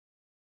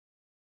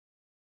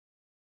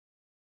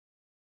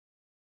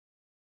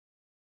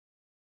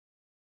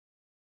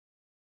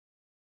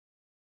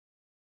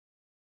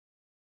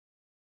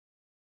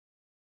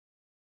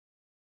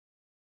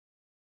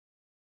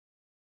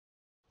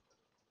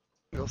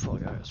go Fall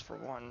Guys for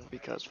one,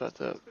 because of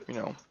the, you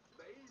know.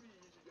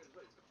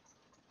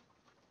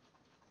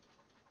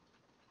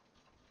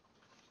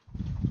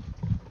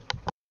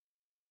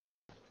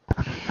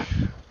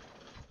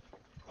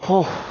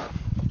 Oh,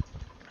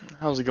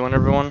 how's it going,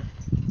 everyone?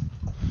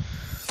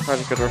 I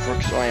just got off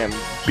work, so I am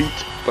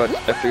beat, but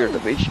I figured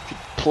at least you could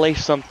play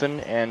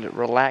something and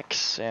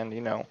relax and,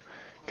 you know,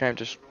 kind of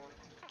just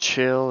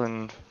chill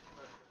and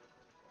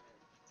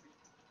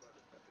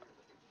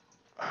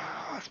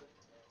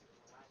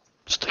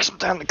just take some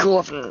time to cool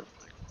off and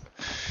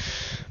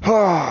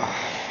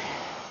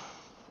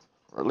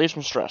relieve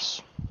some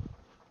stress.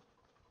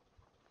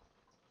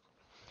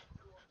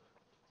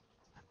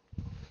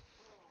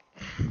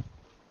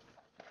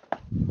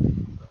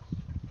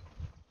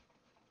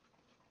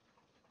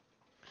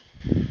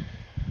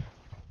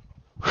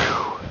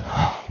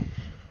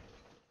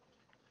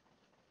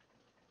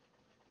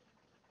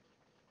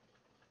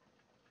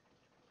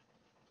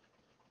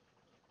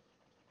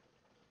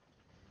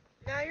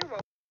 Now you're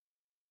welcome.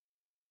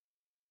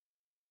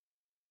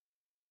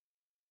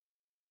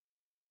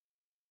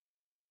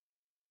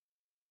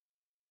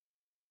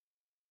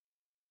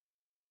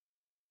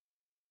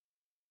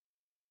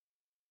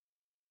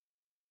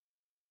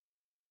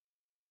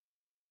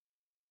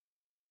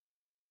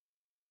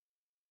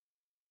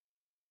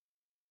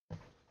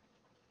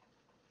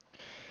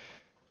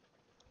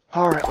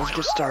 Alright, let's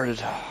get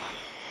started.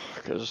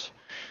 Because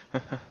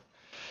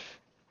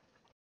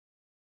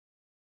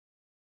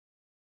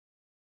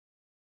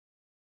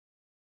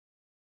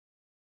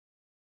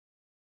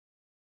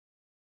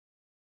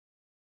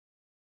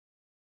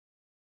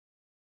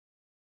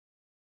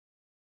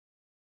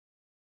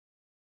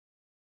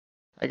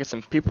I get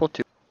some people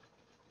to.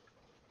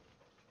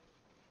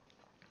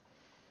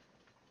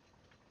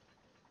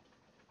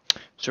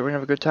 So we're gonna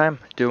have a good time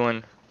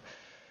doing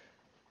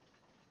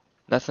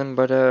nothing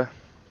but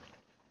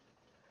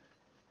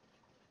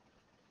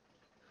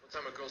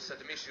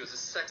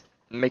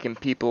making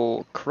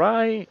people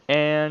cry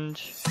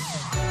and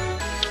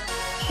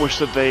wish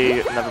that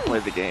they never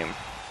played the game.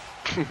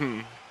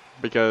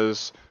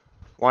 Because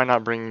why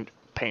not bring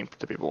pain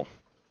to people?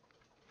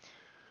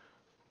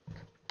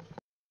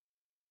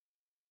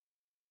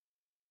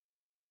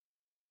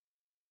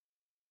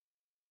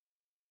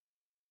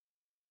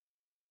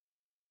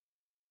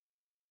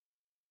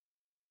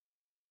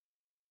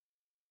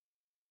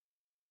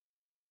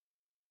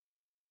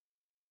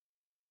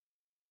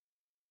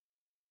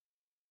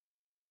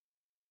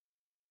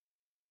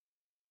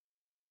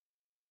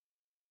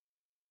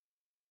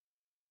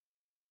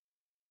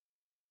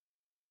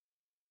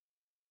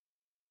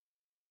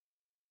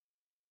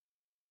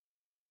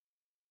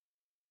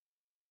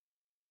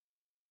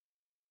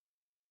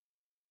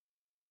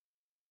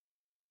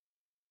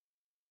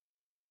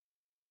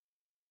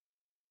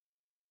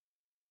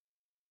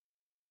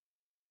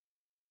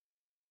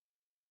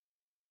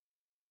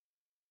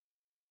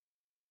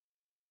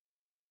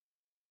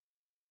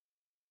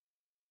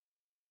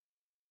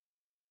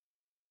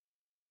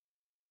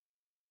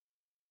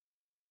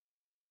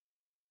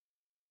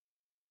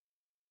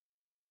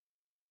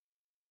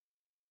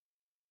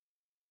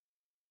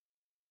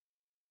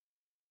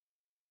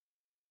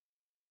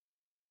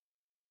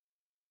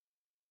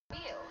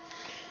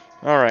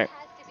 Alright.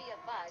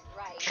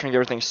 Just trying to get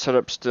everything set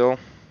up still,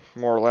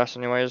 more or less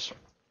anyways.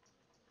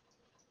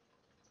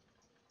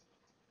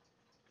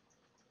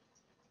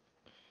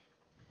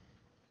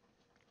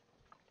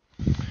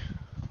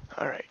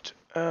 Alright,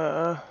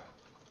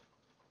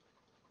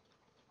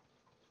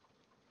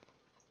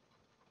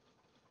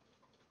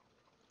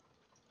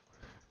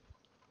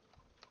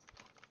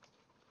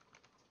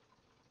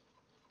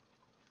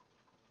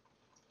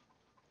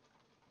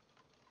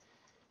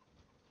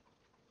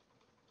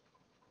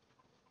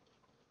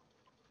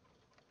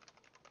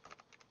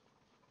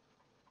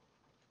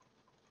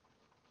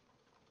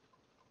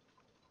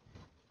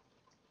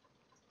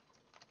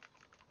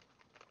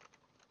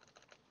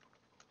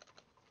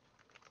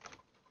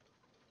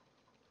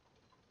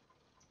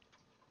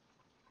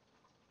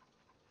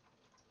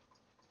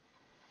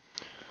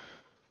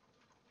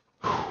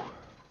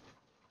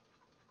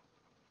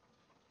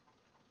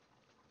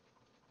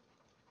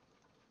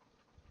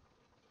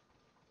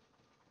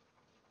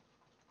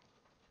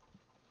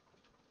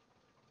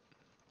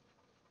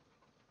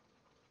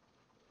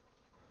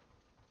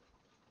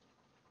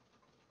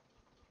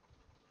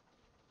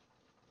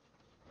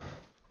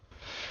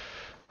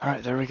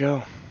 Alright, there we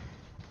go.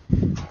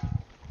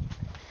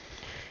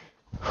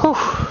 Whew.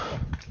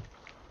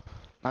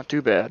 Not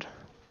too bad.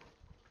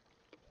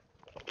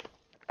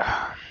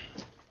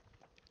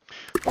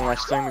 One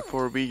last thing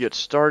before we get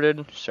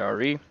started.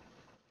 Sorry.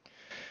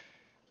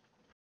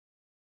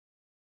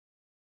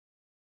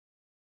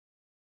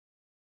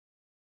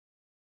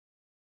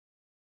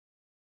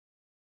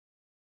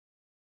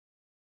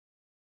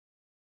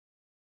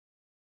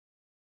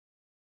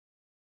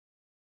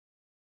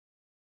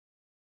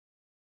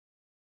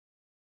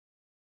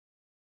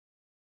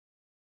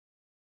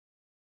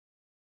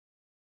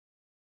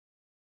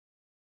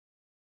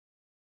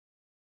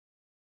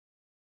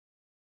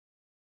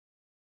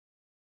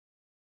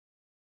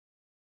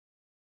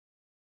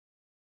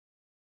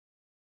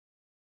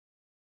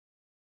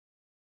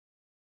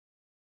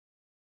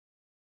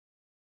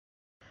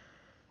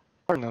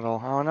 At all.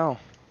 I don't know.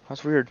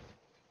 That's weird.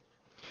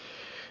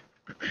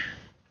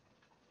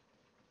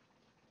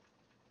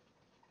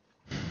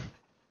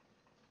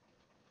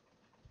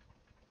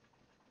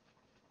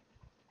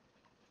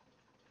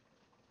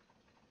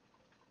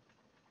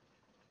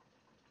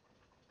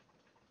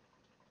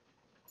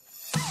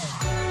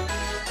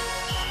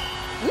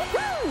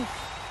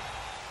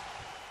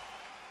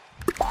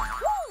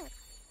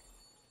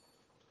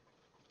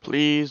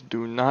 Please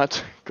do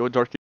not go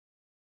dark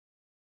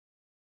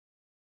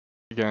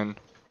again.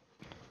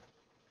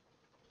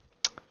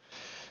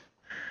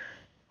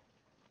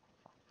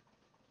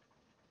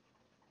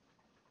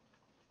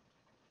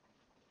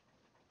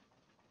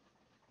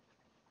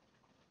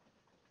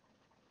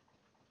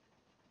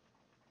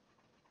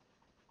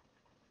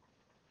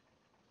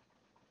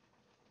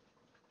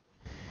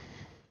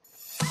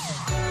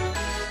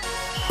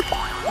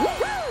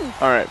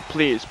 Alright,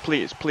 please,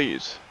 please,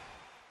 please.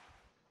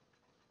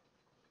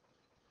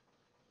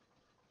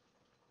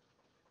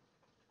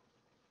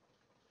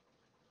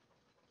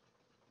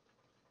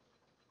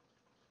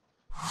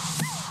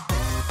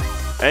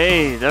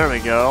 Hey, there we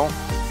go.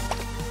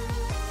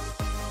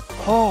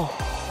 Oh,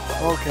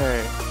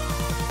 okay.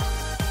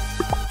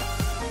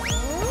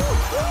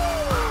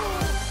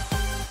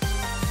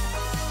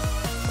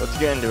 Let's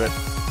get into it.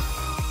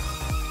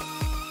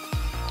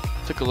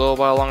 Took a little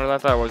while longer than I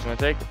thought it was going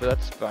to take, but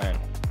that's fine.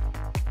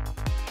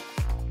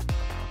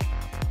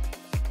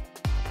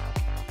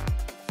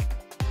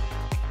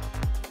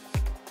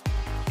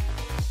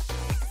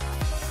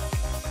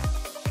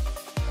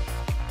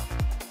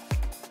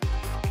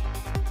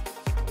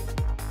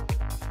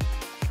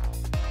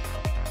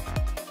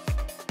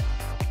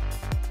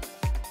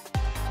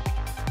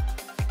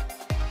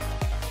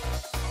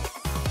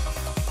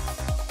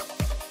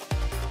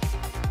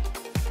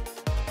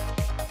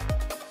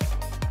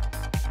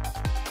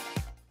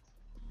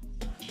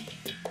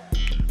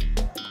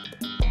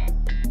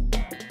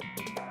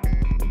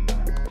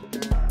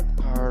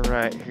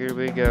 Alright, here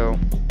we go.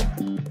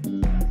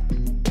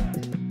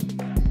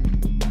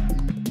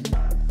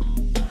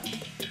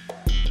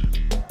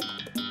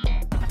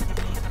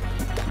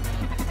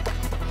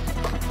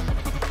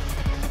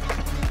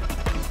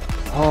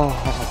 Oh,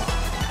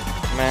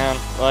 man,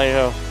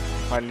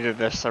 I needed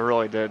this, I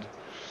really did.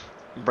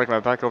 Break my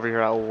back over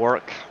here at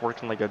work,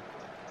 working like a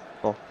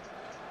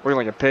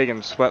pig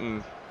and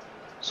sweating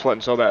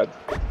so bad.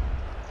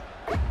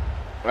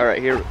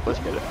 Alright, here, let's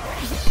get it.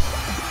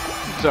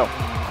 So,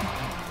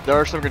 there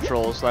are some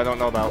controls that I don't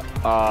know about.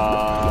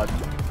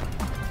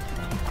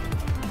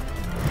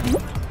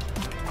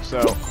 So,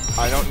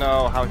 I don't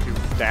know how to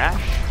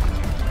dash,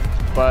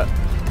 but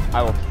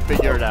I will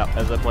figure it out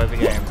as I play the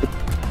game.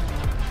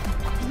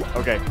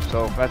 Okay,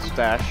 so that's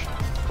dash.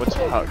 What's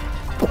hug?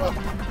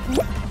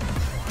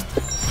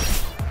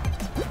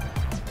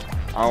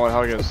 I don't know what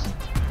hug is.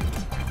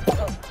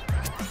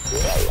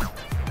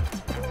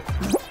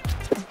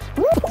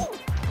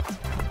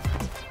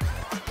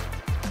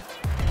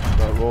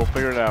 But we'll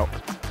figure it out.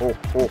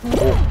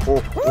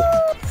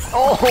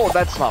 Oh,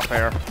 that's not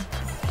fair.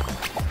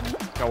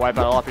 Gonna wipe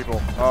out a lot of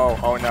people.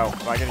 Oh no.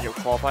 Am I gonna get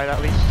qualified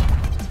at least?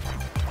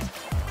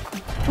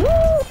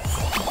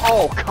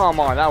 Oh, come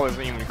on. That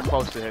wasn't even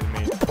close to hitting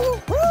me.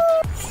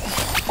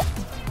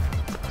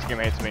 This game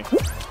hates me.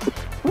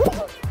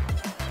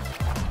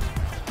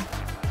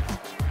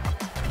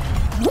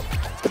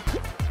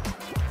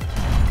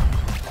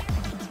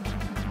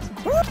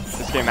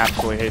 This game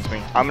absolutely hates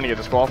me. I'm gonna get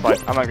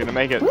disqualified. I'm not gonna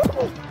make it.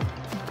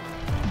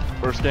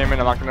 First game in,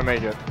 I'm not gonna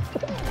make it.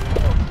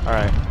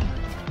 Alright.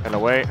 Gotta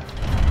wait.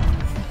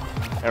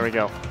 There we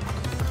go.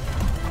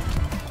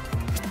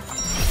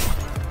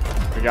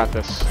 We got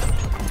this.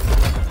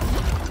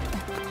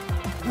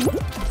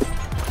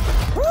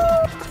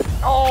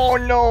 Oh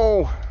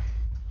no!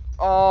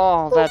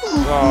 Oh, that's,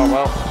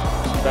 well,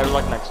 better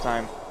luck next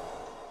time.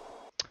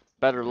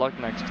 Better luck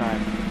next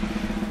time.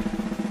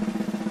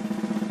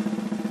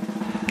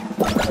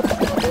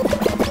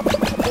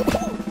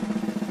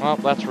 Well,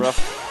 that's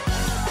rough.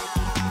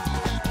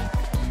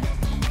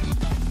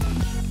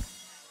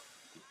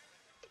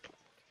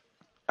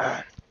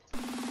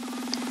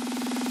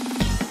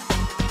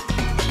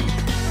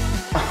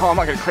 Oh, I'm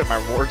not gonna quit my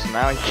rewards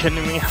now. Are you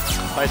kidding me?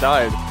 I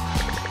died.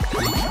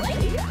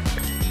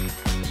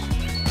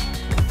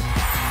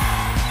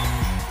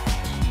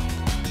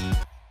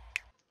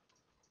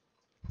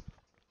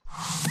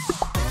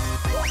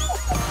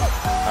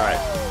 Alright.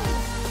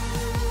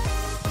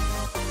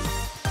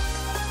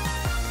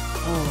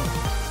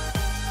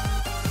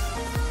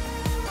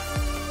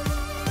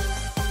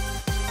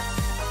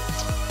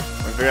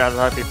 We figure out how to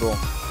help people.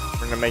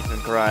 We're gonna make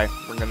them cry.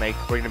 We're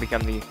gonna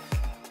become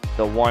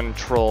the one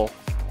troll.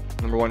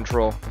 Number one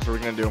troll. That's what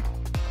we're gonna do.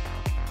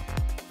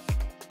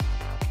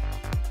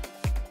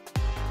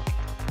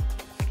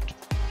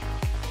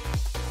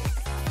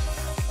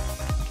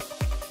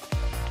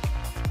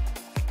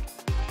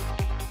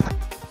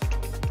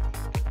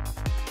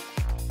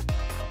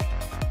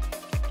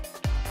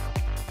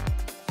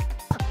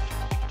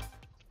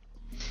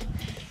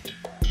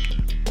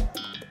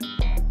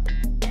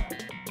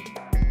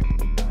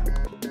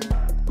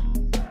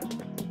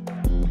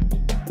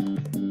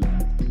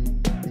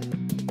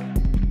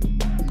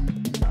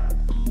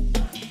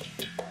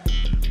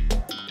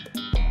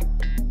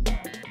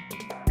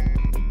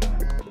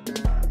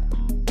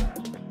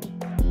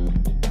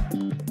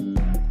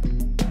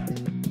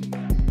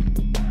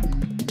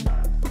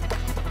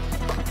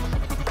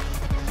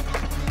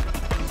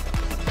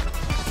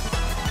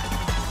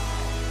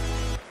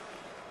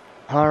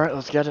 Alright,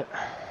 let's get it.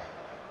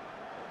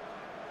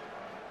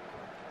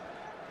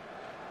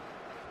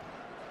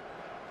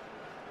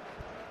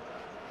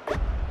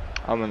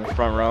 I'm in the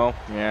front row.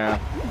 Yeah.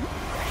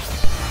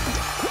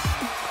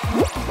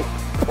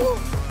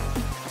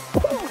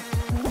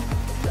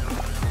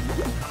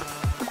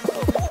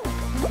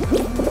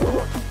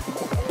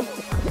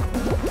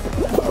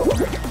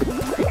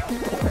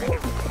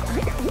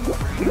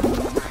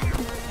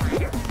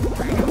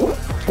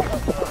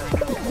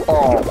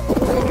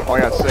 Oh, I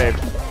got saved.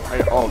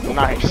 Oh,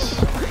 nice.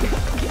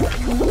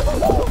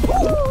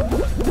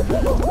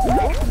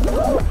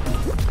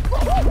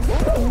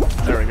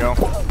 There we go.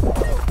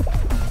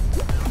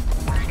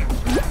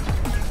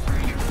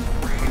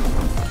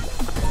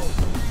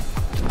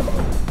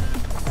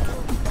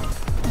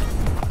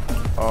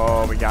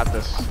 Oh, we got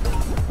this.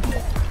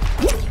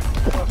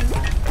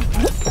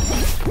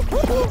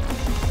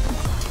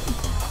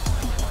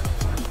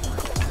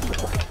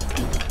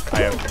 I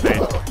have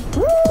faith.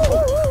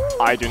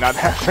 I do not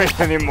have faith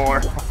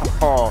anymore.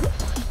 Oh,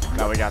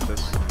 now we got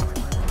this.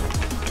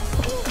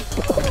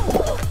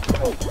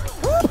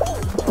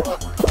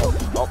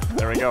 Oh,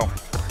 there we go.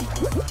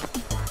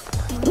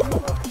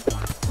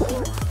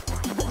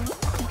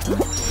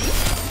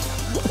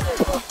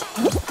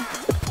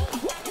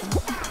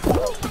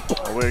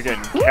 Oh, we're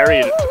getting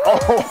carried.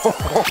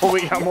 Oh,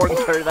 we got more than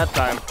 30 that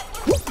time.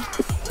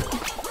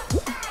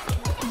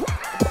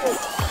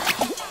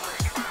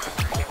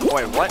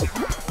 Wait, what?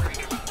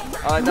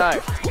 Oh, I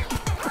died.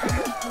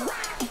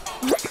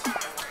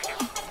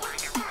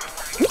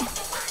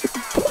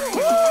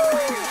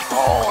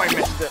 Oh, I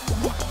missed it.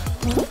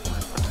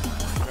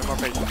 No more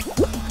patience.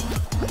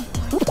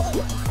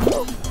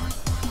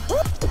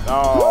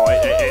 No,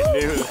 it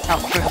knew how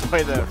to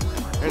play the.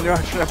 It knew how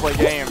to play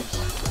games.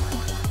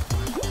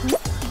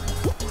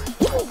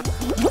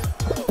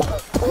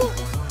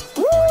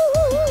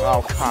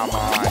 Oh, come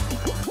on.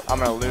 I'm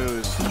gonna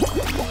lose.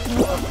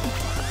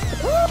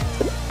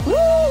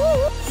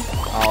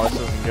 Oh, this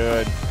isn't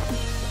good.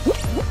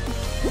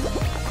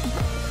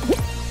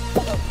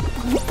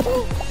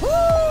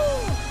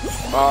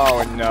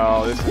 Oh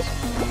no, this is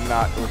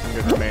not looking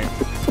good for me.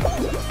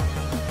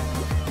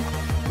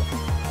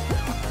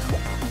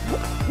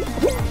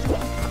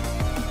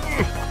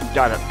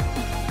 Got it.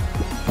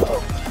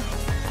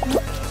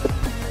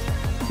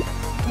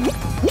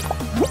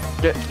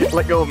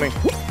 Let go of me.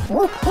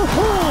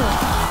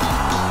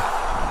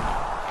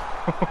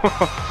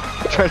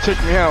 Try to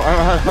take me out. I don't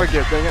know how to hug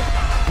it, dang it.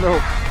 No.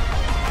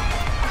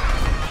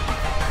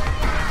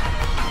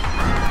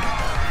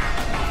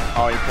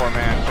 Oh, you poor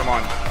man. Come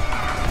on.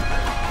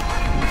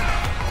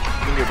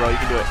 You can do it, bro. You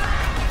can do it.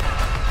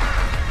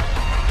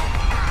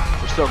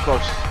 We're so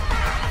close.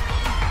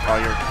 Oh,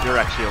 you're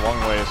actually a long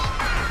ways.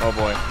 Oh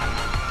boy.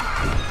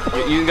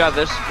 You got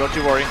this. Don't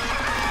you worry.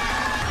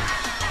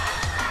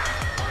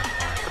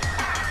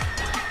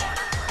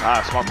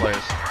 Ah, smart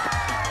plays.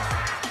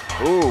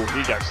 Ooh,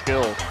 he got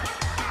skilled.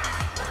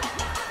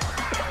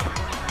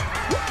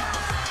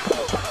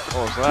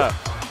 What was that?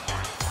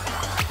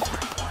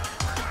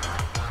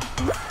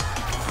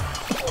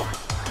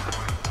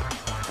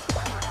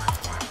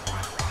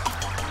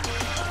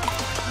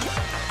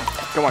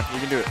 Come on, you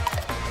can do it.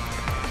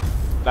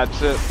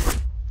 That's it.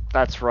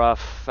 That's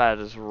rough. That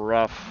is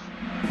rough.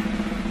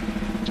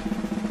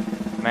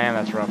 Man,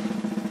 that's rough.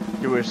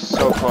 He was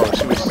so close.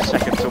 He was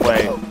seconds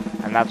away.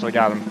 And that's what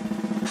got him.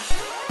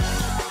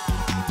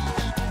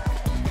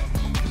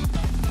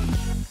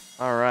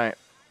 Alright.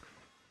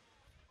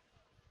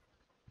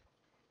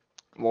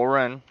 Well, we're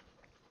in.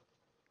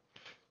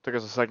 Took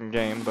us a second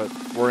game, but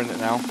we're in it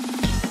now.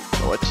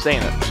 So let's stay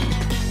in it.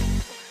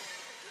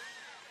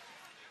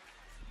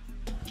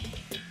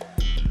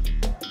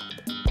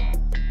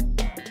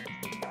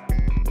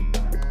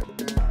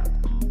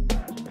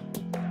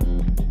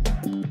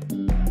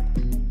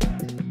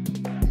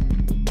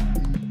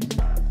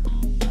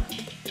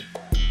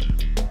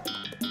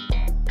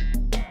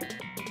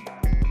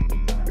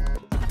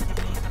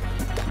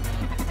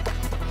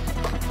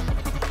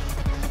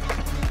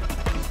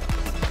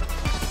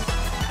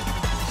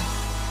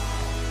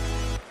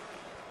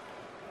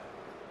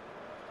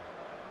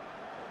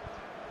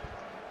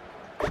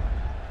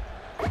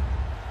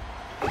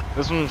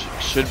 This one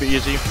should be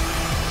easy.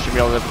 Should be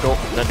a little difficult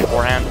than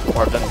beforehand,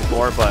 or than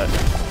before, but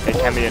it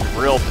can be a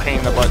real pain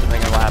in the butt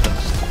depending on what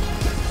happens.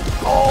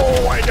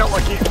 Oh, I got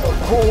lucky.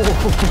 Oh,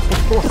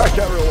 I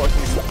got real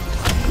lucky.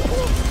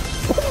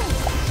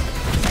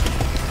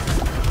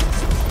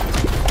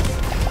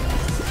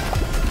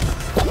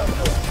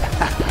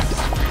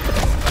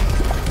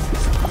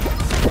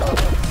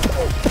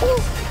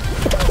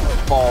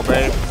 Ball,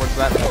 babe. What's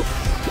that?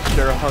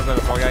 Sure, husband,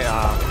 a ball guy.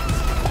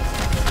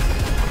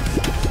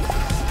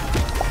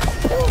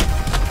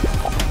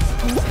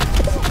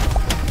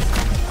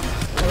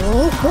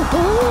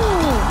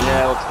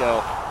 Yeah, let's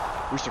go.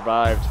 We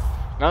survived.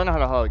 Now I know how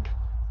to hug.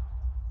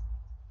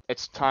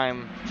 It's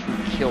time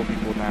to kill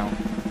people now.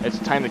 It's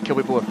time to kill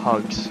people with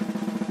hugs.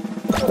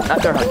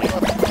 Not their hugging.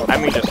 I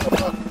mean just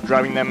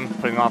driving them,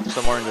 putting them off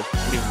somewhere, and just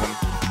leaving them.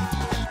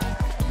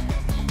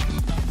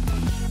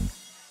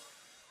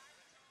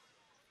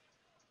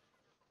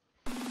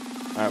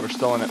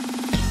 still in it.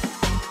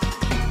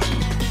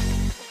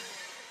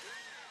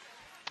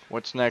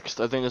 What's next?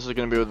 I think this is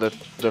gonna be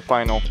the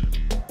final.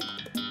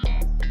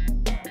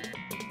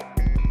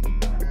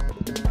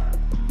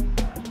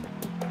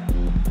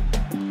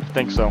 I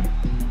think so.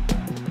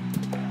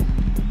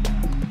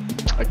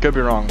 I could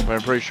be wrong, but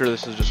I'm pretty sure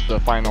this is just the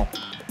final.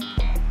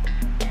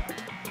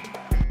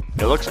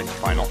 It looks like the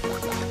final.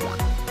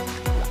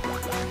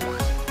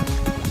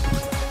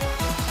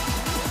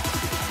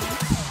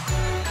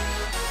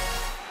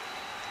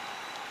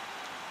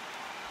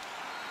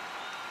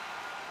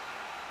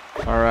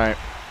 All right.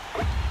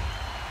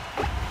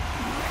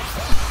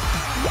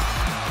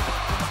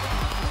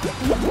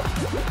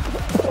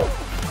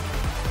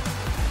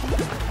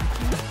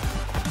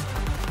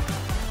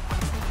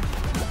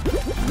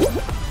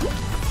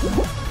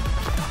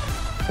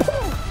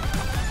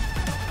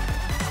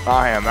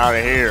 I am out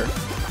of here.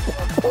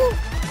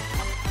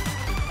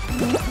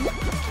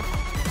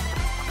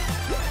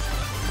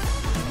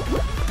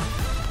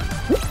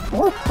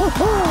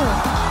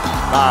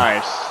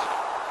 Nice.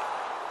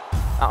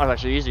 That was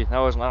actually easy. That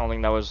was. I don't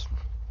think that was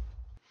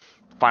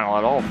final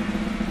at all. I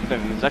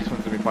think this next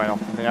one's gonna be final. I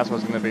think that's what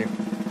it's gonna be.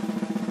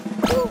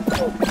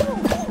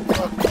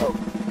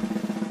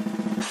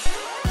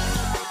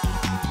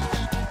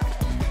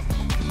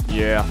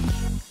 Yeah.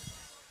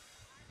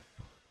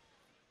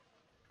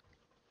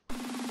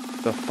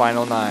 The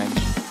final 9.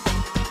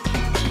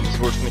 This is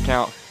where it's gonna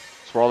count.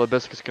 It's where all the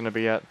biscuits gonna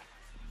be at.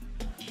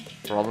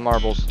 For all the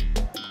marbles.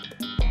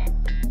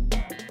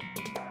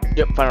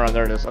 Yep, final round.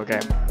 There it is. Okay,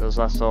 it was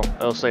last, so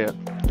it'll say it.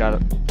 Got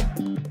it.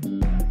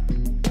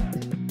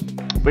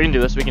 We can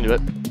do this. We can do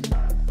it.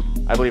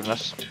 I believe in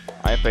us.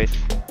 I have faith.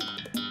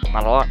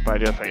 Not a lot, but I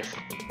do have faith.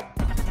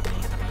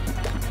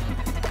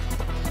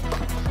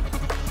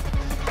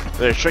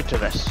 There's a trick to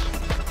this.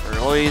 A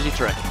really easy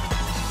trick.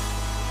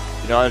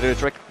 You know how to do a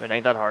trick? It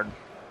ain't that hard.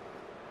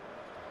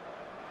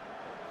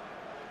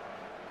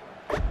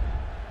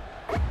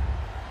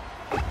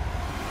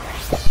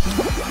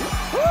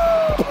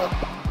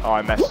 Oh,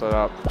 I messed it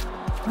up.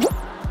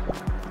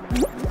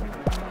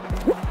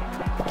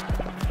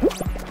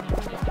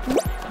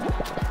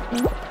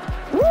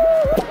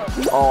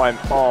 Oh,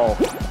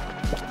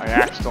 I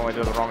accidentally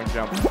did the wrong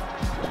jump.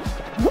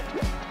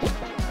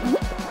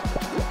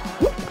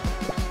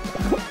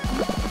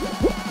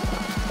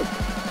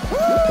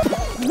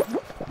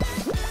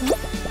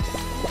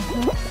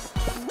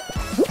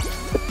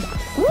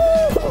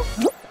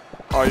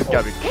 Oh, you've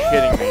got to be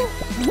kidding me.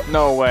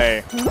 No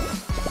way.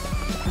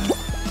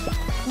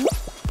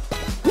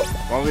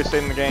 As long as we stay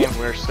in the game,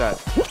 we're set.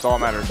 That's all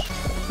that matters.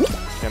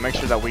 Yeah, make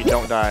sure that we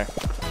don't die.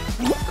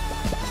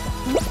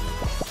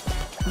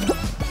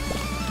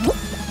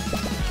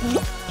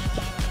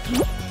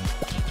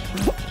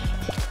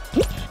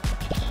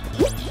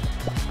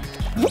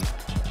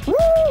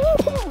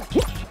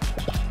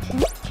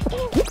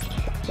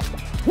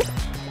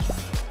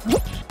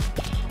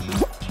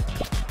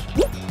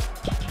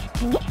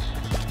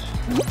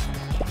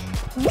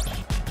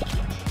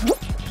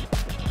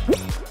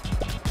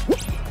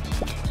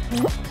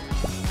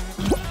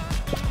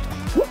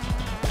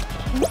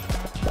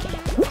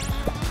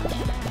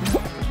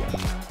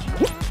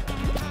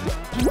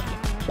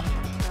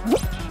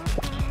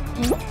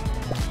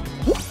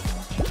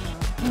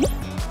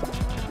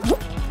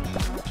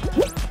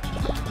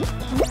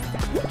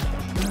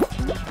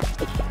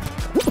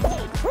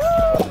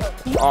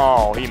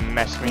 Oh, he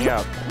messed me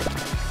up.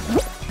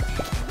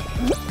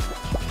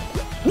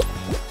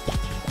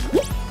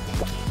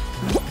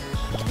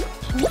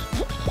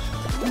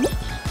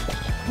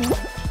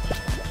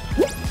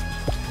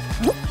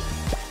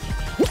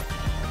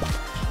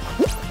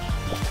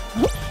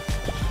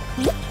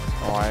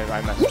 Oh,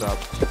 I messed up.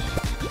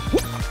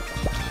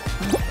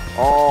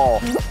 Oh,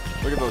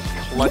 look at those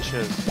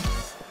clutches.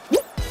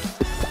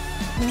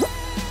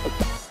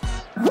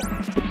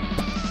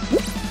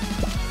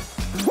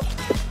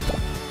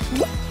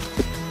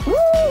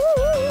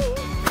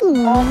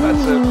 Oh,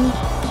 that's it.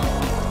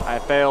 I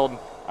failed.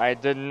 I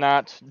did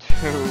not do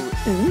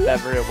that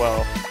very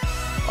well.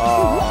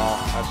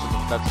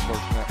 Oh, that's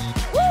unfortunate.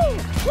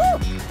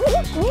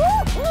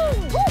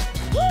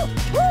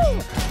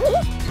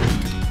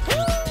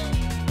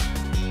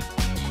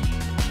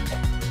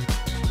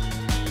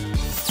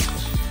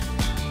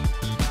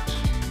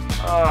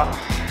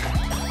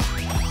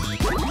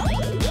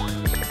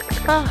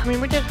 I mean,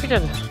 we did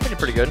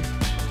pretty good.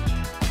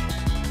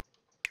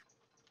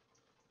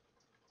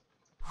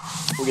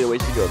 We got a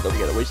ways to go, though. We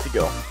got a ways to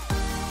go.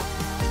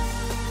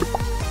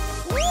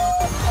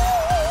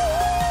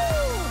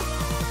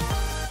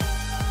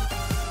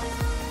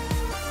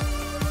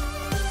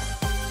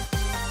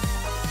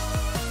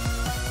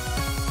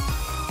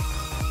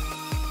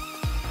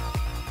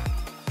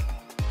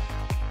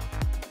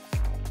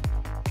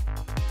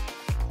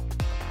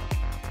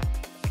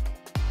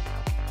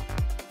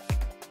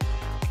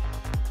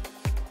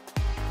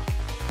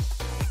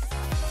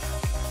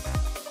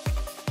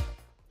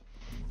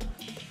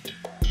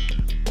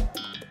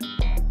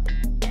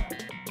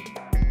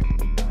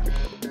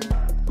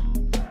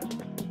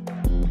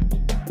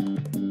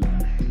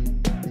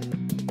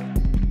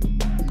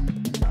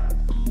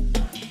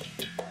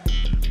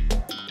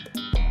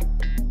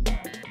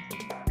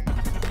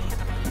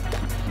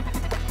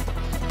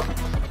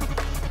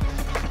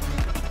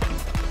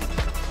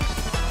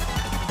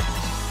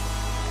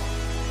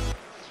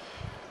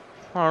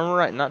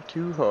 Alright, not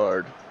too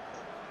hard.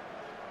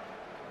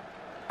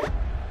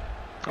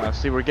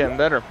 See, we're getting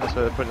better. That's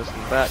why they're putting us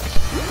in the back.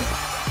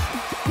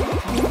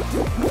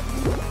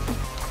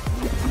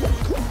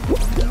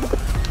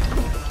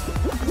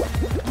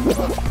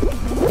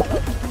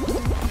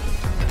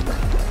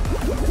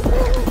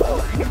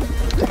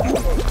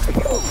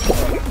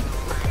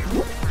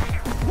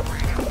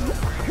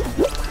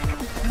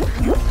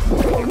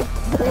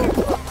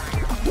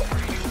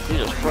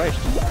 Jesus Christ.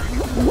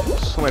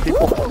 So many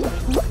people.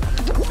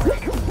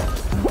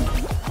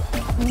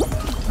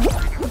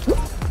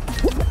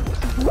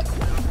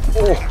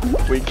 Oh,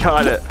 we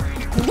got it.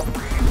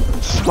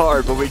 It's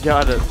hard, but we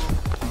got it.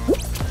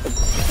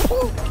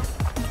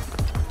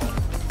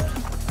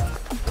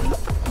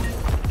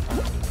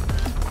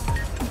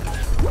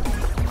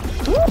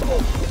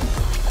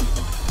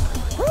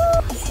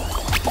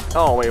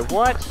 Oh, wait,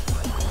 what?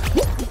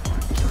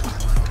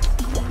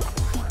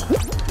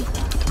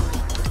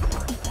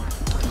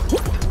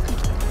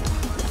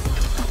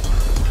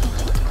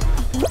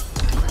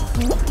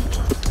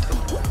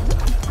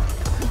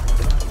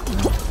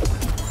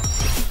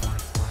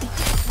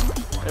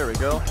 There we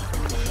go.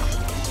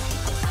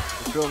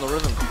 Feeling the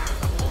rhythm.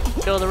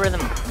 Feel the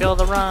rhythm. Feel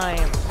the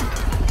rhyme.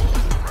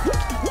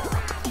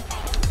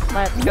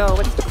 Let's go.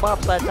 It's the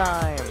bobsled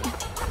time.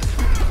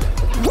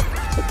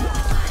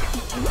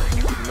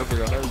 Movie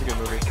though. That was a good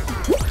movie.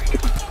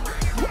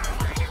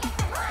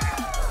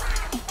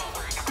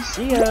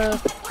 See ya.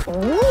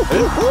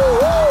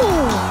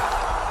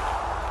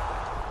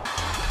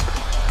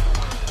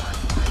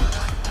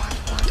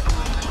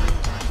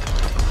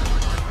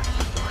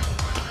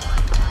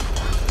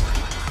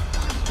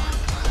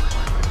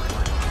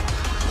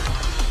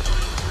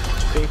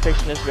 Being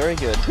patient is very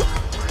good. You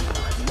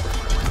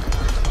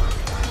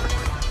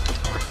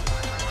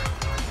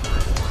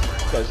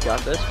guys got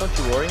this, don't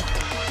you worry.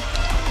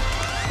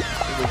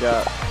 What do we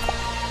got?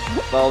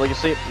 Well, you can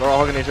see, they're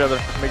all hugging each other,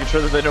 making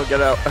sure that they don't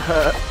get out.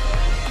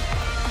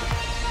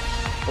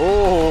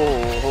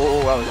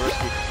 Oh, that was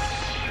risky.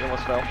 They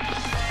almost fell.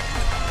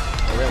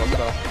 Oh, they almost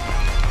fell.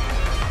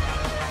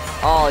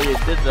 Oh, you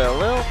did that a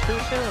little too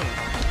soon.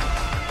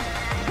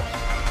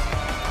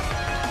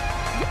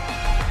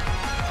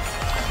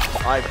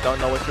 I don't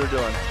know what you're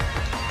doing.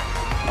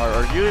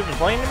 Are you even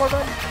playing anymore,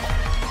 bud?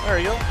 There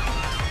you go.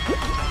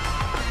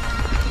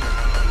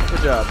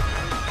 Good job.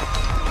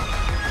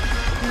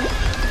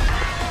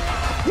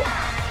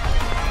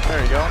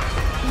 There you go.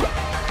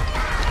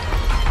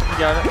 You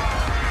got it.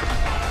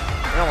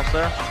 You're almost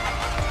there.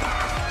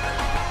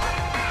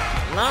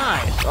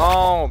 Nice!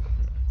 Oh!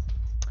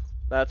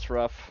 That's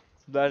rough.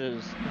 That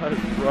is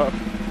rough.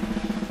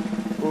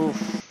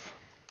 Oof.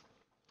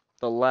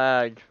 The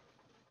lag.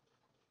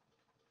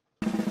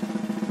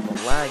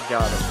 The lag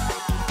got him.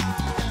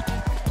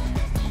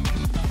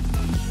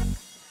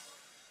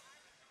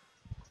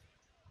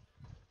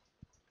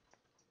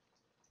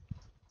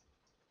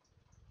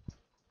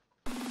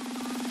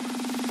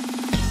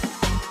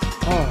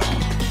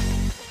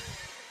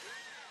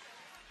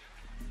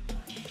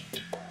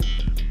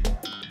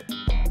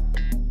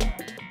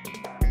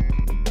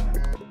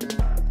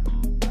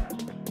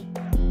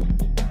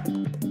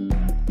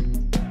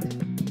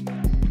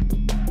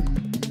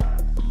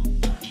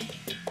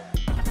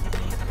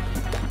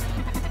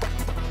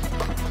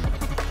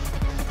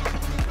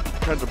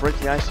 Tried to break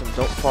the ice and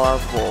don't fall out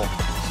of the bowl.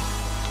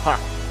 Ha!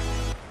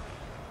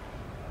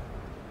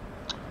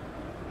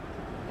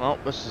 Well,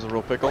 this is a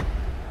real pickle.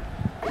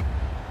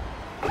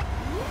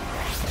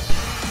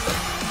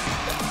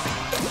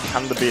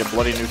 Time to be a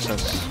bloody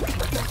nuisance.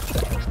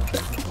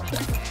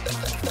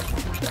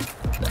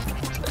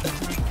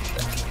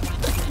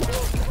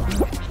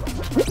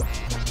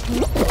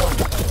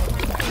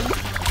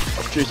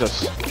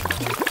 Jesus.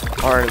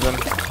 Alright then.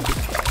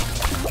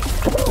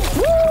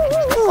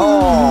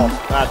 Oh,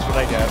 that's what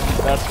I get.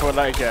 That's what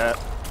I get.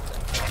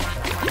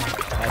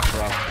 That's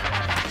rough.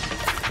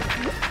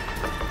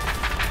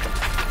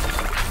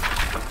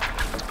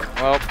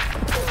 Well.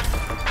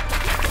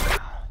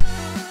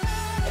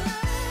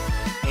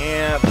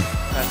 Yep,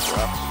 that's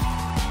rough.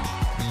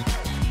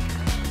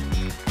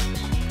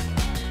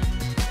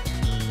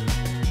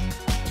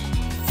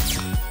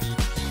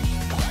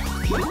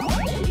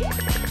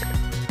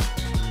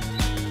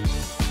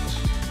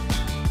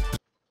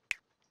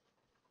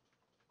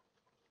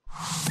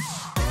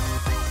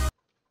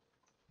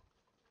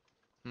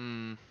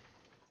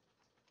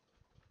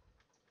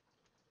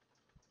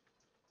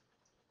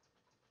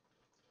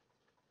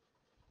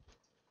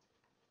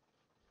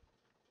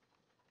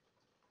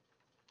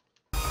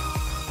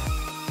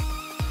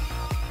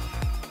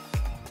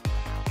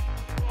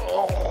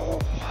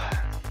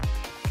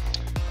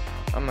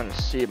 I'm gonna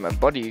see if my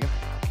buddy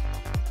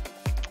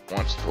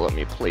wants to let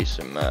me play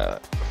some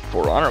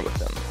For Honor with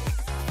him.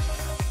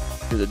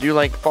 Because I do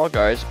like Fall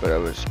Guys, but I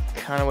was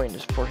kind of waiting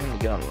just for him to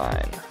get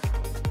online.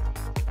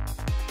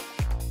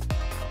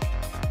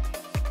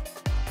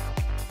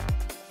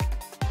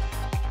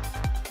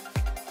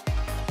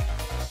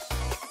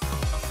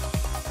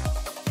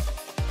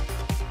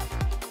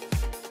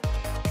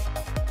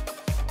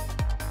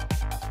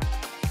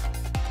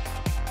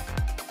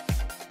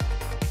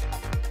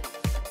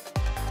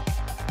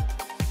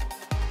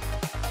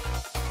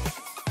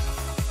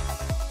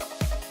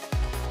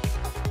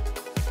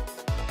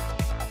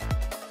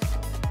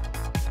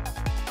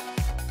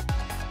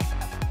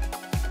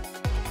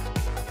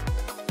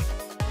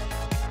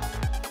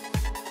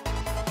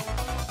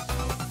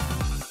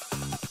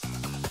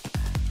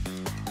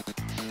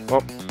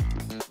 Well,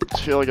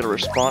 until I get a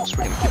response,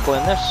 we can keep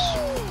playing this.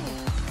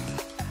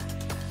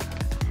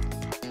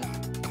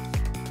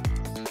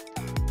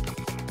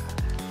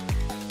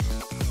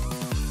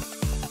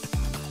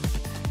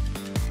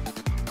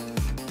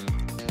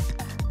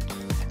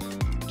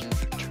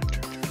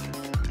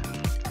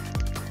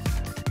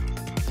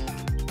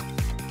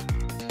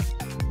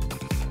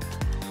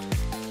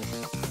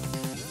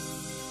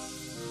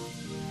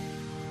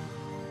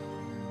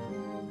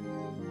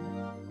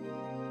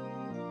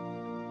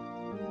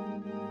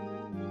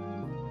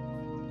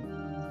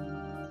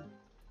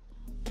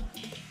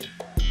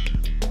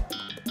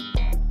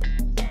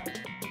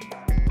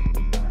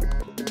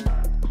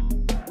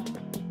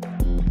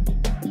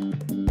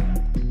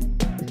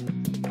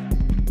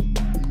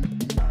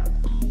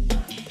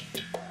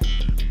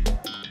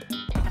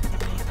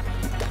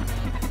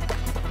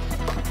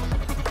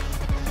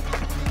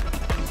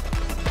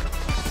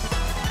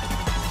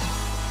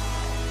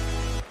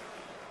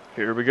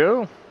 Here we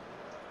go.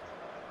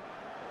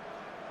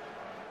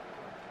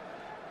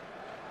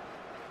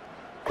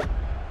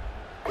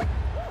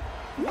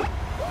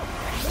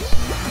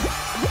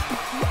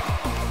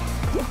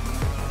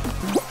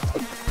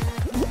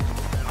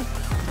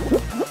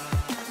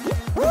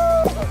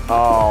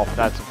 Oh,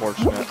 that's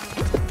unfortunate. I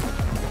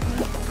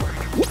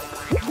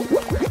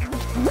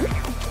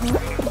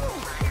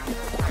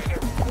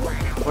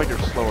feel like you're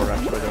slower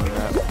actually doing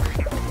that.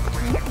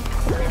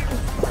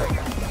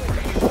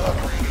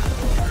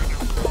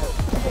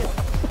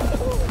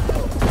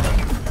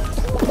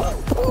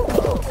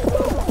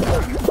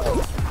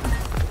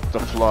 The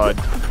flood.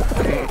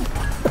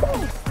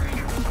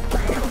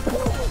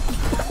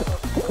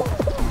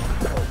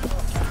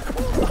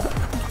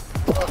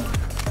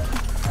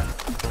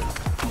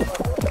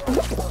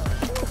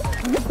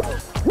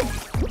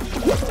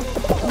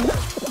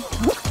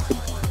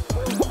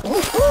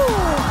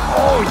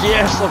 Oh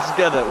yes, let's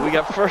get it. We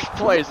got first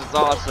place. It's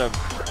awesome.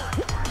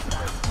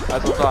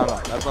 That's what I'm talking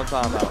about. That's what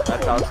I'm talking about.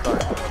 That's how it's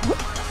started.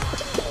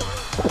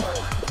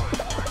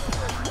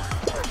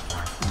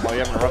 Oh, you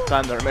having a rough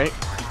time there, mate?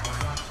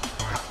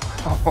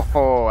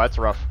 Oh, that's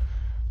rough.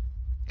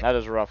 That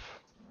is rough.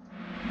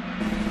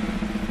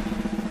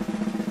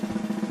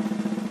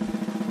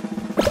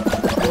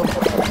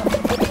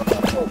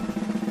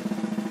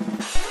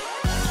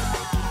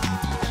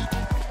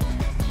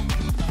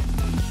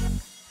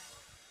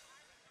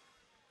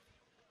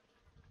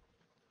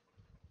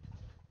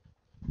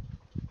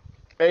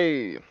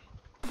 Hey.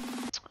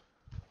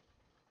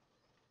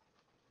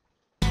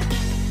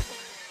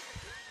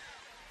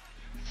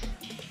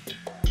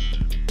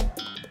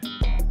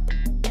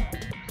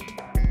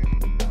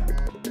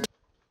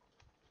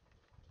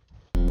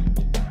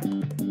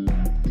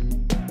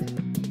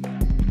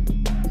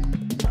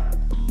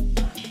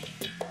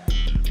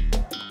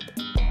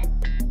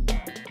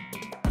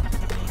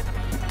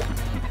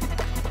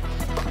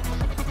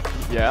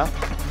 Yeah.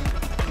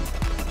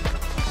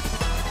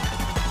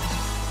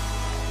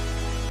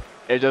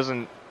 It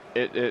doesn't.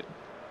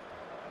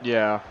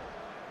 Yeah.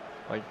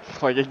 Like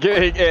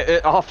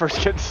it offers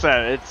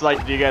consent. It's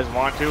like, do you guys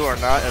want to or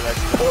not? And that's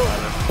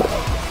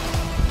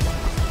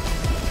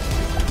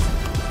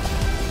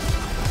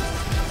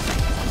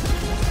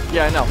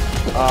yeah, I know.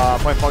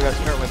 Playing Fall Guys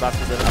currently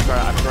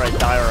after I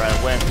die or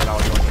I win, then I'll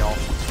join y'all.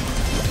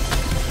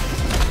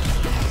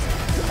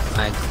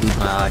 I include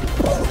my audio.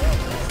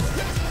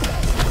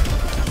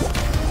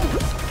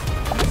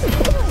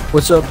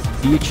 What's up,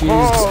 bitches?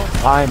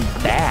 Oh. I'm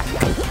back.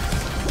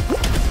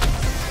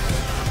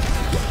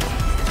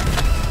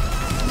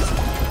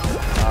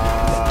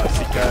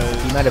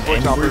 Because You might have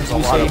Twitch offers a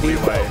lot of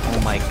leeway.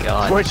 Oh my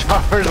god. Twitch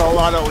offers a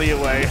lot of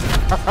leeway.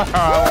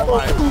 Oh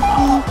my.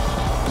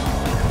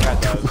 That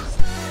does.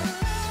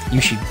 You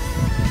should.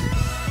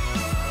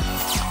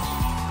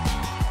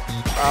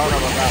 I don't know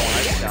about that one.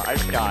 I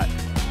just got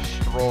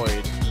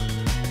destroyed.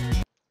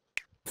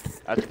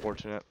 That's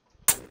fortunate.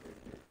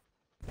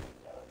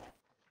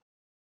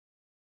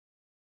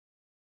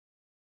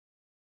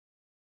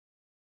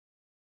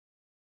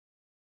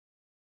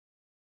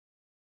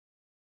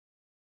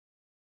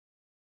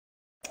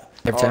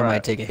 Every time I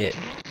take a hit,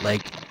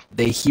 like,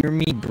 they hear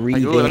me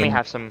breathing, Like, ooh, let me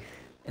have some.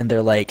 and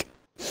they're like,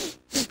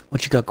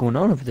 "What you got going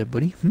on over there,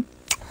 buddy?"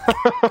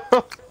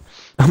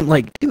 I'm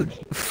like, dude,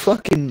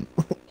 fucking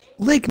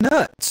lick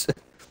nuts.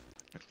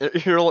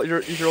 You're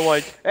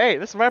like, hey,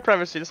 this is my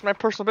privacy. This is my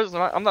personal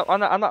business. I'm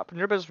not in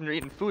your business when you're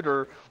eating food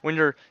or when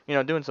you're,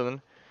 doing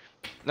something.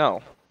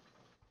 No.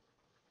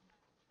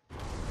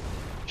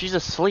 She's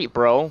asleep,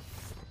 bro.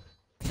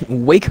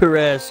 Wake her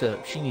ass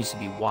up. She needs to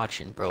be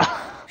watching, bro.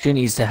 She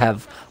needs to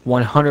have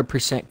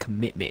 100%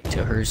 commitment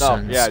to her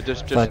son's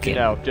just fucking...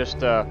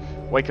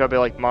 wake up and be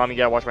like, Mom, you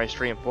gotta watch my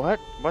stream. What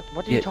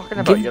are you talking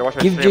about? You gotta watch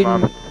my give stream,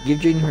 Mom. Give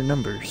Jaden her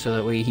number so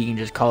that way he can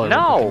just call her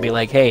No! and be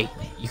like, hey,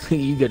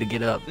 you gotta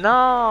get up.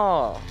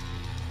 No.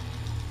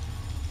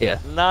 Yeah.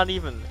 Not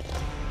even.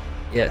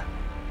 Yeah.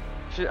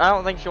 I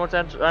don't think she wants to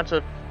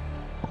answer.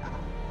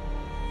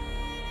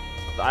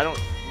 I don't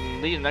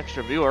need an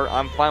extra viewer.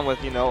 I'm fine with,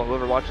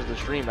 whoever watches the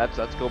stream. That's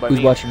cool by me.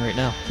 Who's watching right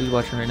now? Who's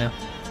watching right now?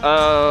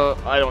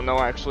 I don't know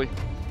actually.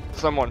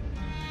 Someone,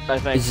 I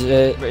think. Is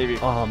it? Maybe.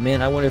 Oh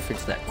man, I wonder if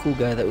it's that cool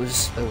guy that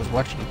was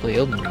watching you play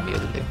Elden Ring the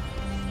other day.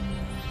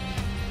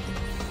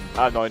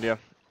 I have no idea.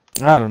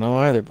 I don't know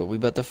either, but we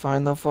about to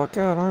find the fuck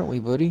out, aren't we,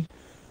 buddy?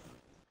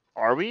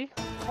 Are we?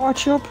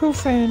 Watch your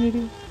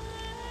profanity.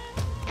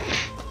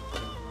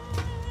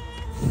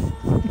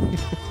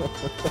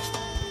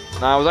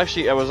 No, I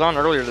was on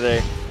earlier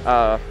today,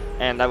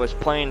 and I was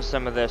playing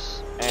some of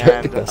this,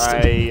 and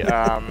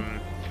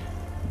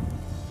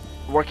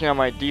working on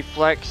my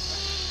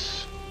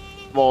deflex.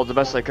 Well, the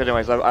best I could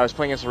anyways. I was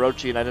playing against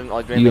Orochi and I didn't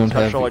like do anything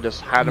special. I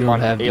just had him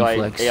on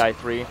AI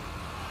 3.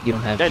 You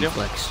don't have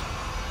deflex.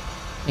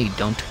 No, you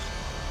don't.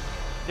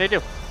 Yeah, I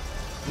do.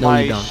 No,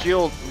 my you don't.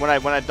 shield, when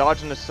I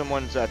dodge into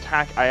someone's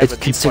attack, I have it's a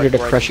deflect considered a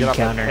where I can crushing get up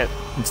and counter. hit.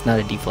 It's not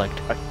a deflect.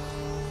 A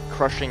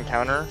crushing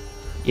counter?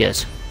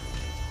 Yes.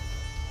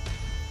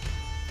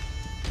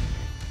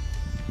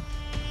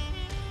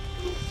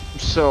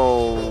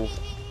 So,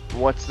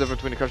 what's the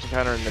difference between a crushing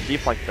counter and a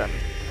deflect then?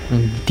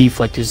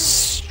 Deflect is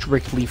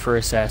strictly for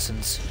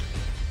assassins.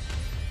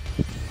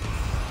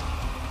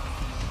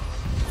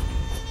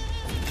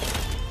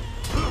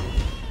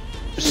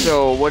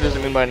 So, what does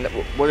it mean by,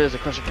 what does a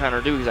crushing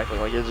counter do exactly?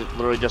 Like, is it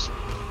literally just...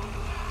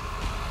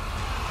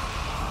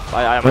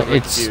 I'm a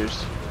bit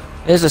confused.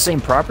 It has the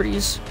same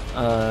properties,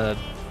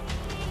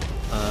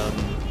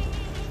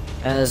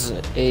 as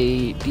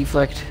a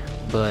deflect,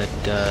 but,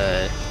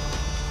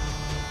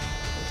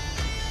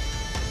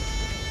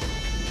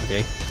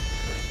 okay.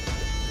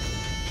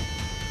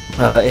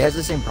 It has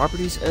the same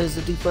properties as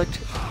the deflect,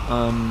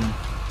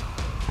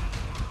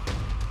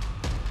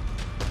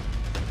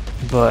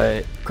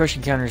 but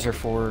crushing counters are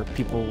for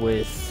people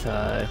with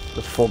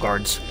full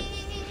guards.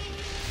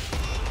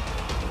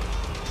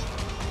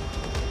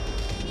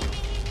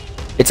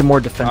 It's a more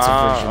defensive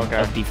version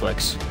of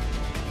deflex.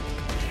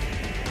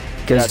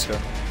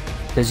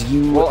 Because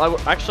you, well,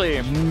 actually,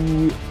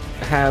 you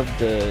have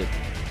the,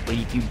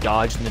 if you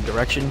dodge in the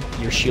direction,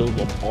 your shield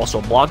will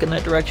also block in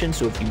that direction.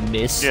 So if you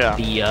miss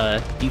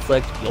the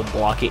deflect, you'll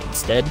block it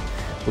instead,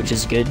 which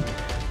is good.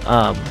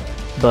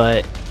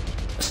 But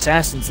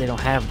assassins, they don't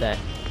have that.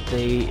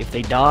 If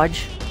they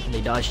dodge, and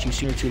they dodge too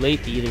soon or too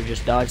late, they either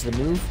just dodge the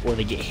move or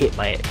they get hit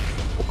by it.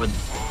 Or,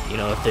 you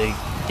know, if they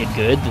did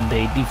good, then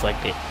they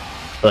deflect it.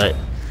 But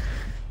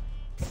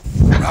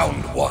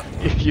round one.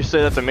 If you say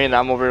that to me, and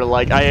I'm over here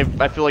like I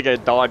feel like I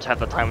dodge half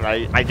the time,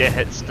 and I get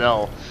hit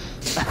still.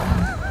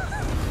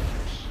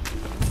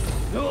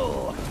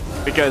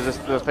 Because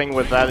the thing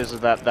with that is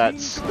that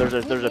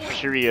there's a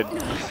period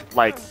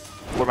like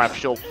where my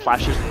shield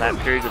flashes, in that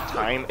period of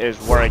time is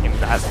where I can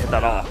hit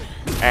that off.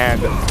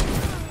 And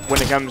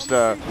when it comes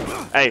to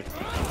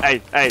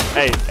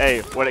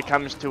when it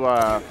comes to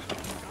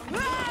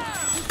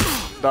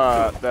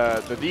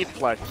the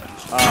deflect,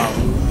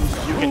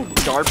 you can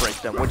guard break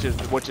them, which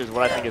is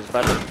what I think is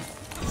better.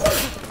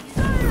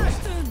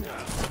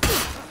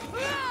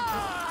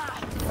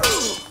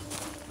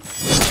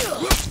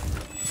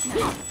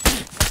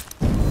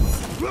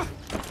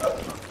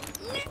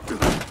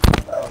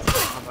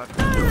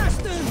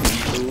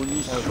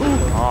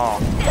 Oh.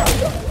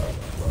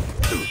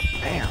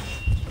 Damn.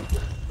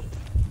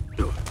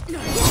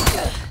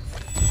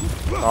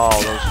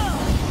 Oh, those.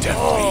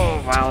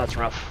 Oh, wow, that's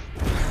rough.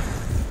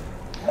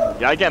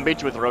 Yeah, I can't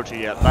beat you with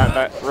Orochi yet.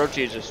 That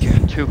Orochi is just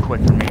too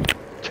quick for me.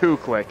 Too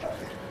quick.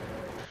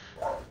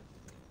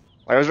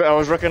 I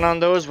was working on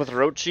those with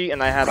Orochi,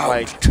 and I had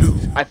like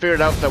I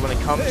figured out that when it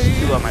comes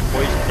to my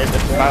poison, it's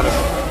about a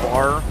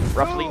bar,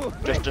 roughly,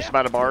 just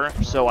about a bar.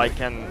 So I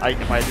can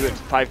if I do it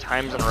 5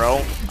 times in a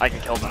row, I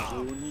can kill them.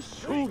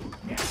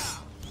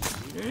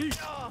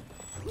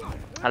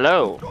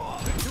 Hello.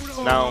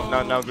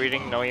 No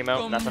greeting, no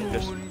email, nothing.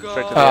 Just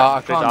straight to the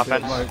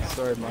offense.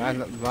 Sorry,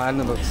 my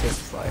analog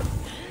stick's like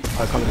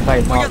I can't play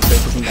it now, so it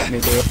doesn't let me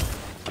do it.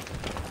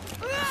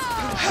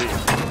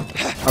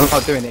 I'm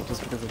not doing it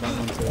just because I don't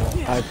want to.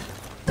 I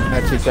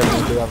actually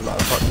generally do have like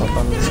a fucked up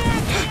analog.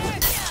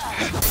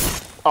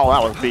 Oh,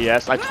 that was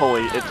BS. It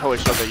totally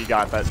showed that you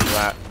got that.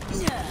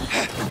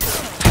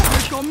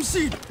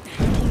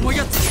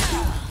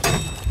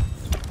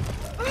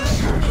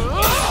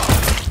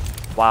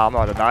 Wow, I'm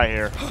about to die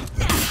here.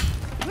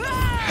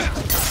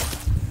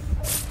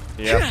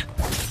 Yep.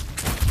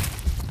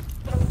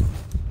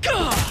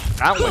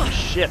 That was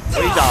shit. What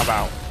are you talking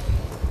about?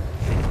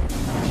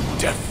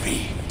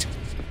 Defeat.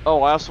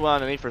 Oh, I also went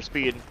on a Need for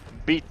Speed.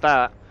 Beat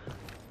that.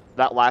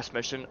 That last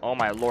mission. Oh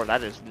my lord,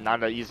 that is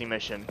not an easy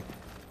mission.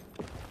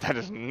 That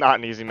is not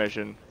an easy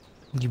mission.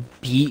 you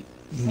beat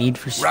Need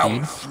for Speed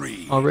Round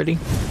 3 already?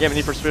 Yeah,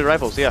 Need for Speed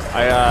Rivals. Yeah,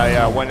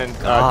 I went and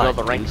did all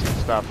the ranks and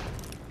stuff.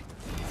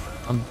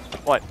 I'm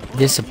What?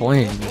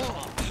 disappointed in you.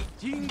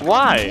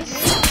 Why? You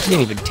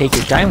didn't even take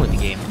your time with the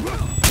game.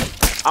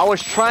 I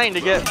was trying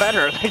to get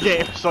better at the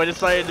game, so I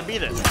decided to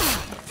beat it.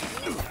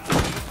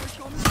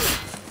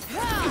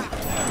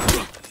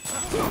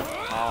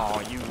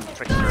 Oh, you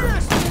trickster.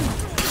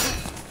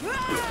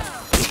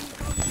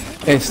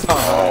 It's not.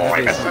 Oh,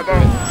 I messed up.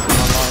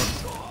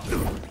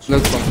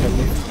 Looks like it.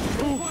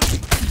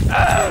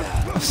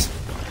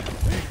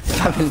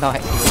 Having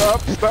nice.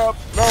 Stop!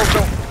 No!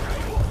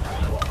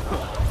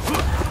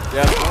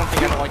 Yeah, that's one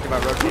thing I don't like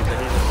about Rochi is that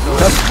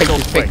he's so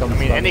quick. I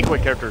mean, any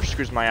quick character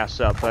screws my ass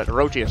up, but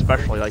Rochi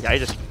especially, like, I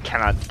just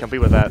cannot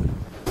compete with that.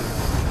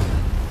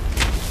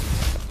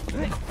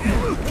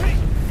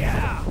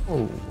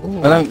 Oh,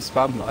 I don't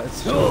spam that,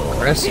 it's so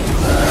aggressive.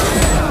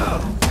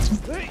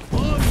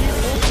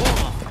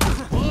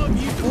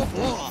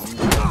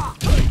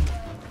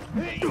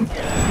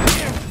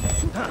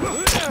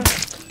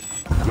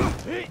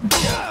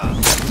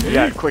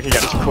 Yeah, quick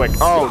again, it's quick.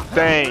 Oh,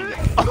 dang!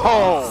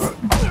 Oh!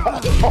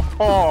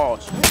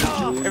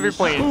 Everybody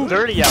playing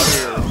dirty out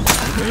here.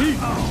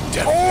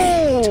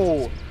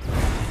 Oh!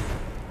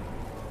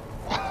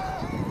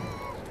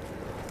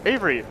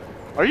 Avery,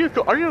 are you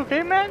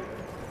okay, man?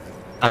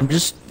 I'm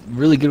just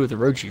really good with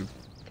Orochi.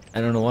 I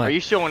don't know why. Are you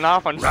showing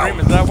off on stream?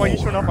 Is that why you're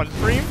showing off on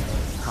stream?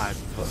 I'm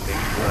fucking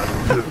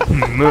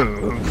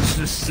this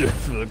is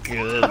so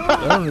good.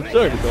 I'm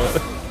excited about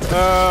it.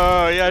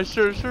 Yeah,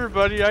 sure,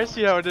 buddy. I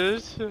see how it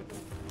is.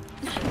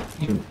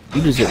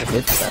 You deserve to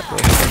hit that, bro.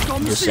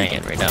 I'm just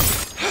saying right now.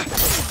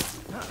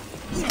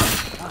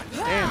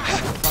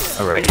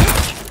 Alright.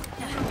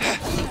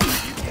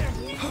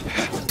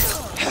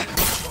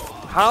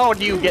 How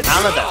do you get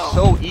out of that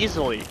so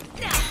easily?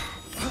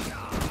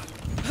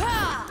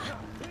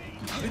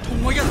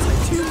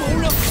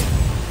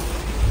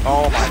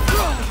 Oh my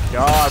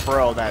god,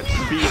 bro, that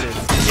speed is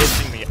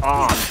pissing me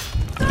off.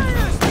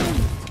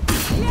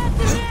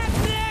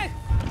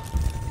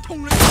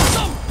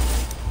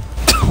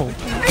 Oh,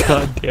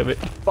 god damn it.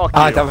 Fuck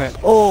Ah, you. damn it.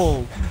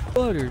 Oh,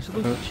 Butters,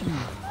 look at you.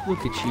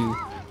 Look at you.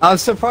 I'm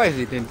surprised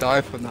he didn't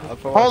die from that.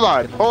 Hold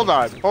on. The hell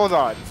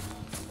I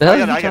are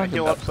you gotta talking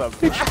heal about? up some.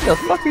 Bitch, what the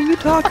fuck are you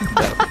talking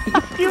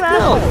about? You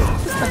asshole.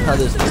 That's not how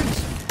this works.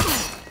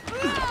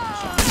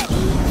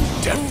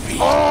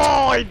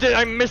 Oh,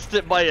 I missed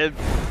it by a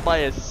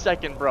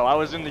second, bro. I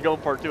was in the go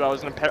for it too. I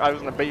was in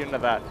a bait into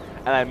that,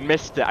 and I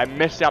missed it. I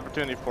missed the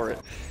opportunity for it.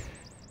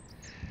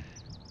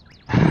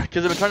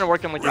 Because I've been trying to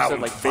work on, like you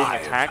said, like bait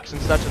attacks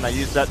and such, and I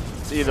use that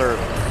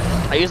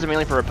I use it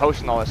mainly for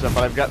riposte and all that stuff,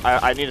 but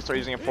I need to start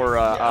using it for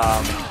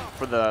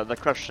the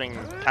crushing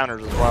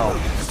counters as well.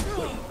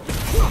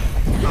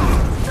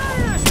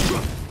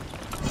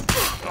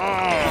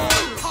 Oh.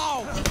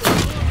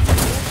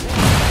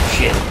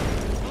 Shit.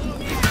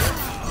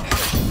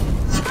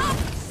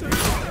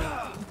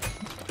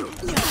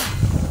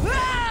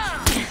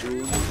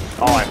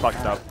 Oh, I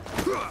fucked up.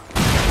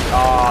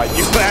 Oh,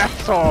 you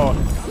asshole!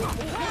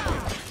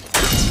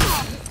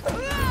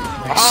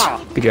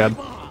 Ah! Good job.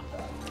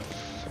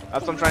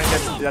 That's what I'm trying to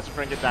get. That's what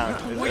I'm trying to get down.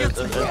 Is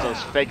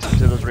those fakes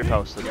into those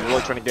reposts. I'm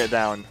really trying to get it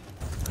down.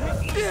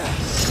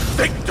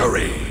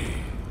 Victory!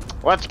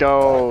 Let's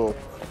go!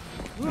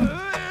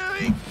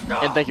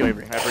 And thank you,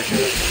 Avery. I appreciate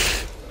it.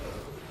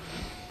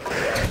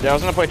 Yeah, I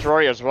was gonna play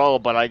Terraria as well,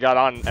 but I got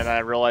on and I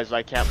realized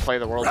I can't play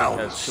the world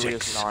because Chewie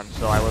isn't on.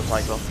 So I was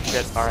like, well,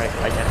 shit. All right,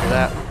 I can't do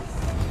that.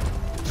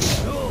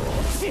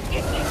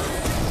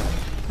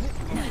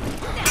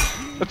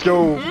 Let's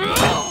go!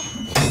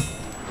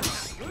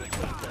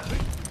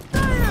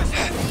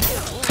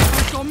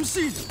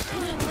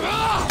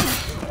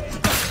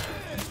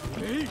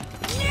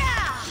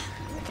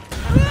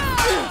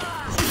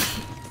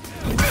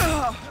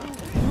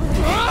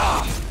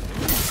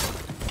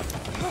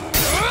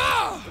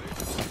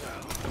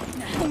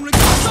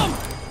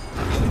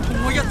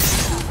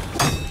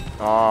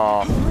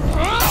 Oh.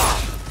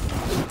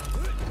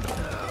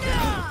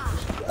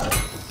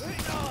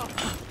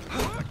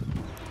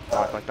 Oh,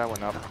 I fucked that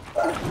one up.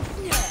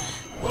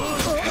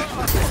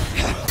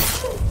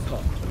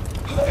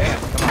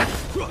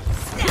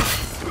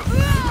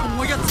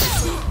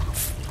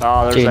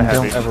 Oh, there's a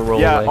heavy. Don't ever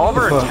roll yeah, away. all of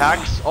our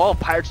attacks, all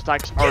Pirates'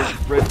 attacks are just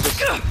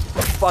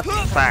fucking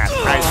fast.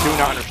 I do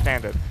not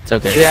understand it. It's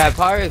okay. Yeah,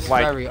 Pirate's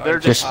Like, very they're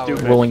Just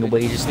stupid. rolling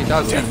away, just He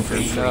does it for for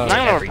free. Not even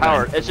every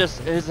overpowered. time. It's just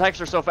his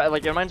attacks are so fast.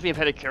 Like it reminds me of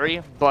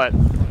Pedicuri, but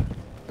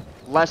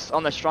less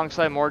on the strong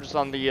side, more just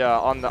on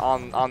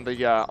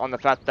the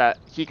fact that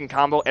he can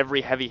combo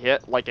every heavy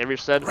hit, like Avery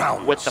said,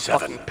 Round with the 7.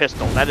 fucking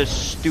pistol. That is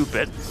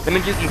stupid. That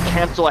means you can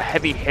cancel a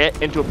heavy hit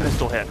into a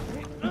pistol hit.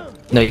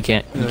 No, you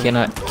can't. You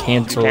cannot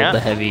cancel You can't?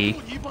 the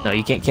heavy. No,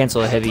 you can't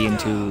cancel a heavy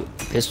into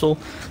pistol.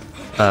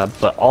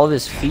 But all of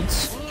his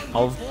feats,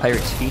 all of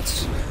Pirate's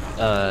feats,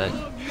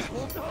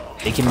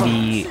 they can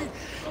be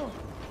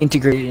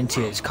integrated into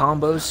his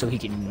combos, so he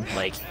can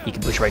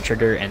push right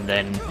trigger and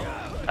then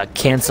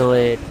cancel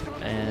it,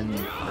 and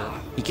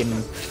he can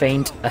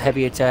feint a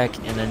heavy attack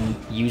and then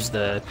use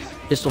the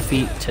pistol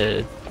feat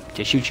to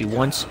shoot you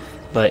once,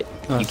 but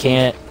you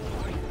can't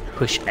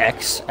push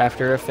X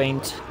after a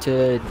feint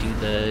to do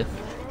the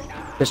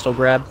pistol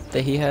grab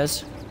that he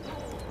has.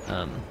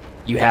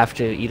 You have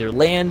to either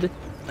land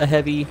a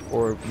heavy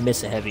or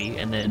miss a heavy,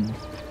 and then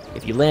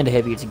if you land a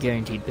heavy, it's a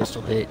guaranteed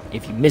pistol hit.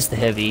 If you miss the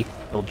heavy,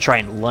 it'll try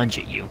and lunge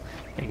at you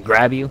and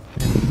grab you.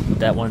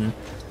 That one,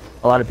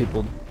 a lot of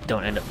people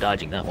don't end up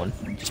dodging that one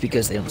just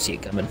because they don't see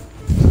it coming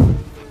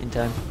in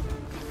time.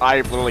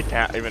 I literally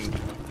can't even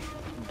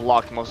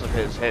blocked most of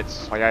his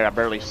hits. Like I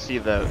barely see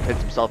the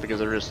hits himself because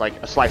they're just like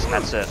a slice and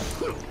that's it.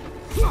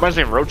 Reminds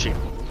me of Rochi.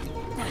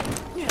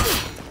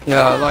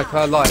 Yeah, like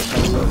her light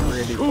comes up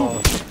really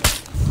fast.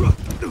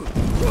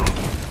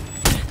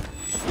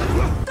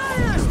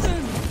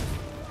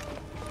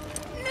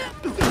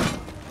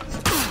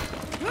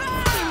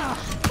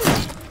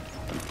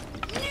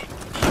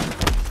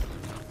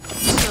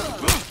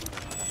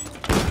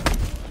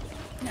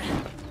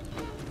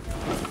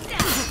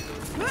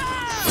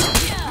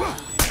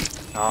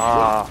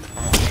 Ah.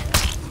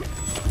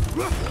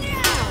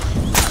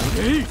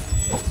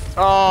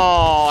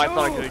 Oh, I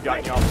thought I could have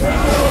gotten you off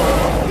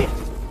that.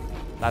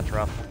 That's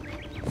rough.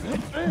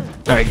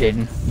 Alright,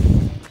 Jaden.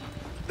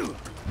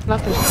 Not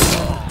this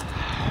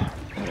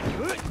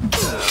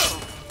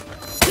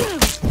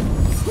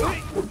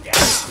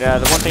Yeah,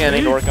 the one thing I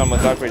need to work on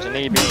with Dark Rage, I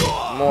need to be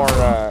more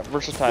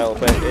versatile,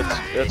 but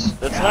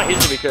it's not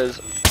easy because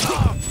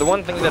the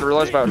one thing that I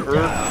realized about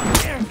her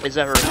is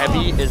that her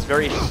heavy is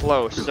very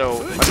slow.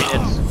 So I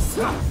mean,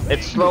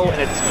 it's slow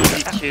and it's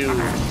easy to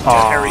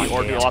parry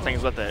or do a lot of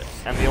things with it.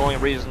 And the only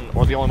reason,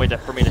 or the only way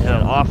for me to hit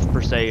it off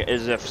per se,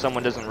 is if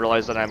someone doesn't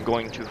realize that I'm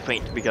going to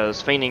feint,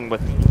 because feinting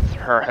with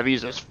her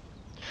heavies is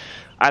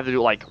I have to do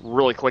it like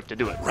really quick to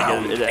do it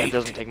because it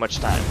doesn't take much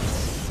time.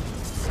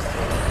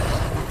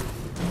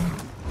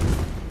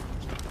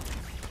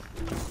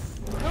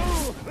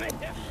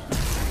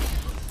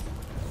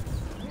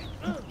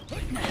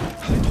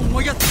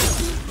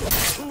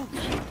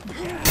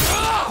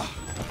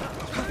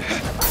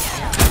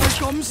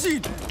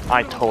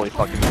 I totally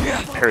fucking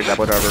parried that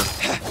whatever.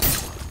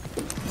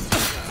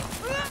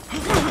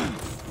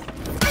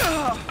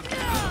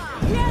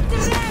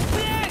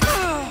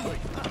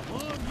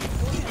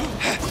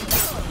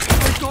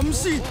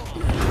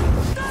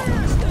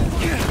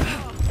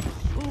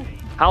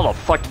 How the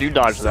fuck did you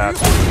dodge that?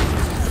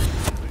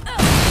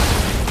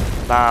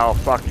 Oh,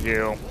 fuck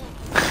you.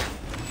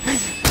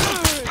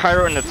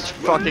 Pyro and its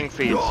fucking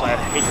feet, I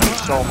hate them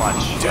so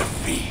much.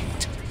 Defeat.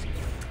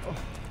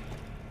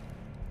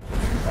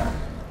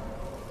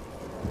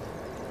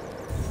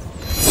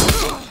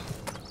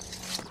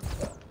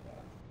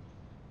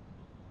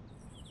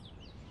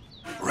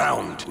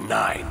 Round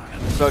 9.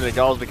 So did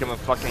Gauls become a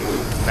fucking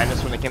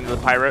menace when they came to the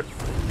pirate?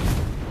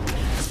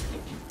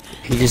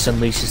 He just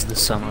unleashes the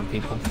sun on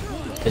people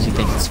because he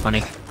thinks it's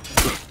funny.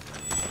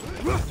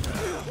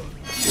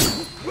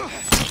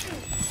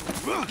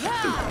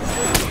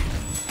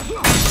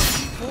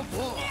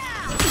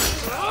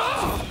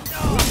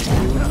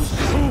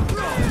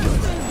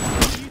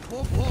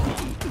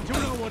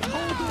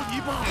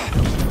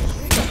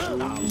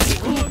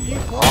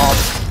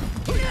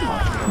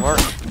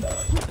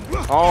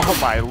 Oh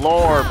my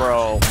lord,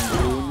 bro.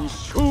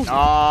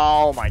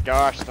 Oh my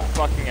gosh, the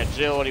fucking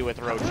agility with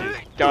Rochi.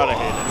 Gotta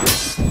hate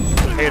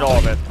it. Hate all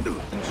of it.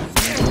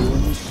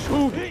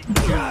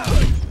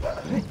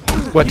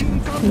 What?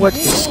 What?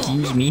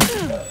 Excuse me?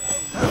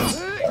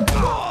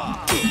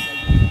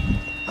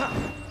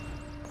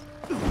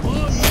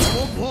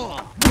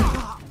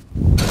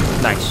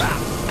 Nice.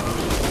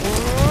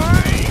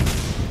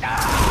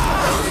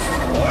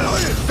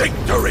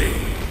 Victory!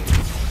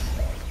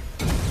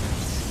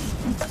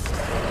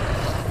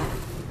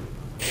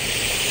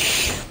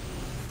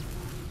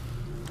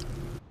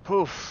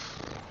 Poof.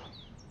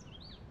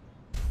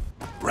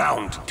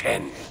 Round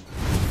 10.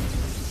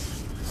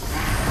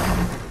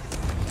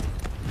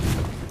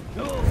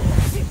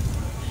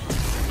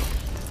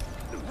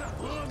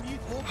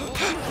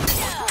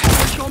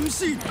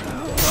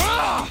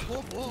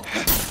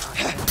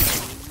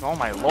 Oh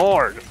my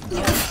lord.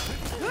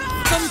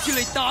 That's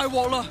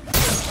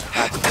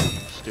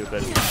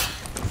stupid.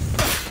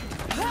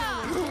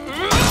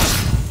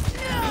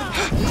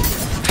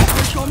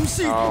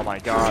 Oh my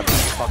god,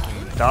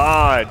 fucking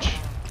dodge.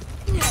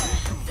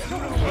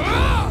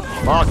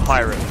 Fuck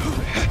pirate.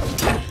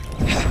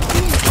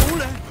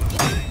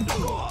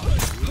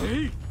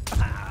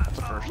 That's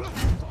a first.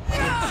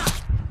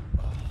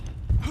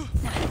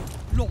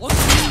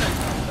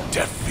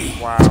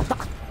 Defeat. Wow.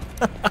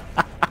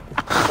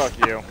 Fuck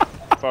you.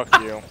 Fuck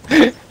you.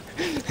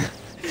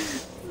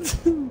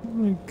 Oh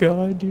my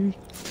god, dude.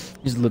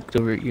 He just looked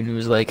over at you and he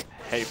was like,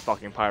 Hey,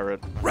 fucking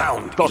pirate.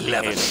 Round fucking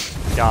 11. hate it.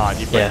 God,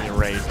 you put me in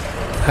rage.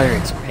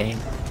 Pirates are pain.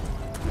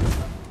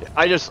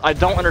 I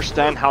don't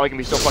understand how it can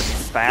be so fucking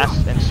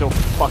fast and so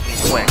fucking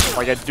quick.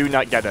 Like, I do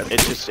not get it.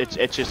 It's a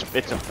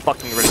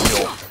fucking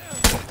ridicule.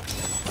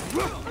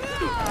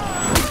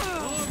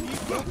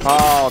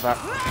 Oh, that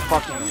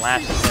fucking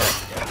last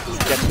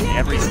hit gets me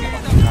every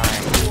fucking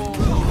time.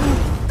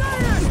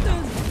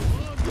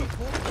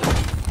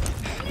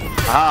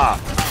 Ah!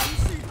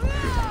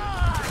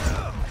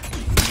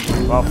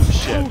 Oh,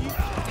 shit.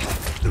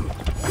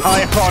 Oh,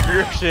 I called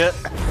your shit.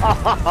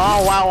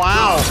 Oh, wow,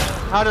 wow.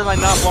 How did I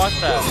not block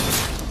that?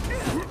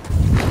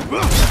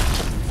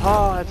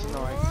 Oh, that's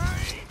annoying.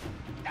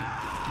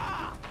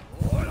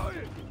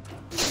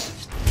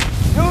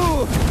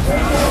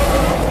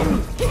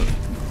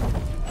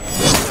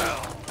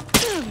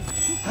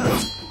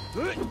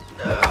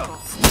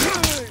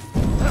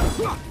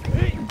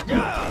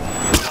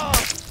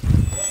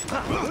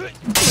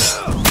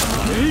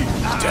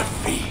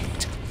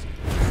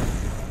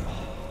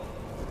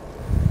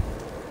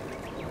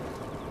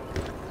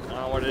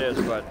 what it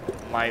is, but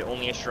my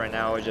only issue right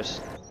now is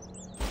just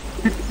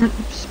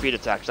speed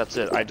attacks. That's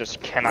it. I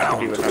just cannot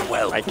compete with them.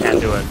 I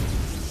can't do it.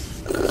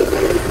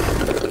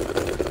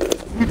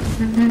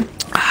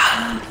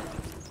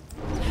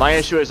 My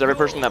issue is every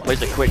person that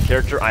plays a quick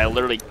character, I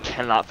literally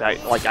cannot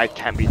fight. Like, I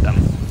can't beat them.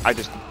 I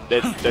just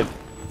it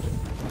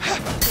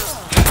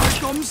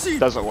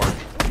doesn't work.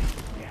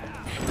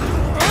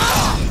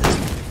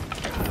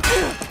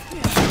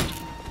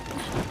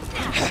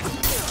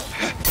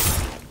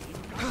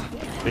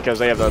 Because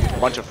they have a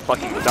bunch of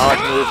fucking dodge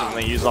moves and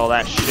they use all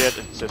that shit.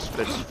 It's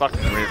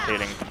fucking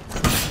irritating.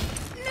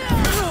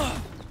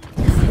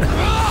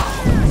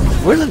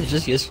 Wasn't it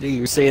just yesterday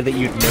you were saying that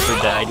you'd never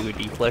die to a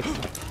deflect?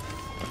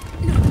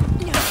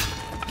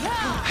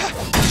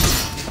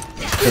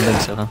 I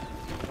think so, huh?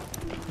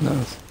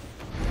 Nice.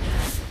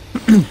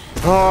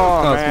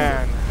 Oh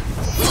man,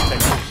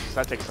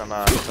 that takes some.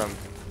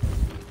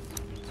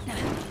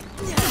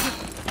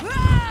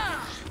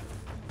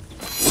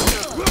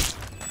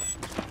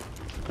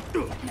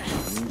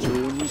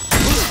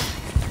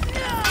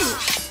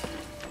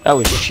 That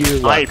was sheer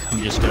luck.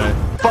 I'm just gonna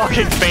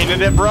fucking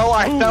fainted it, bro.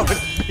 I know it's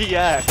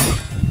BS.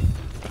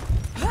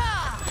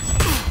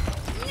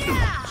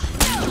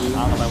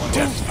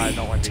 I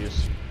don't want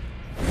these.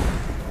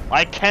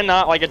 I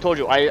cannot, like I told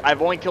you,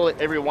 I've only killed it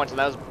every once, and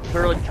that was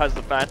purely because of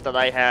the fact that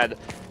I had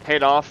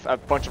paid off a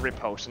bunch of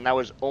reposts, and that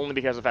was only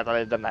because of the fact that I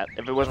had done that.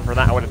 If it wasn't for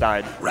that, I would have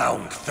died.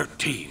 Round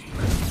 13.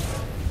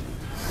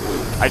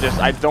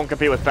 I don't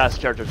compete with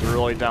fast characters, I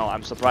really don't.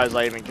 I'm surprised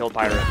I even killed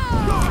Pirate.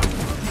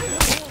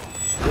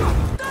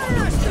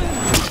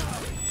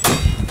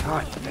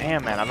 God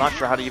damn, man, I'm not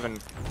sure how to even...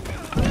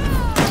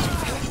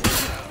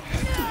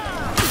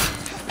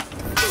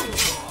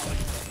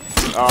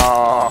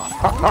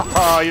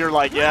 Oh, you're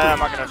like, yeah, I'm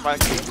not gonna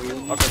fight you.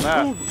 Look at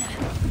that.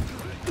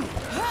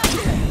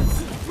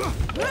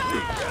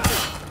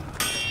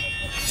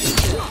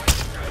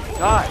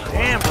 God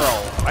damn,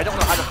 bro. I don't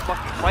know how to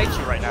fucking fight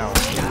you right now.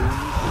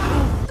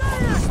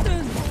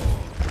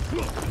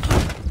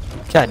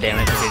 God damn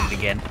it, I did it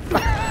again.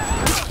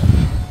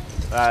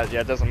 Yeah,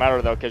 it doesn't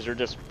matter though, because you're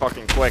just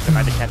fucking quick and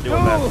I just can't do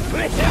that.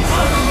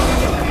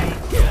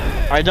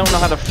 I don't know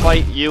how to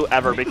fight you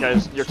ever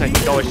because your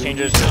technique always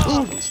changes,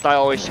 your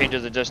style always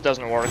changes, it just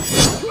doesn't work.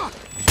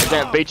 I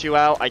can't bait you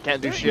out, I can't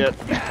do shit.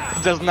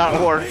 It does not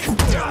work.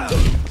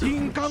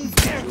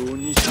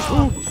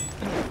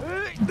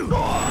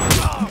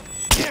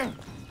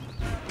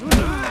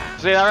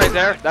 See that right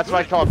there? That's what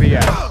I call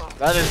BS.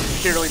 That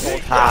is purely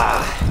bullshit.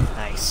 Ah,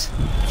 nice.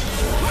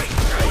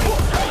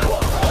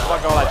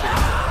 Fuck all that chicken.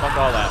 Fuck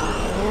all that.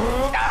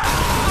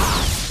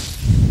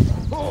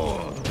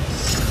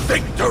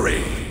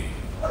 Victory!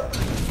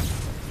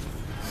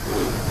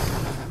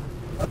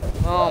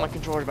 Oh, my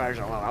controller batteries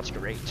are low. That's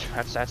great.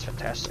 That's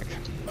fantastic.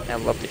 I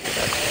love to hear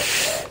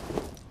that.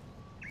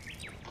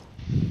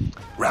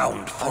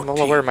 Round 14. I'm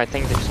well aware of my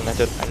thing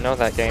disconnected. I know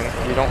that game.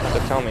 You don't have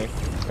to tell me.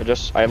 I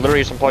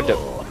literally just unplugged it.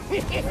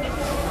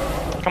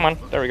 Come on,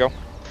 there we go.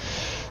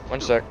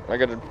 One sec. I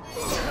gotta.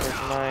 Where's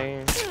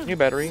my new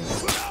battery?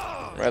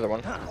 My other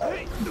one.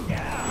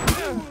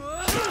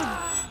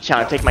 Shall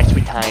I take my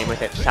sweet time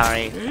with it?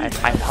 Sorry,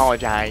 I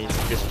apologize.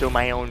 Just do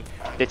my own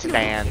bits and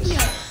bands.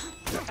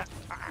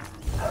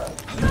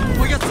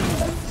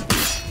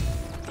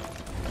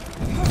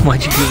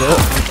 Why'd you do that?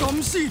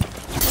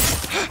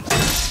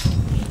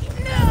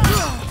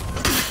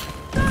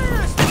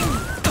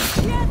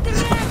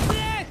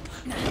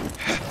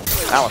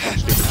 That was some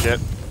stupid shit.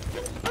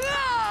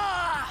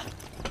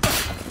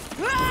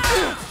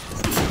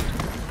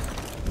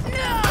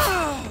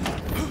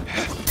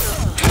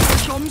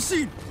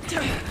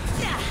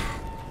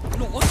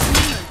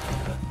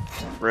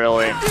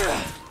 Really?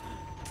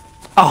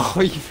 Oh,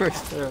 you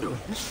first terrible.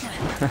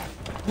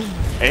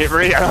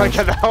 Avery, I don't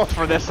get the health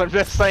for this, I'm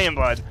just saying,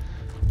 bud.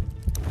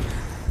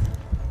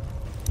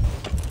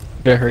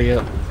 Better hurry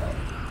up.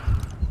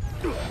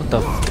 What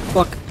the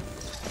fuck?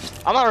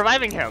 I'm not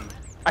reviving him.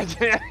 I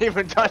didn't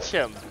even touch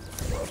him.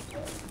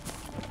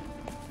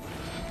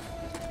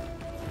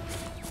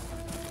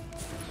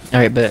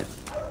 Alright, bet.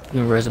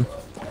 You res him.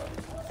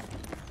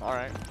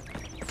 Alright.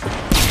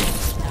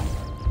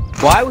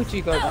 Why would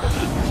you go?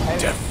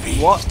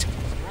 Defeat. What?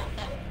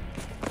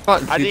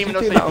 Fuck, I didn't even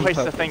know they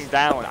placed the thing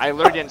down. I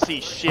literally didn't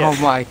see shit. Oh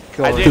my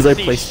god. Because I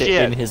see placed shit.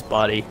 it in his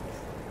body.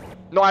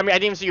 No, I mean I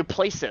didn't even see you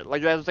place it.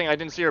 Like that's the thing. I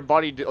didn't see your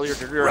body, your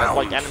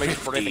like animation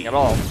for anything at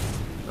all.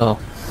 Oh.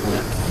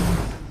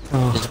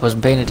 Oh. Just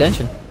wasn't paying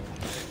attention.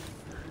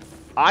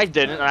 I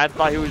didn't, and I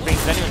thought he was being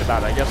genuine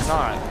about it. I guess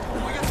not.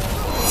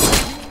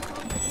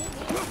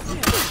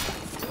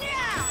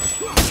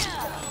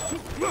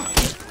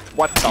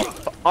 What the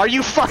fu- Are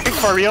you fucking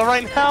for real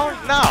right now?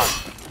 No!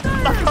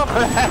 Fuck off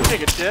with that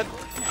chicken shit!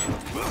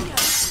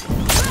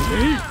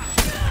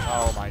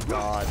 Oh my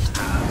god.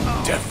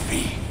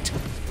 Defeat.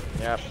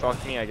 Yeah,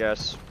 fuck me, I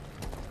guess.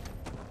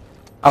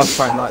 I was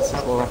trying lights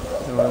as well.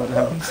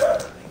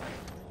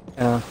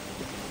 Yeah.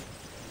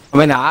 I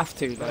mean, I have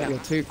to, like, you're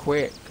too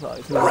quick. Like,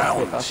 if you're Round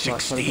quick, that's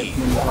like trying to get 16.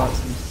 from the lights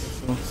and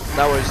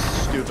That was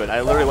stupid.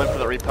 I literally went for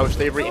the repost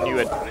Avery and you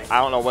had, I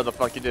don't know what the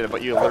fuck you did,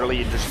 but you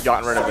literally just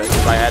gotten rid of it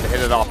because I had to hit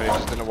it off and it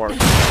just didn't work.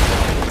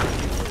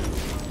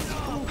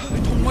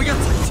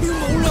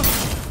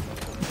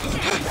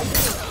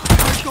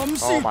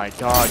 Oh my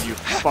god, you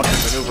fucking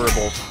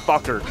maneuverable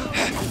fucker.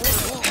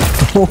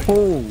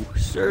 Oh,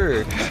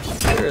 sir.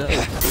 Sir, that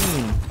was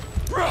clean.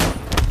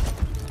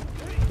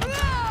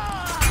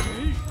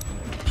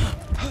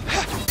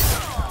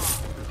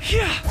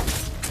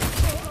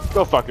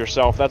 Go fuck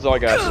yourself, that's all I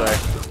gotta say.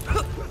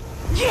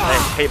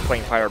 I hate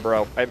playing fire,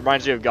 bro. It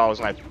reminds me of Gauss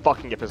and I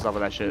fucking get pissed off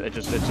with that shit. It's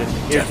just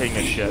irritating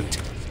as shit.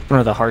 One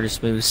of the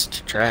hardest moves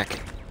to track.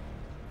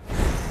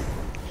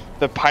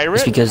 The pirate?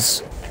 It's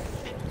because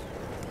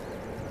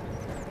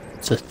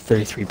it's a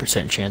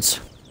 33%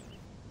 chance.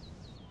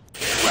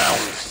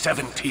 Round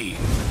 17.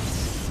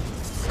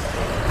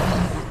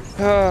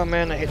 Oh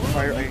man, I hate the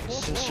fire. I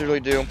sincerely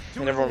do.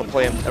 I never want to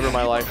play him ever in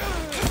my life.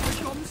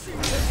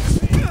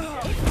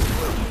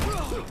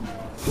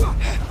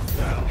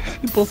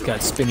 We both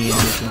got spinny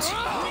animations.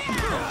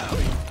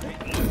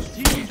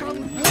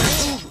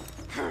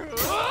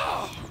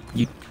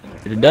 You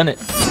could have done it.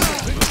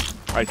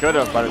 I could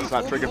have, but it's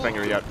not trigger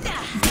finger yet.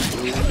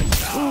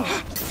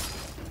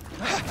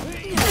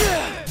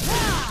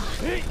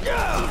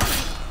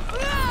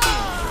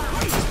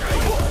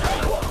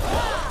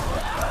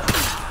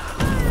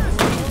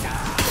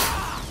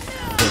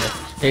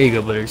 There you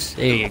go, Butters.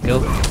 There you go.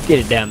 Get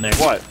it down there.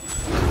 What?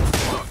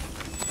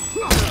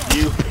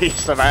 You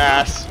piece of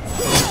ass.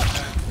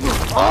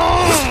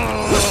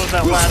 Oh,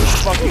 that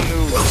last fucking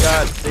move.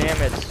 God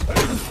damn it.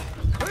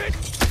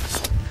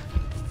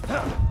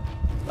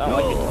 I don't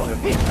like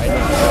it. I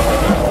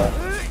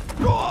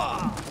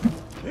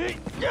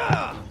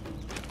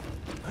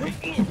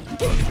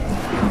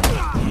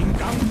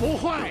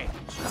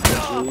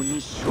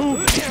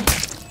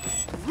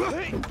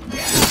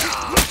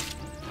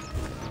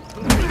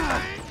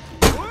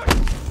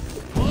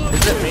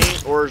Is it me,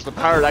 or is the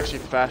pirate actually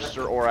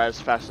faster or as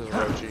fast as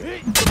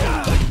Orochi?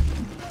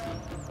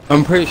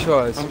 I'm pretty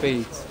sure her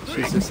speed,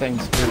 she's the same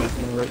speed as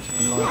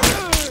Orochi in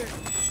life.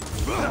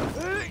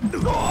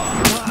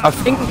 I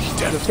think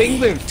the thing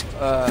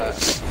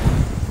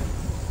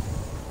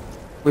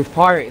with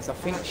Pirate is I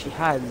think she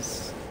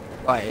has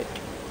like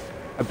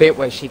a bit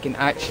where she can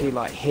actually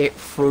like hit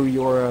through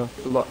your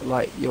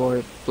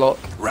your block.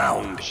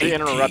 Round She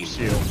 18. interrupts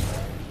you.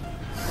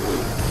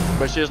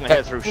 But she doesn't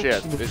hit through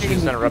shit. She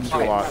just interrupts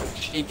you a lot.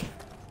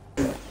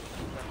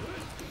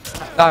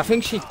 I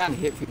think she can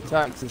hit through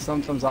attacks, and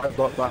sometimes I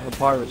block like her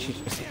Pirate, she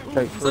just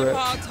go through it.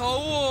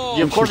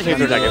 Yeah, of course you can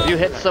hit attack. If you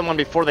hit someone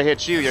before they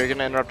hit you, you're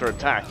gonna interrupt their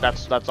attack.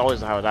 That's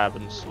always how it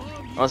happens.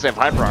 Unless they have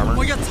hyper armor.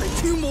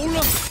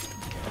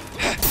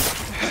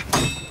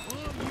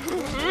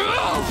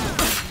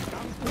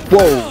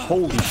 Whoa!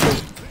 Holy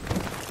shit!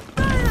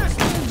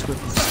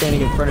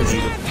 Standing in front of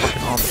you,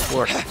 fucking on the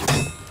floor.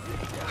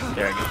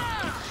 There you go.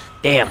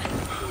 Damn.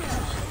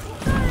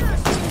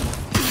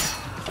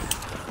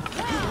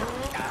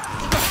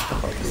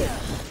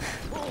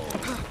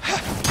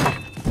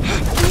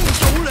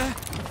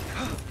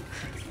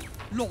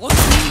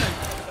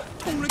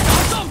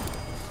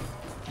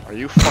 Are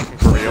you fucking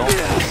for real?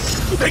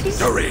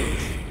 Victory!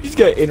 He's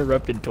got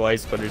interrupted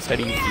twice, but his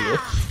heading feel.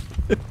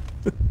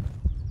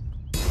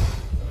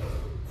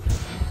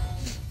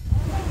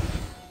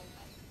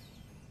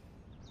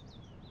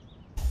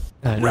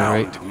 I know,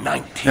 Round right?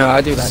 19. No,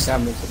 I do that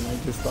damage and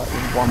they just like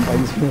one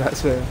bangs me,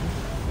 that's it.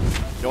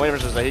 The only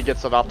difference is that he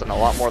gets it often a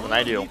lot more than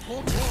I do.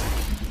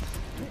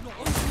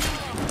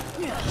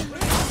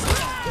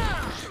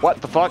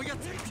 What the fuck?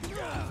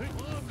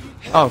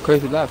 Oh,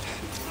 crazy left.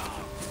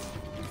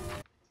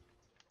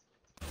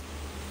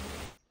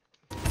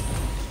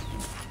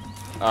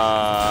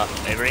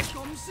 Avery?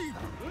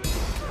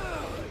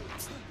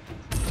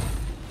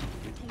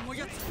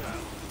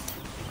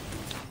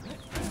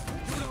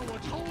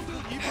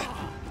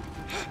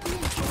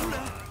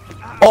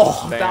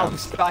 Oh, Damn. that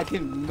was, I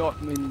did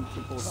not mean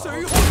to pull that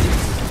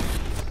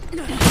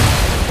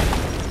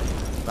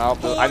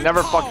off. No, I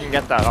never fucking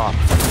get that off.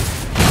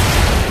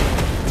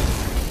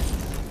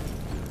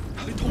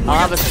 I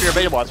have the spear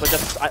available, so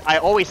I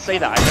always say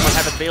that. I never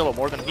have it available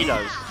more than he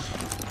does.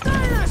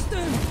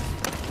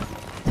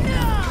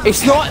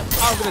 It's not!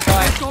 I'm gonna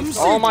die.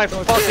 Oh my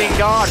fucking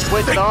god,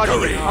 quit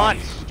dodging, hunt!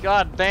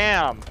 God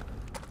damn!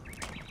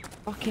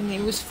 Fucking,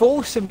 it was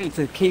forcing me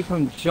to keep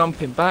him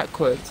jumping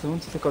backwards. I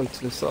wanted to go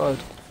to the side.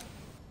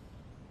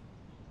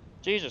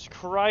 Jesus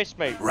Christ,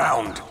 mate.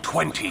 Round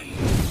 20.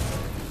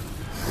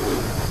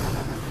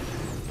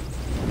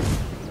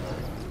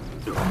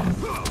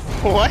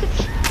 What?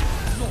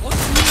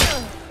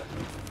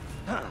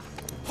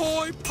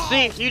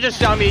 See, you just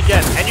shot me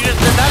again, and you just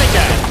did that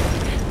again!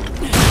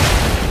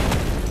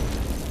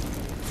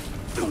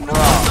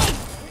 Bruh.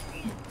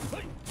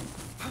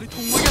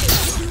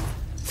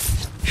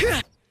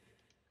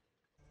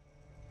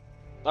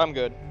 I'm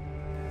good.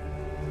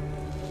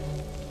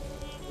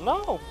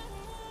 No!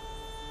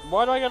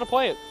 Why do I gotta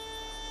play it?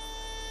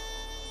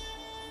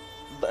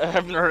 I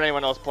haven't heard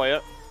anyone else play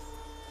it.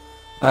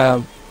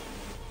 I'm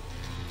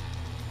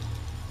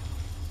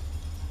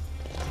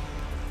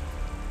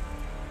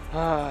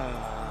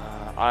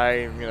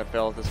gonna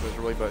fail at this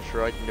miserably, but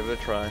sure, I can give it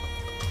a try.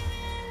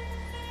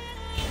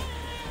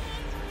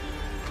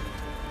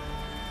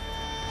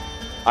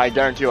 I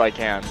guarantee you I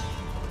can.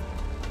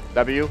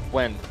 W,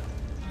 win.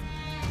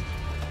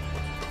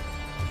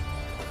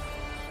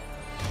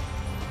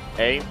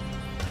 A.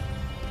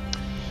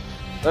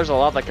 There's a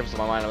lot that comes to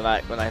my mind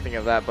when I think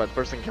of that, but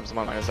first thing that comes to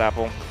my mind is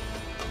apple.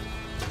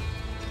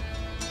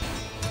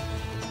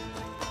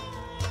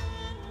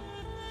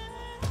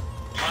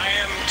 I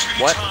am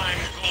What? two-time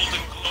Golden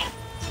Globe.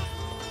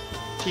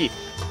 Teeth.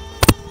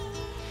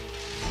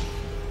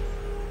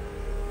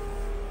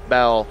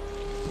 Bell.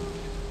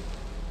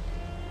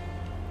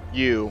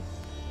 You.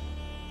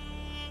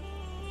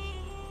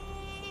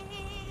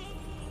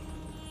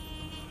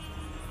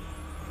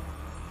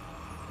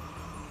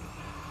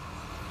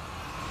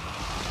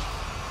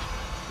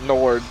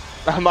 Nord.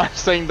 I'm not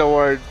saying the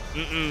word.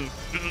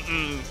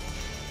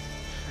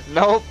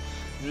 Nope.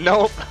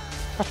 Nope.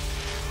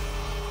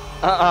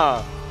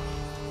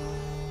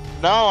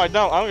 No, I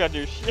don't. I don't gotta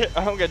do shit.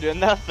 I don't gotta do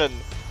nothing.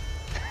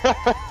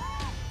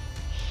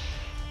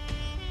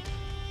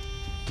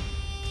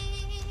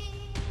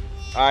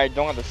 I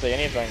don't have to say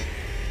anything.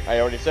 I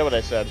already said what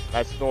I said.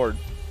 That's Nord.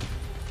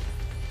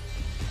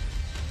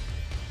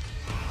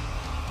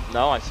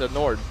 No, I said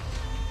Nord.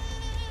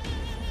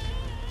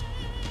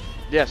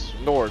 Yes,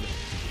 Nord.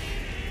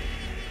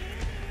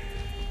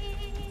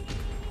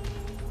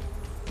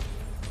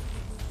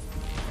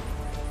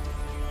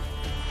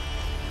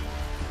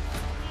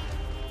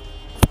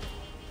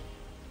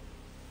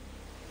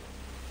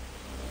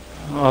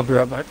 I'll be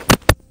right back.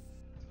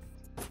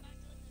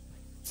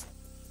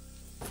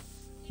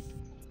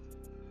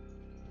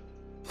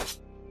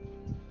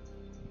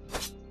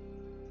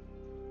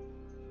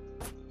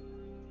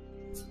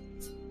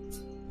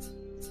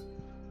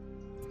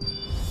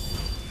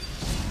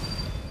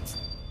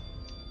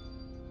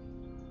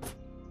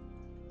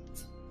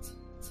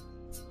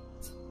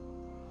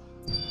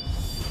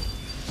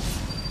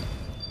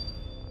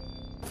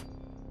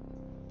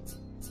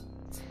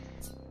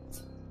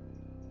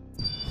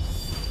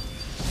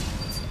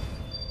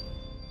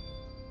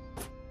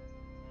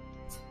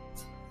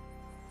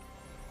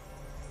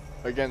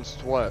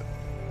 Against what?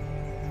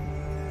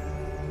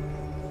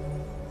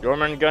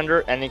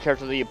 Jormungandr, any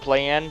character that you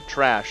play in,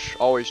 trash.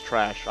 Always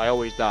trash. I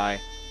always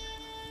die.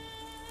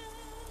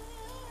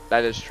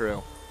 That is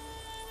true.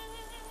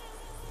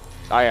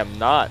 I am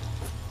not.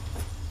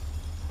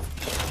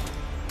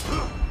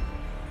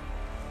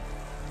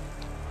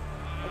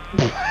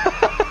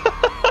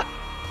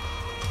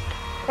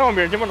 Oh,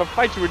 man, I'm gonna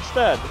fight you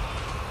instead.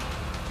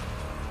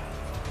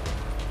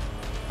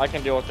 I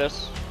can deal with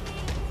this.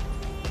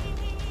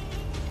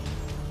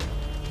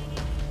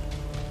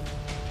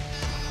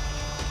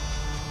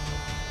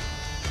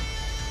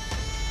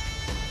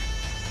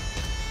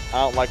 I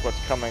don't like what's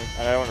coming,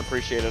 and I don't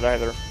appreciate it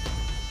either.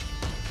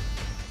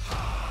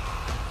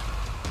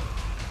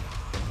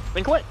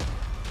 Then quit!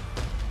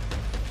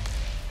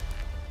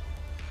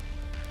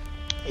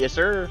 Yes,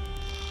 sir.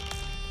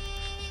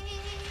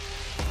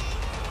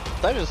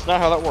 That is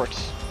not how that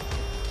works.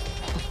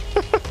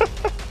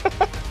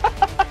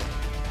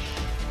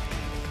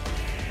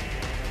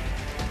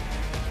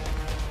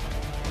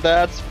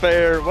 That's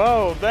fair.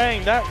 Whoa,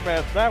 dang,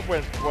 that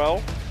went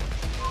well.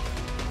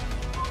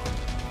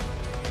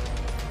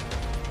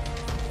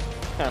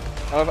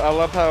 I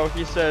love how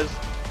he says,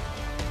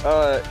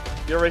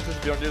 you're racist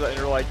if you don't do that, and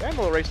you're like, I'm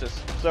a little racist,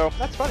 so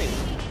that's funny.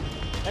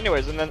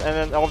 Anyways, and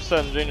then all of a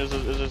sudden, Jane is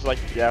just like,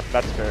 yeah,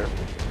 that's fair.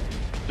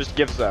 Just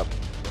gives up.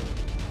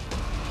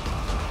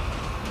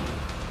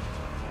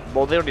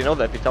 Well, they already know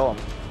that if you tell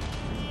them.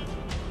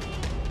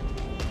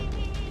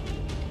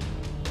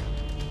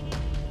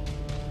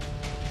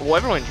 Well,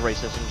 everyone's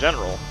racist in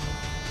general.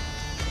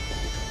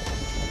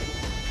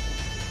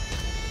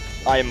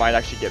 I might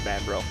actually get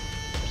banned, bro.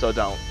 So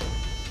don't.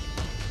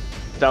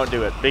 Don't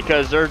do it,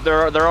 because there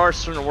are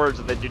certain words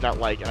that they do not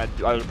like, and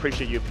I would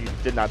appreciate you if you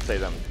did not say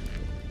them.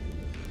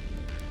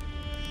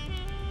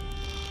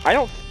 I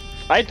don't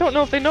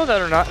know if they know that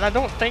or not, and I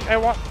don't think I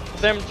want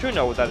them to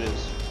know what that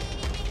is.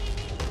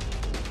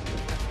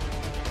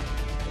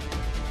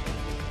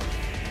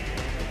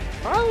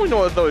 I don't know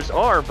what those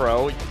are,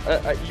 bro. You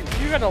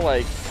gotta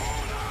like,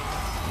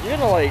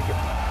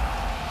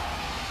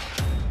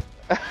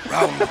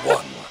 Round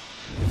one.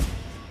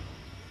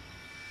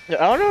 Yeah,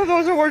 I don't know if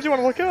those are words you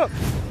want to look up.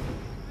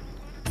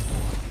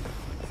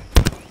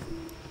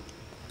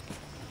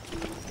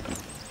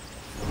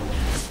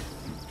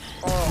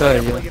 Oh, There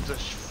you man, go. really gives a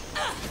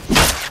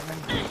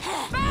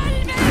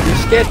You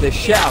scared the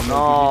shit out of me.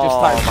 You just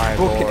my like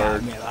looking lord.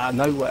 at me out of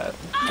nowhere.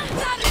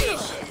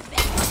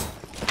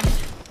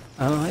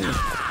 Oh,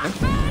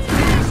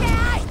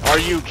 Are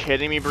you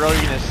kidding me, bro?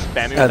 You're gonna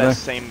spam me with that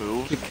same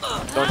move?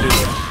 Don't do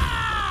this.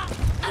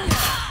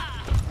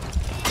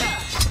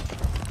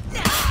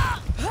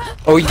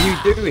 oh, you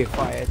do if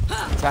I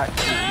attack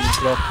you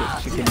and block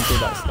it, you can do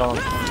that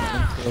stance.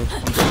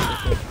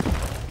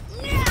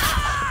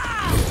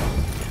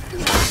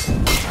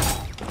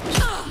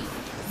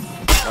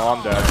 Oh,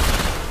 I'm dead.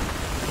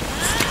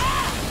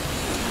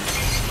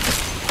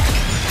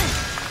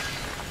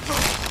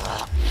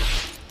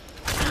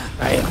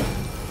 Right.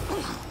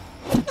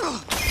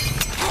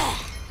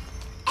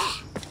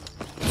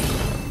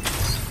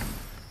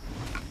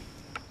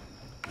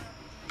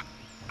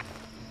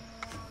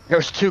 It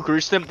was too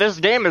gruesome.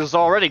 This game is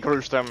already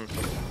gruesome.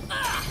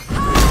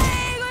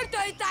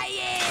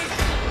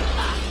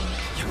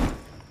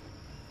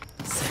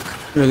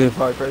 Really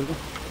far crazy.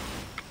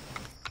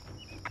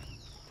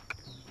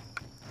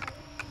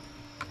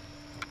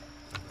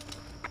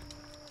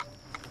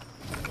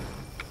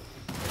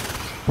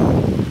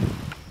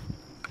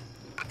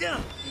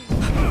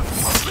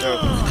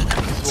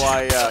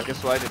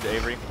 Guess what I did to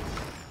Avery?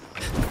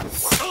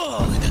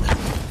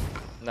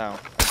 No,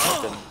 I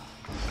didn't.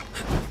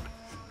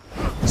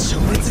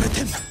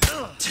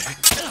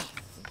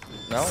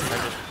 No, I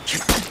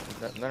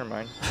just... Never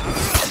mind.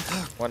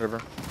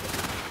 Whatever.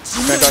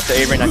 I'm gonna talk to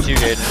Avery, not you,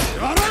 dude.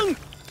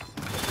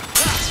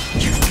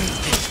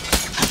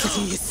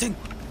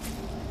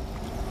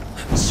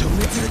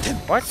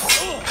 What?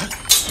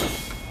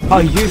 Oh,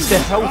 use the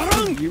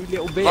health, you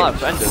little bitch. I'm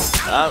offended.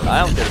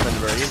 I don't get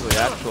offended very easily,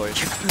 actually.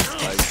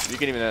 Like, you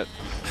can even...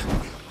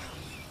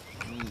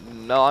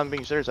 No, I'm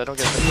being serious. I don't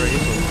get offended very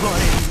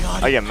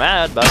easily. I get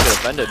mad, but I get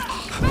offended.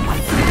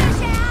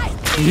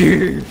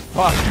 You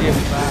fucking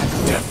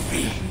bastard.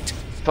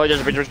 Probably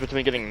there's a difference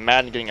between getting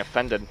mad and getting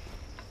offended.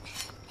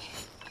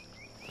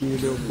 You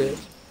little bitch.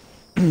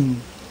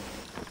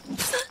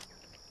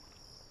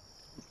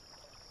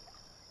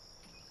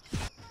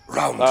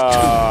 Round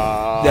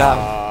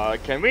Yeah.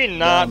 Can we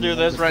not do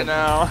this right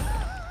now?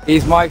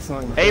 His mic's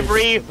not.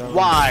 Avery,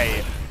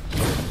 why?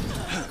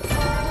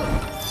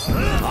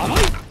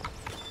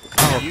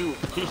 Oh, You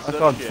piece I of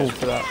can't shit. fall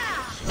for that.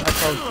 I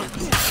can't fall for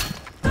that.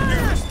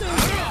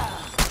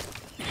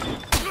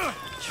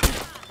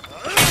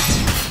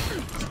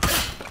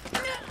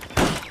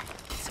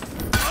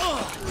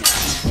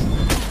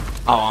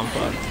 Oh, I'm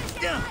fucked.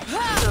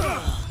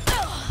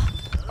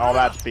 Oh,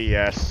 that's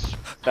BS.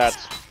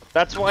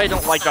 That's why I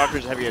don't like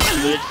Doctor's Heavy.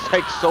 It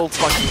takes so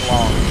fucking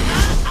long.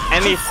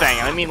 Anything,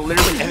 I mean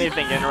literally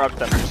anything to interrupt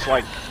them, just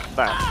like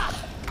that.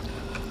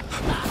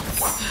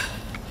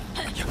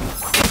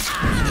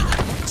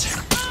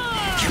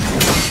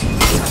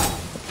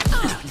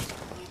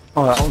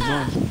 Oh, that was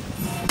nice.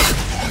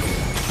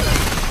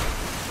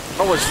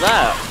 What was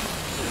that?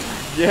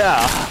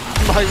 Yeah.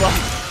 My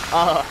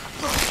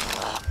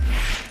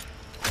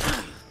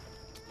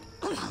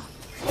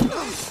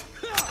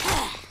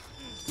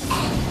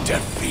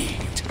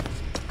defeat.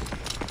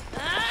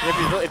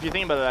 If you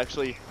think about it,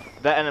 actually,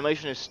 that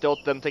animation is still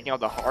them taking out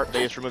the heart.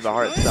 They just remove the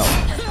heart itself.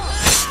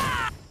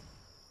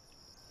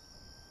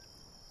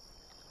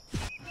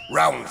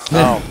 Round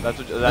Oh, that's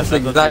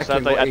exactly what you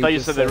said. I thought you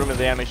said they removed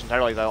the animation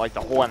entirely. I like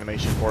the whole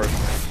animation for it.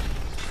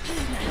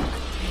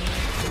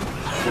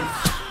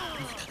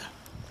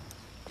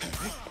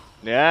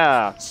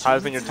 Yeah, how do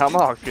you think your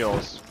tomahawk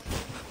feels?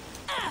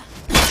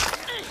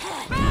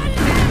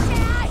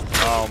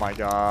 Oh my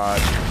god.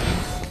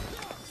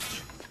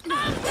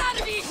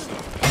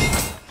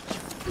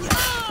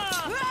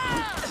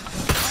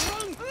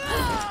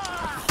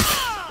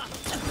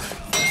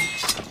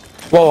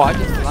 Whoa, I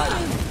just like.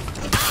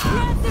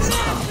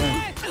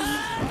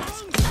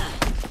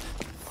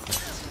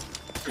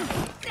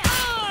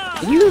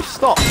 You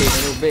stop being a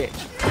little bitch.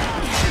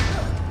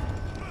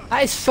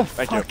 That is so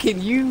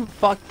fucking you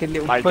fucking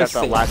little I got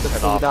pussy. that last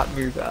hit off. That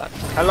move out.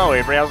 Hello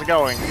Avery, how's it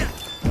going?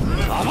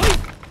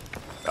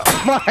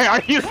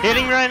 Are you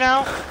kidding right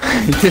now?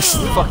 This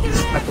fucking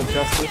smack of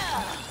justice.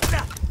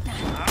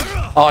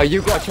 Oh,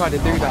 you gotta try to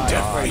do that.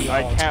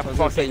 I can't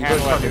fucking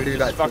handle it, dude.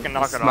 Just fucking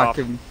knock it off.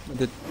 Smack him with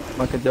the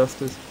smack of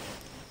justice.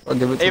 I'll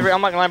give it to Avery, him.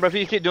 I'm not gonna lie, bro. If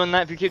you keep doing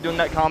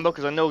that combo,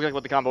 because I know exactly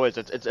what the combo is.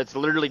 It's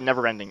literally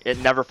never ending. It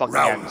never fucking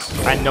ends.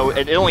 I know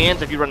it only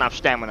ends if you run out of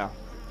stamina.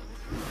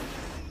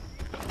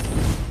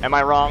 Am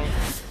I wrong?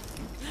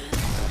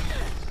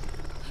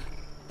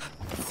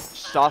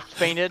 Soft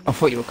fainted. I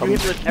thought you were coming. You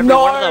hit with every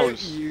one of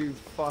those. You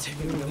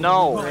fucking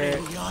No.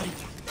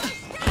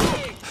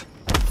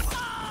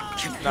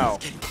 No.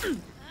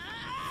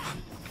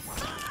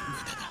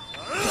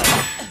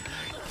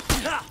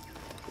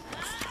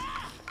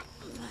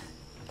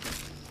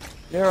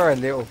 You're a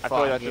little I fuck. feel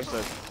like that's just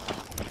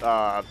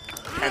a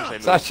handshake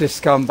move. Such a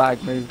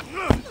scumbag move.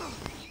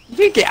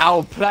 You get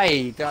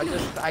outplayed. I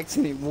just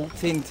accidentally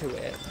walked into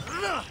it.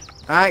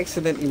 I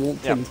accidentally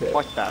walked into it.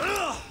 Fuck that.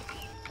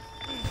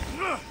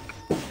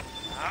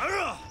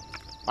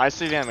 I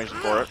see the animation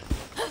for it.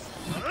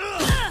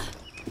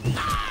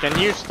 Can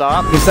you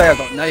stop? You say I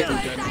got nailed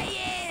then.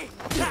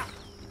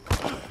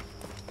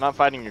 Not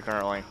fighting you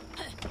currently.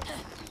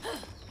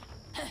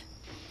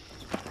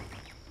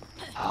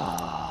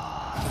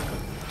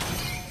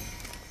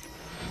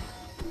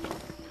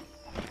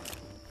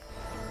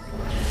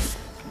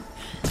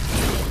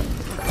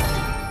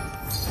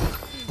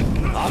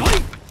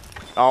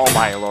 Oh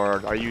my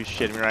lord, are you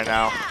shitting me right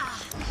now?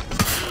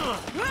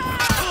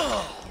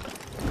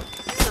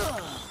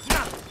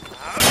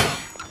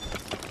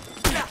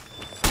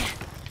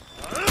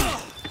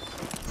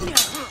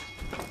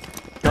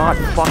 God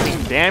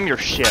fucking damn your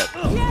shit.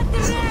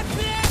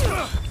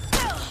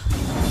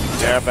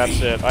 Yeah,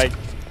 that's it.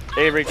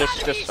 Avery,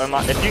 I'm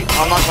not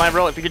lying,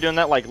 bro. If you could do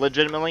that, like,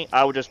 legitimately,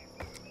 I would just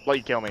let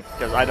you kill me,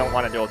 because I don't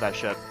want to deal with that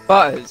shit.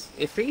 Butters,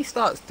 if he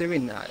starts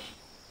doing that...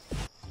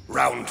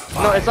 Round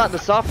 5. No, it's not the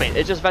stopping.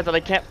 It's just the fact that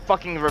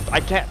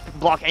I can't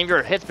block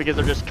anger hits because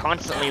they're just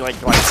constantly, like,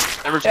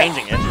 ever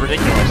changing. It's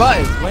ridiculous.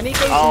 Butters, when he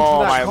goes into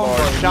Oh that my combo...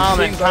 lord.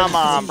 Shaman, come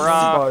on,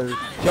 bro.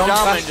 Jump Shaman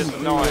back just into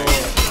annoying. your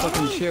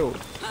fucking shield.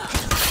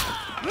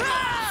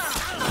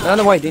 I don't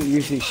know why he didn't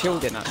use his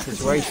shield in that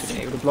situation.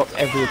 It would have blocked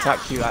every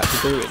attack you had to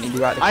do it, and you'd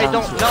be out the I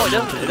don't know, it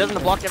doesn't. It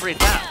doesn't block every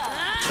attack.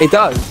 It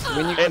does.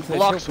 When you It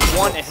blocks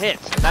one hit.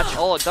 That's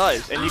all it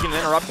does, and you can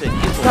interrupt it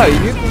easily. No,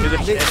 you can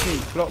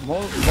literally block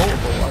multiple.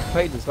 I've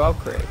played as well,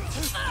 Craig.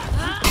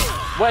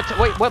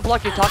 Wait, what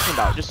block are you talking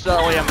about? Just so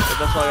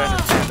that's how I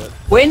understand it.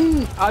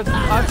 When I've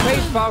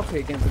played Valkyrie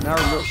against an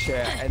arrow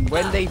Russia, and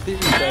when they do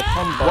their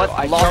combo, What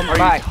I block jump are you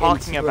back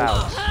talking into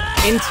about?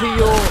 Into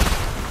your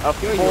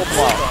Full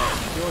block.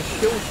 Your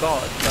shield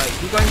guard.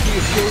 Like you go into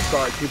your shield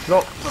guard, you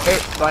block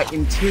it like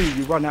in 2,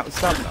 you run out of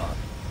stamina,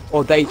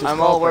 or they just.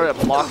 I'm all aware it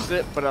blocks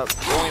it, but it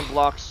only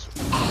blocks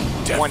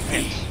one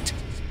hit.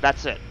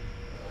 That's it.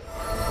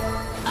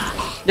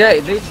 Yeah,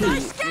 it literally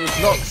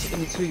it blocks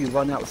in 2, you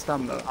run out of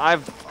stamina.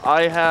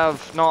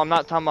 No, I'm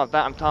not talking about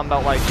that. I'm talking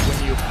about like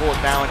when you pull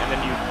it down and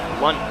then you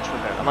lunge from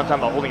it. I'm not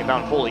talking about holding it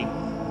down fully.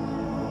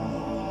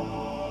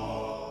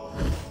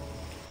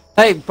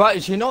 Hey,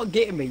 but you're not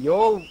getting me.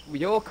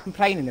 You're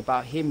complaining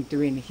about him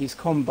doing his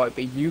combo,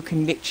 but you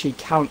can literally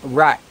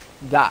counteract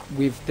that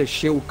with the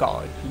shield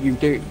guard. You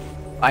do,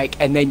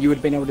 like, and then you would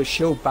have been able to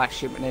shield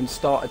bash him and then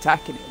start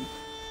attacking him.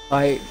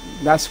 Like,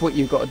 that's what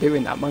you've got to do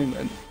in that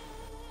moment.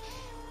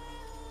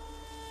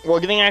 Well,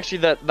 getting actually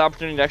the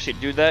opportunity to actually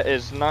do that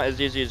is not as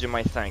easy as you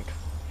might think.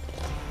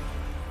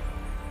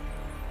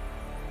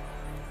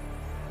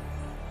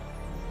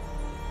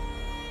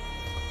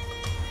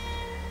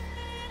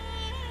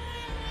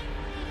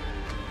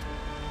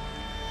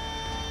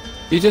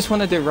 You just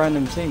want to do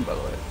random team, by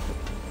the way.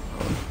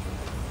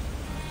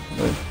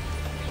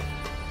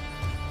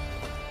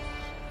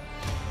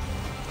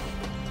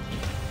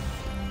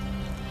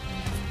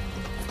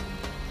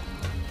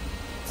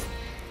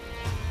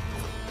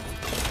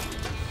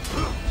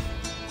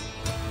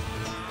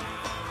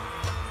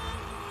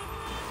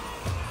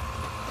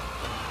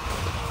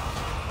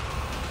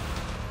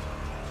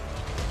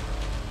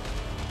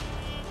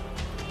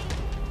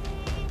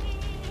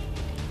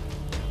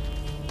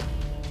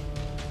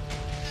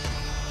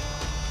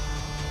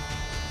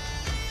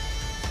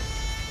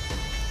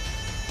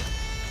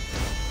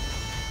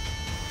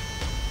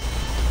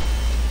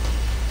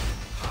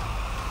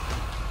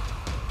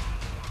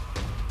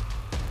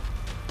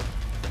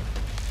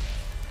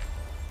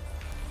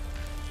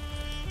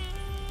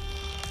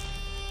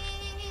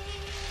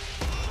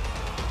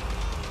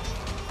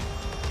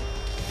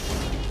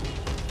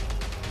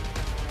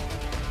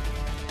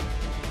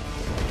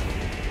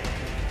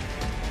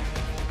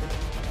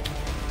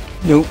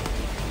 Nope.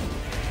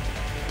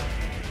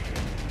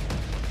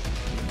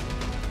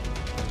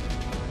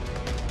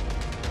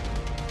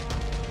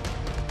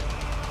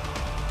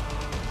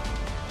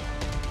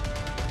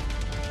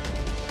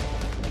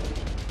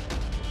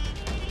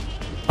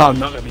 I'm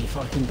not gonna be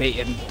fucking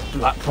beating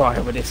Black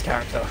Prior with this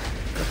character.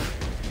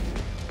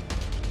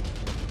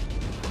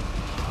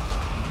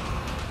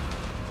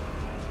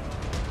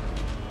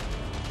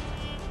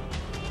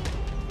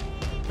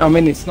 I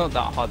mean, it's not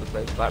that hard to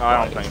play Black Prior.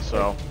 I don't think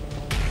so.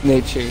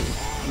 Literally,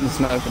 it's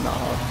not even that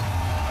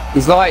hard.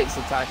 His lights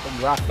attack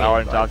and rapid, I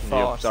wasn't like, talking to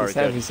you. fast. Sorry, His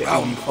heavy's dude.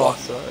 even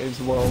faster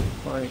as well.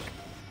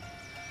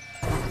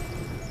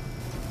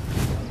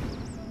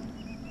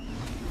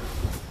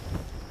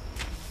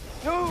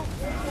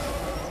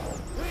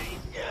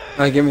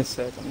 Like, give me a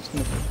sec. I'm just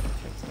gonna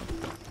check that.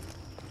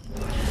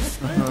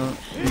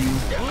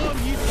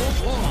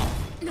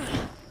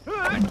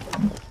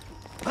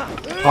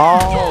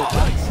 Oh,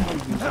 that's how you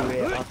do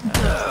it.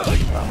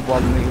 Okay, that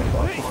 1 million,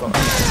 but I forgot.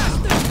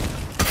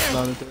 No,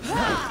 do it.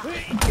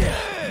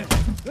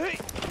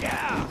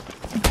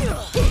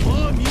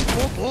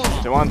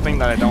 The one thing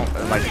that I don't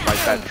like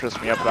that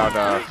trips me up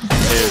about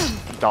his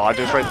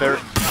dodges right there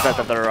is that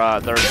they're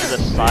to the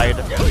side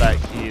that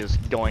he is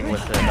going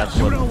with it. That's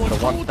what the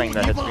one thing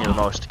that hits me the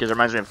most, because it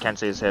reminds me of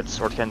Kensei's hits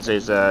or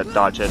Kensei's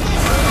dodge hits.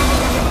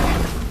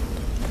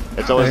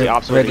 It's always the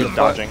opposite way he's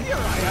dodging.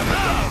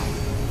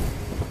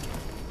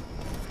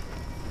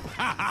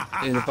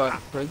 In the back,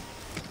 Fred.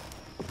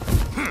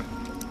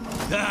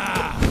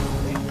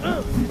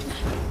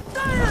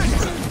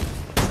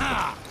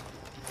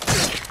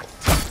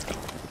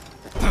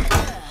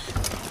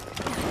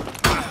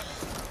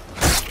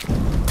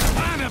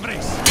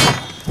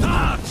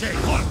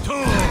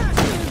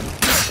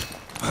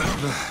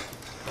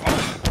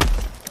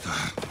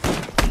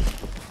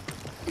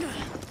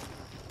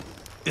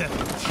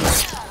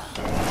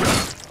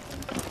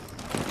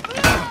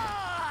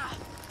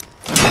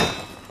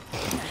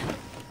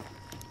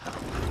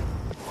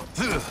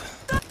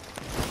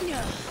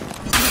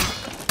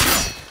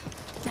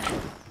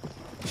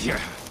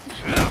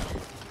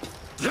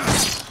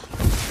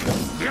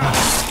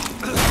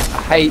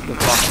 hate the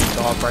fucking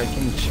guard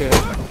breaking shit.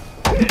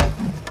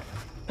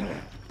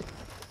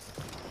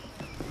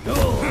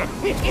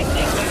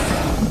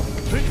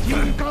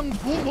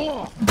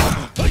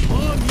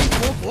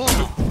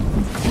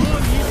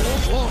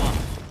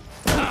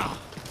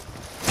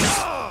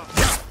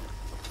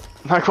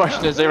 My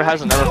question is, Zero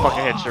hasn't never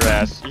fucking hit your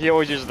ass. He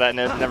always uses that and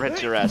it never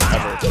hits your ass,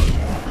 ever.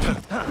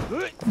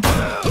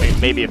 I mean,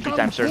 maybe a few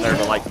times here and there,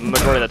 but like,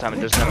 majority of the time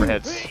it just never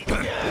hits.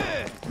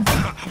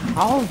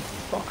 Oh,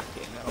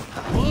 fucking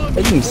hell.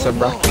 They need some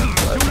racket.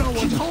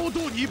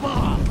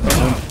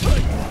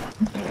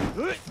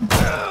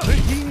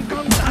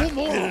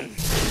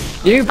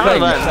 You play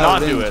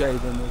yourself in,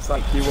 Jaden, it's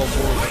like you want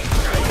more.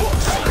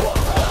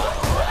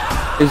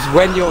 It's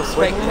when you're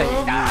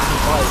spectating, you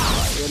survive,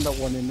 like, you're not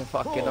wanting the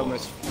fucking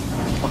almost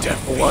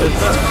fucking what is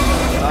that?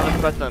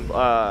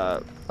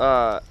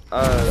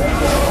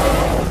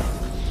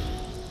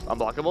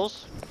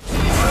 Unblockables?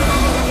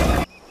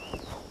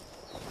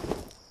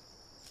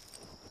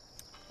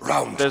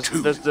 There's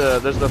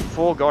the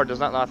full guard does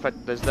not affect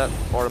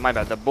or my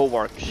bad, the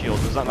bulwark shield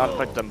does that not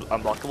affect the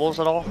unblockables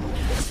at all?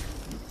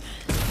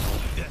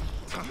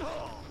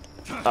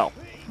 Oh.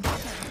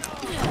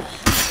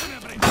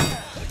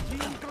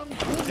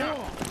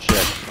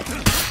 Shit.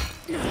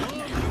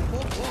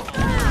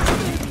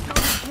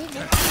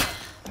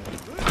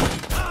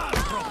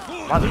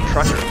 Mother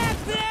trucker.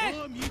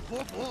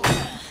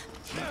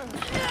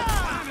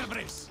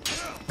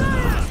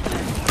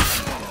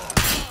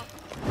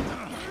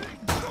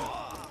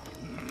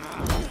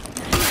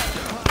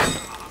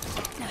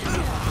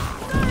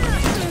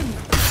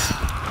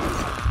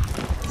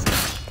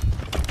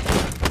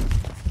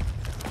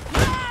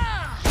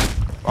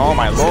 Oh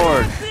my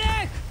lord.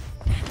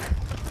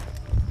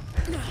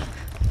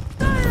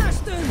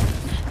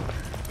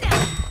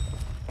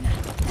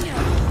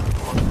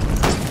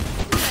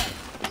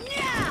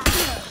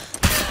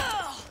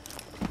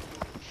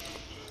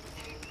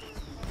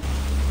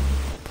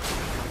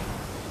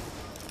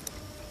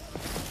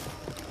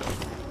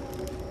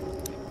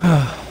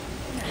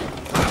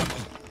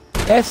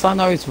 Yes, I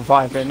know he's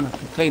reviving. I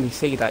can clearly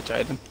see that,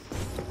 Jaden.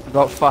 I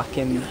got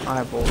fucking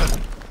eyeballs.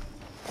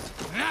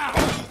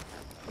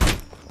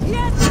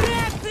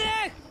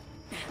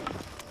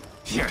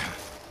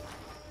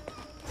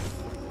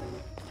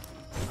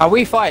 Are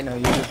we fighting or are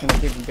you just gonna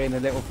keep him being a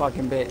little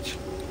fucking bitch?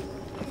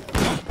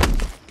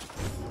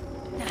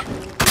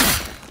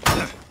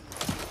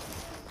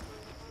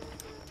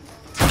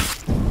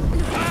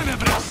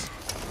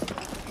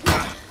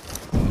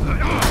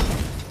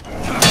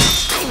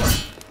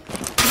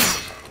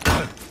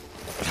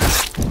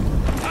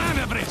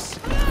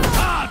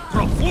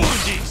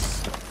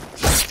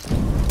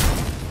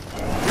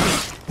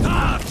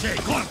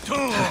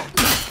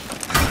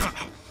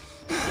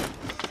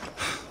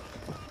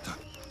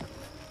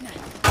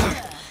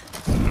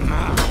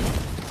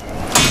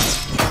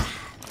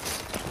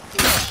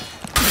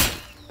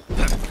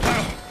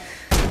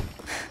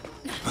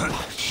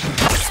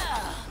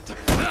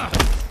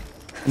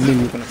 I knew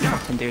you were gonna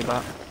fucking do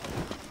that.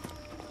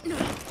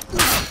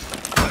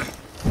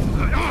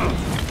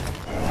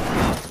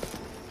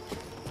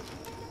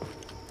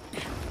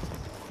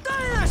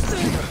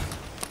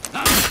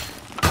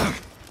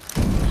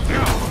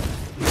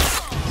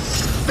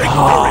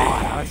 Oh,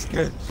 that's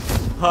good.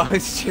 I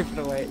was chipping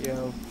away at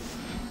you.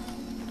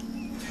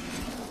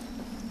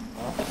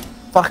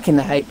 Fucking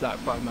hate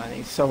Black Bro, man.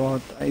 He's so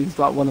hard. He's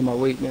like one of my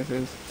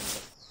weaknesses.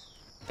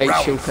 Hate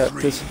shield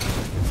characters.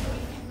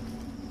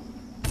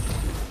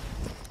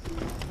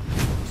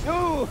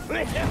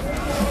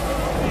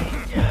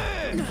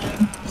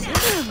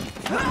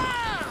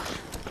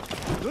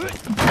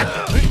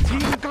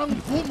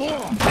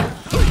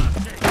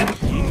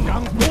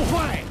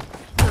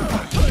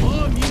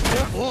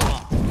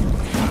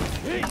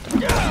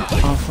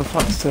 Oh, for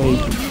fuck's sake.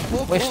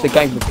 I wish the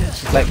game would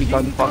just let me go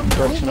in the fucking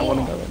direction I want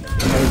to go in.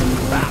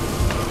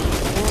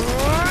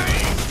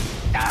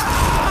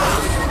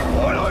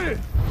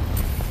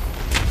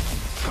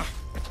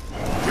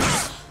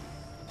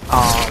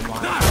 Oh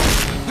my.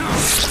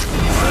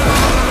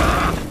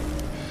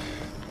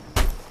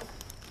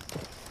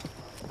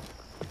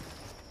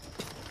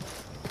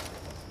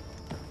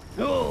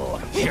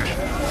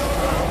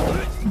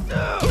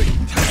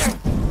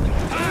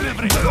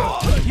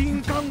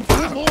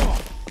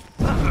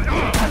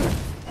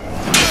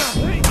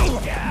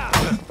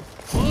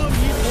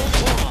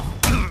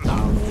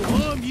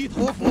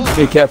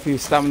 Be careful your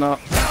stamina.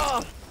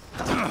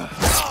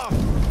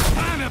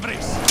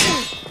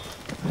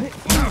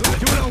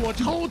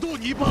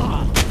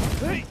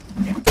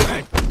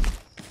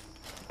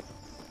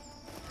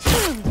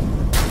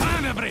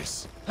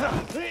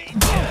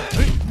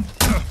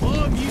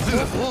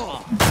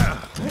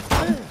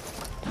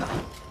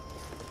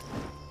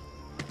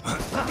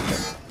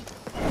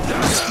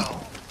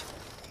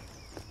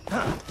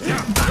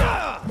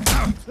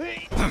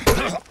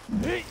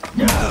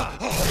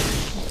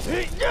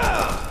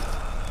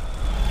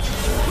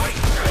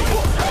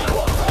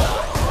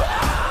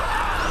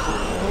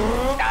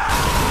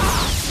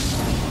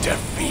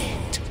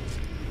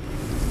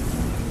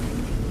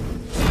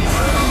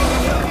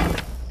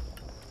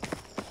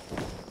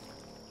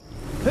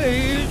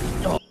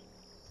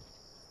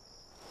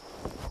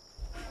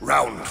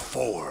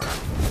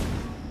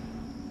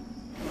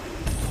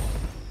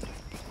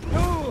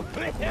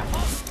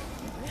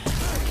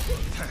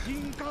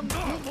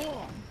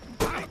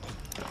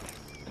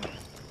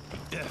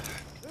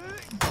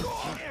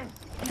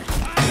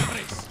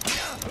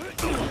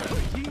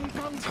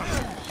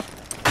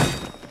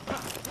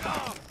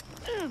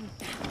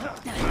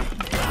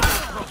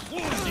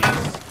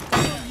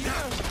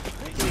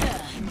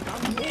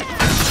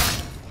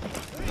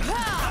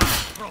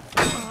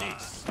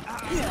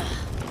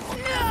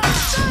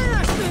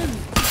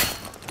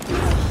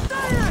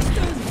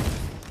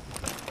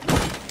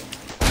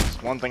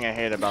 One thing I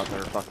hate about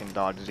their fucking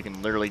dodge is you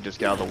can literally just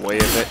get out of the way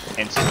of it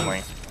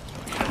instantly.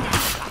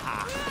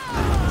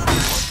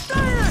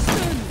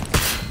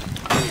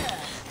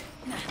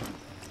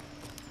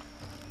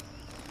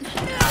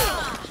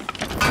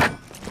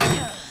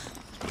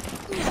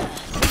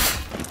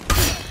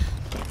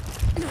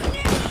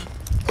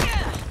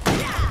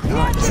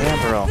 God damn,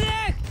 bro.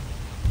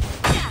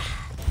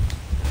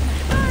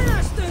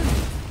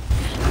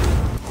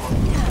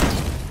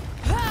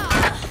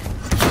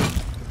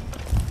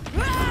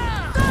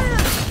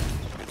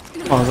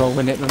 I'll go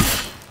win it then.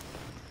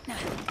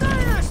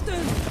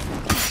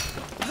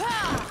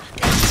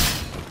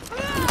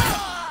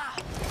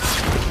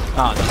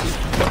 Ah,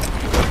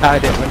 no. I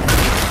didn't win.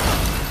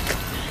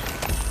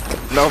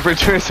 No, for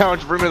tuna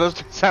sandwich, bring me those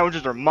tuna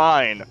sandwiches are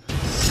mine.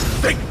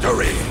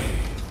 Victory!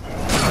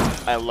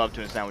 I love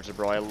tuna sandwiches,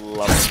 bro. I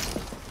love them.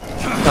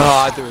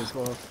 Oh, I do as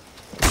well.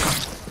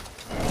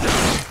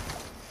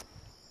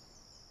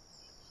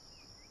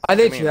 I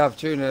literally have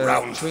tuna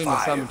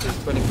sandwiches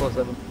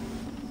 24/7.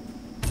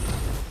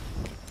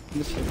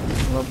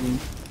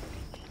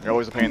 You're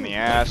always a pain in the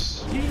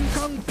ass.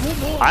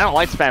 I don't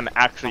like spam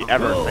actually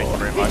ever, thank you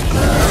very much.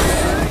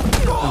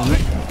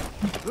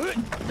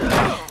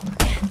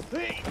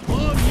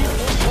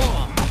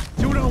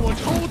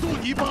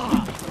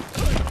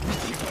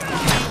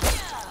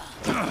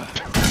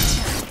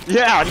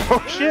 Yeah, no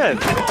shit.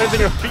 It's in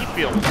your feet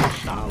feel.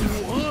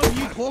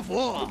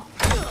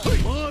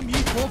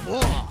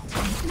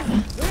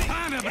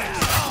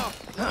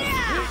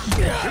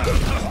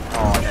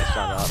 Oh, that's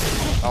not up.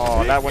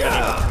 Oh, that one didn't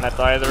even connect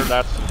either.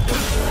 That's.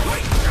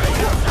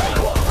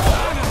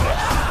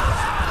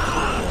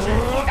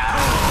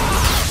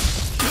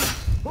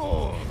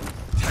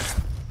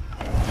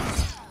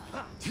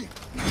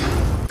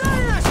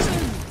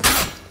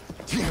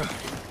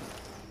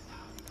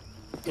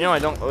 You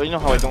know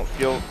how I don't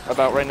feel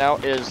about right now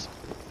is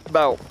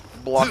about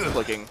block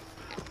clicking.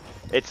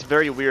 It's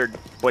very weird,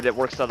 but it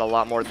works out a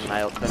lot more than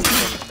I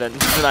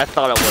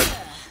thought it would.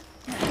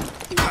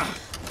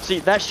 See,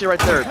 that shit right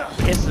there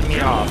pisses me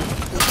off.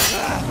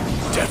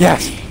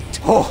 Yes.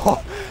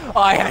 Oh,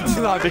 I had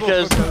to like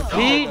because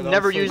he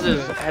never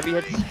uses heavy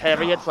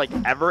hits like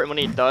ever, and when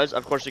he does,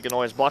 of course you can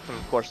always block them,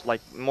 of course,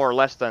 like more or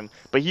less than.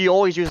 But he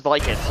always uses the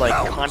light hits like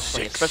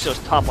constantly, especially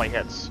those top light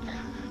hits.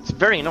 It's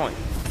very annoying.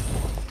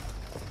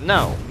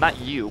 No, not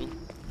you.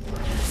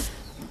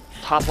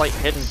 Top light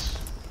hits.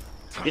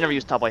 You never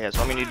use top light hits.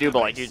 I mean, you do, but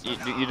like you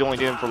only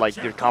do them for like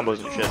your combos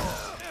and shit.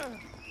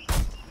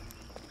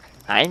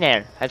 Hi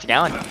there. How's it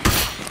going?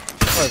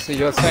 Oh, so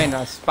you're saying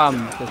I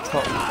spam the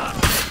top?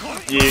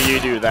 You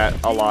do that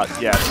a lot,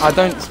 yes. I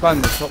don't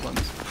spam the top ones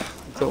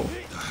at all.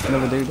 I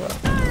never do that.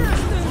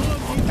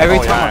 Every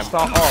time I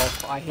start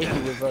off, I hit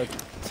you with a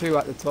 2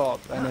 at the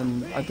top, and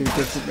then I do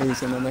different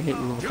moves, and then I hit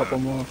you with a couple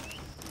more.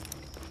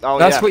 Oh,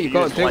 that's yeah, what you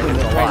got to do when you're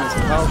playing as a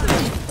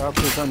Valkyrie.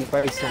 Valkyrie's only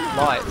based off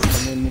lights,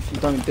 and then if you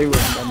don't do it,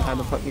 then how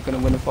the fuck are you going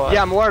to win a fight?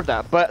 Yeah, I'm aware of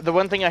that, but the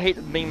one thing I hate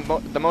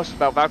the most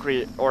about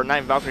Valkyrie, or not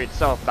even Valkyrie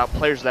itself, about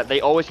players is that they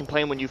always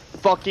complain when you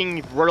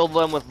fucking riddle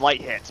them with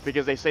light hits,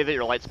 because they say that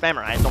you're a light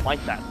spammer, and I don't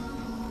like that.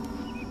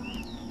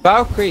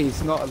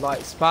 Valkyrie's not a light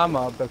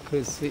spammer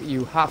because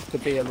you have to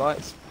be a light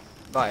spammer.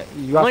 Like,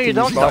 you have no, to you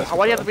don't though.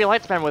 Why do you have to be be a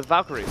light spammer with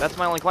Valkyrie? That's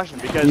my only question,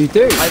 because you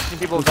do. I've seen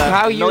people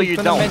that no, you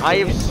don't. I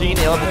have seen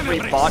a level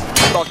 3 bot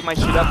fuck my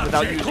shit up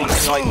without using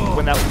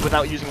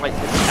without using light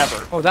hits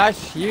ever. Oh,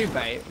 that's you,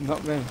 mate,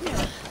 not me.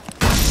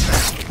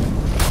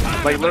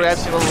 Like literally, I've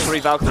seen level 3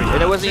 Valkyrie,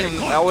 and it wasn't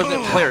even I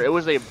wasn't a player. It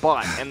was a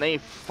bot, and they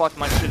fucked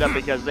my shit up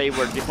because they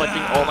were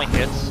deflecting all my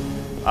hits.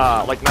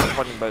 Like not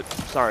deflecting, but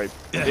sorry,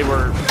 they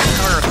were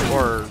counter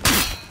or.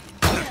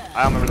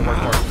 I don't remember the word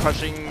for it.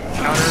 Crushing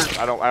counters?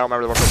 I don't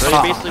remember the word for it.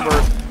 They basically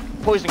were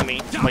poisoning me,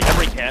 like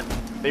every hit.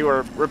 They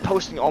were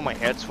reposting all my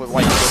hits with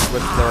their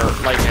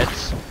light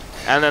hits.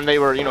 And then they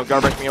were, you know,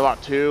 guard me a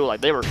lot too.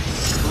 Like they were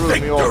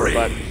screwing me over,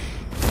 but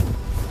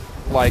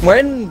like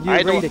when you I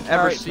read don't a ever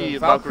character, see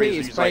Valkyrie Valkyries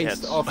is use light based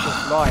hits. off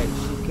of light.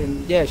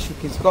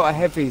 She's got a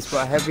heavies,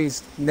 but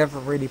heavies never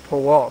really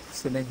pull off.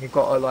 So then you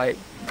got to like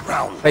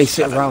base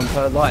it around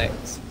her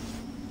lights.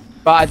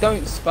 But I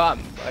don't spam,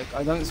 like,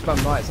 I don't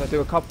spam lights, I do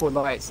a couple of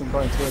lights and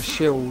go into a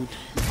shield.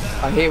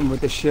 I hit him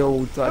with the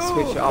shield, I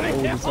switch it up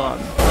all the time.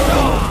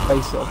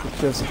 Base it off of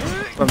just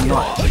from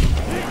lights.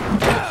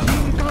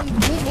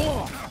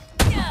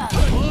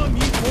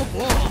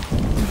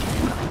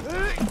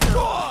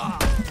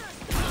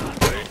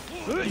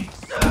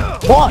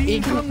 What?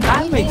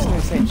 That makes no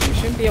sense, you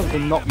shouldn't be able to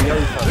knock me over,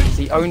 because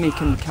he only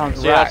can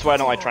counteract. Yeah, that's why I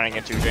don't like trying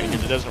into it,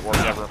 because it doesn't work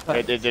ever.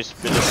 It just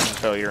is a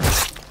failure.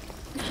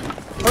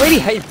 I really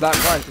hate Black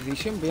Ryan because he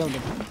shouldn't be able to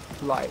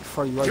like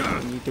throw you over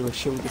when you do a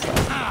shield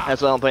attack.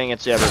 That's why I'm playing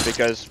against Ever,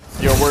 because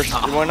you're worse.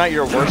 Well, not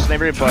your worst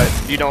neighbor, but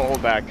you don't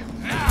hold back.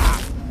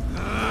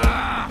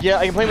 Yeah,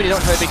 I complain when you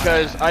don't play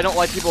because I don't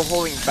like people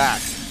holding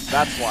back.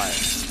 That's why.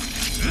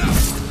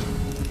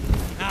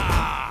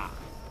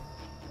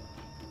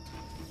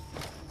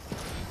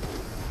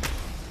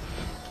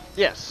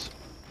 Yes,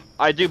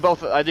 I do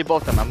both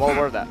of them. I'm all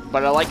aware of that.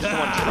 But I like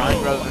someone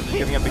trying rather than just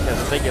giving up, because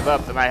if they give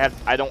up, then I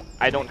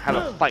don't have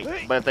a fight.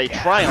 But if they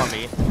try on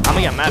me, I'm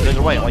gonna get mad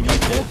either way. Like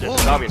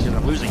it's obvious because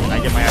I'm losing and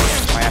I get my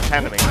ass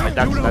handed to me. Like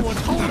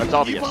that's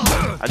obvious.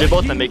 I do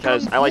both of them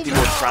because I like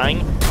people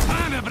trying.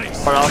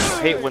 But I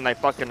also hate when they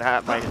fucking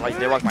have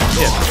they rock my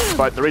shit.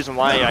 But the reason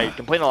why I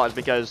complain a lot is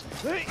because,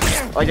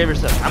 like I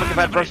said, I'm a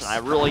competitive person. I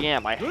really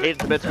am. I hate it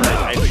to bits, but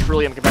I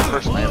truly am a competitive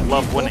person. I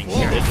love winning.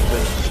 It's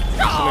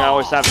something I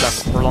always have done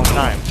for a long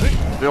time.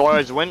 Do I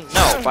always win?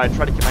 No, but I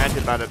try to keep my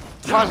attitude about it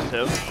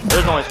positive. It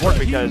doesn't always work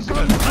because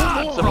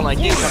someone like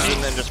you comes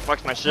in and just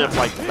fucks my shit up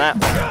like that.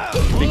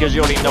 Because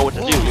you already know what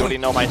to do. You already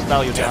know my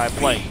style. You know how I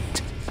play.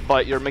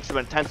 But you're mixed up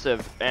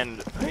intensive,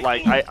 and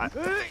like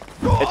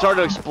it's hard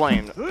to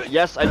explain.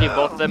 Yes, I do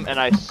both of them, and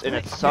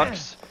it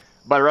sucks.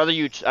 But I'd rather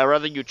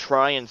you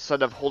try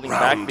instead of holding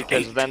back,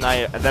 because then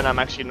I'm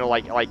actually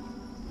like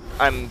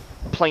I'm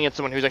playing at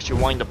someone who's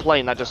actually wanting to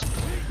play, not just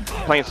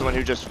playing at someone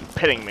who's just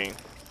pitting me.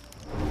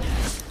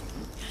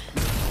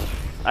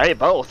 I hate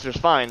both, just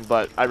fine,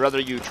 but I'd rather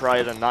you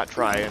try than not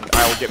try, and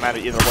I will get mad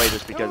at either way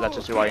just because that's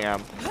just who I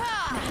am.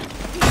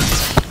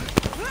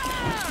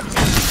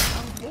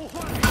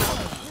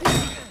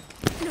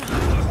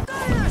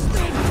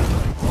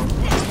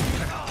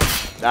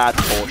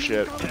 That's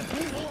bullshit.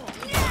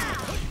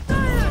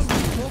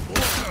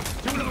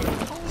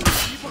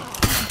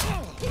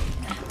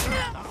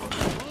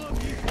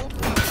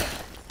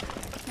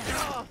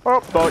 Oh,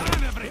 bug.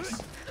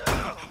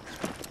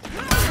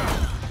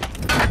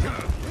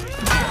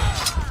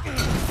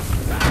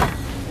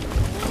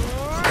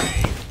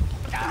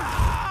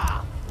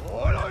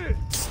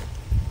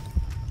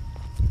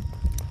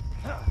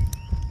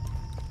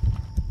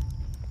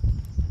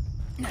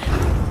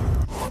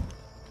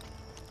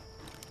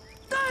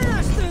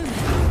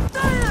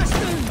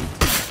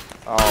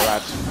 Oh,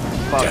 that's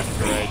fucking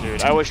great,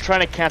 dude. I was trying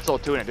to cancel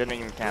it too, and it didn't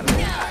even cancel.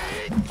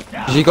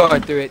 You gotta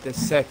do it the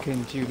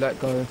second you let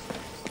go.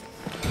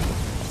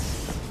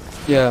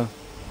 Yeah.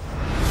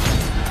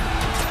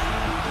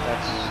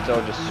 That's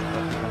still just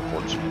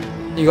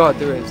unfortunate. You gotta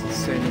do it as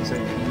soon as you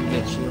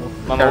literally.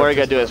 Mama, what I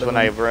gotta do is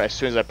as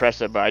soon as I press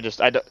it, but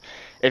I don't.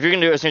 If you're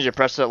gonna do it as soon as you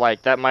press it,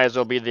 like that might as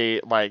well be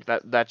the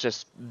that's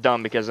just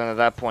dumb, because then at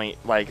that point,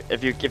 like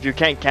if you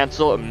can't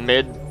cancel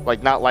mid,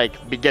 like not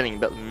like beginning,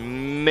 but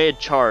mid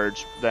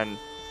charge, then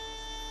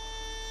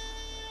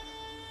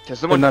because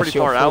someone's pretty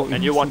far out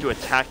and you want to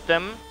attack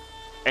them,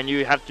 and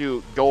you have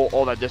to go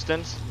all that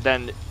distance,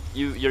 then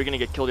you're gonna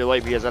get killed either way,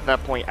 because at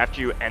that point,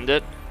 after you end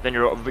it, then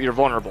you're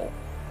vulnerable.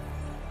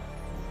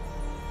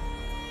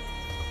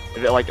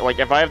 Like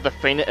if I have to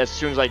feint it as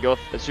soon as I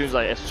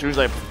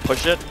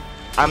push it,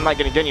 I'm not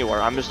gonna get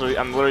anywhere. I'm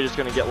literally just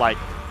gonna get like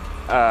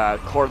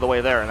quarter of the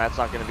way there, and that's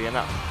not gonna be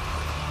enough.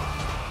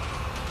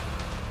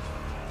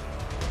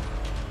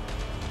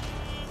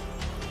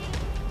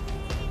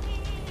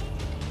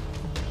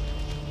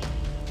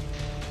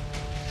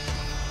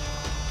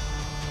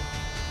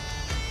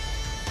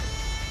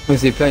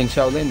 Was he playing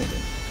Shaolin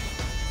again?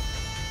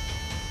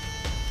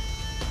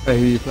 Hey,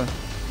 who you playing?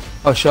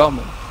 Oh,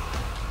 Shaman.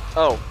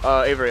 Oh,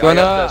 Avery, well, I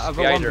got this I've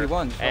spider,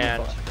 1v1,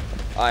 and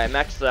I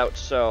maxed it out,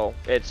 so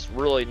it's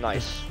really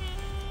nice.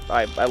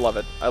 I love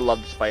it. I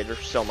love the spider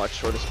so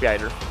much, or the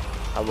spider.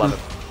 I love it.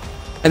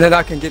 And then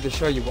I can get to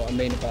show you what I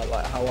mean about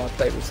like how I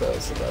play with Zerg,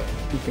 so that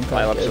you can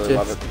kind of absolutely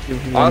love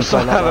it. I also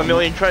have a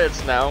million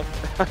credits now,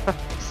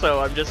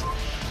 so I'm just.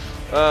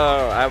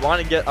 I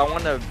want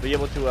to be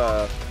able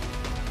to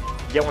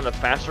get one of the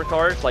faster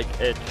cards, like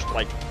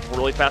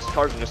really fast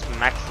cards, and just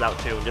max it out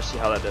too, and just see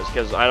how that is.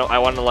 Because I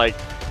want to like.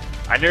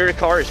 I know your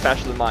car is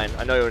faster than mine.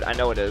 I know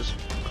it is.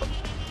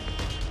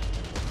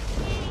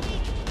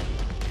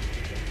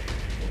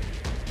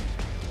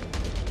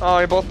 Oh,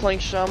 you're both playing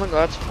Shaman?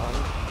 That's fun.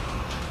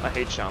 I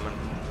hate Shaman.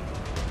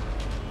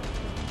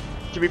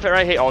 To be fair,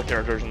 I hate all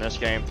characters in this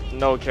game.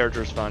 No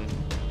character is fun.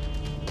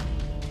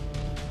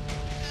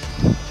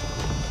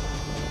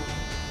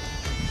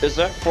 Is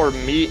that for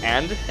me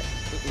and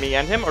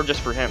him, or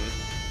just for him?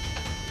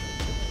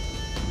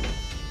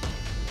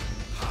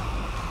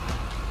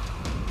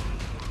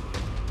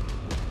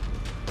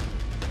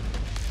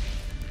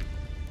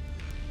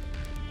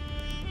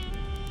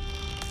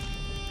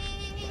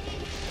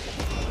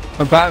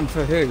 I'm batting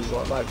for who?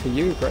 What, like for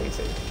you,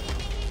 Crazy?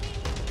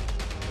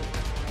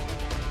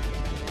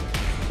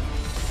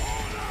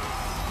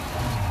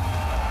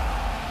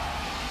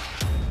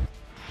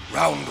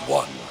 Round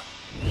one.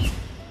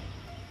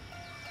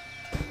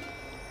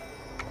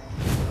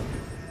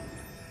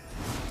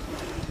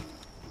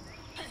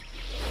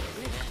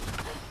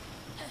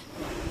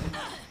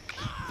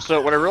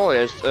 So what I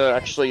realized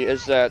actually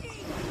is that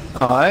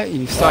Alright,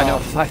 you sign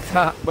off like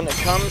that. When it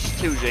comes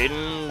to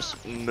Jaden's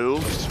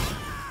moves,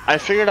 I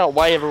figured out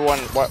why everyone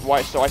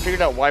why so I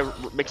figured out why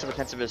mix-up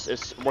intensive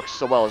is works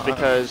so well is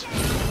because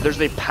there's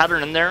a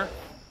pattern in there,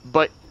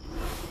 but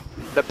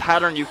the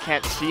pattern you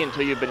can't see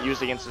until you've been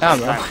using it since some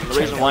time. And the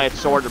reason why it's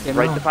so hard to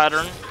break the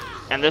pattern,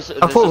 and this is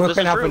true. The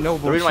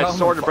reason why it's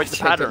so hard to break the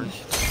pattern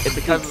is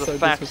because of the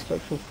fact.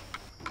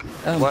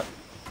 What?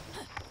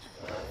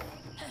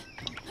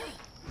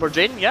 For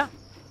Jaden, yeah.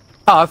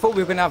 Oh, I thought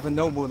we were gonna have a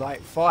normal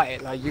like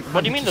fight. Like you.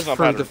 What do you mean there's no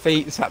threw pattern?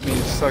 defeats at me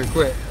so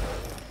quick.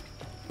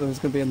 There was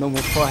gonna be a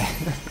normal fight.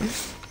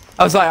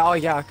 I was like, oh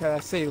yeah, okay, I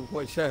see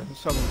what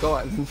someone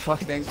got, and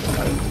fucking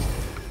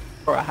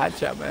or a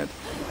hatchet, man.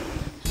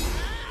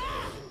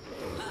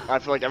 I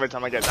feel like every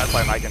time I get that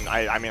fight,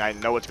 I mean, I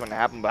know what's going to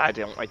happen, but I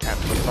can't.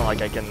 It's not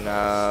like I can.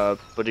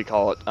 What do you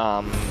call it?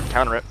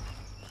 Counter it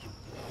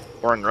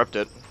or interrupt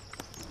it.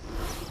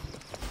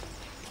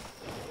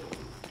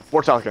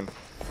 We're talking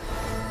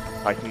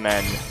like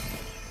men.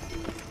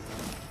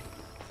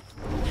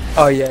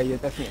 Oh yeah, you're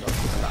definitely not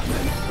talking about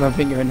men. I don't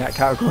think you're in that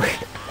category.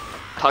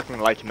 Talking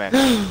like men.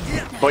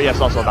 But yes,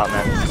 also about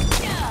men.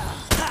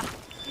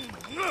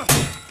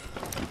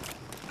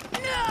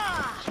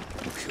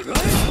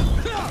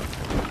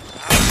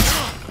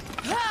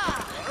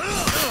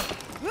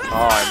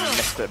 Oh, I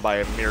missed it by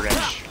a mere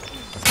inch.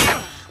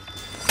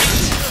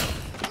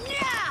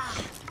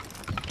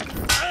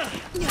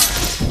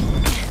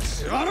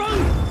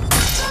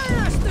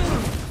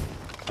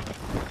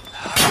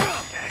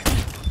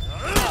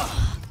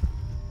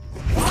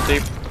 See?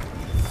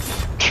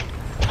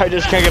 I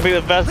just can't complete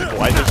the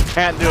festival. I just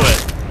can't do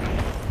it.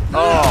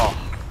 Oh.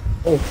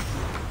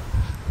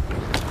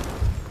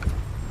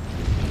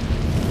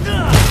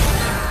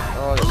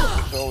 Oh, this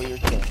is so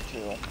irritating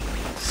too.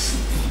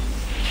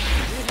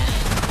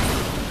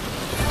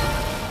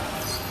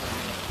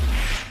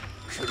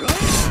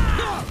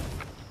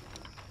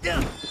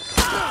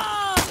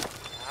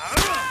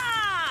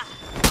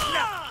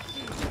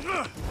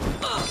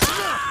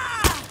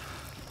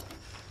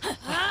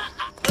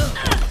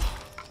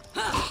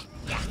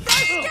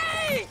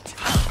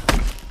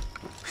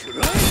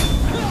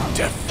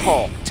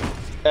 Oh,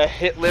 a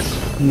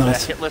hitless,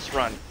 nice. A hitless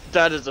run.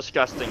 That is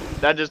disgusting.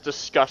 That is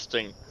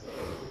disgusting.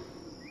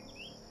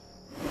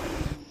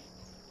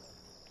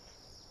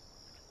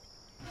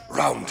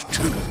 Round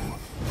 2.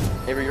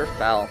 Avery, you're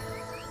foul.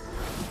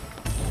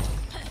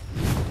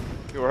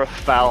 You're a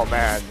foul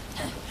man.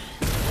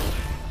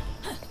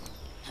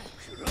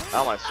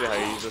 I want to see how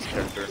you use this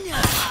character.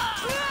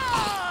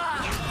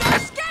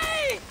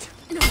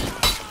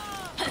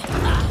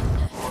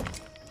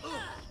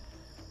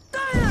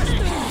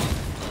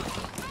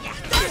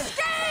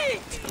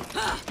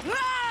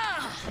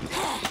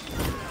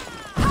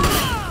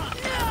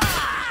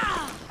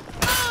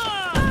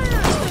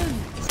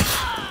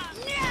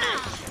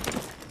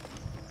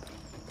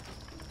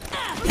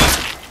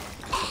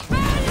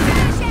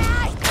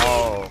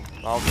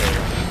 Okay.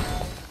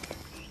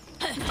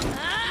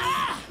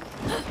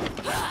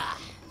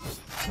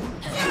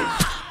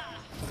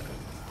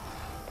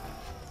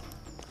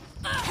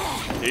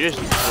 You just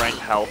drank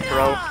health,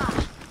 bro.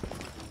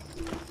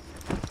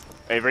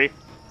 Avery?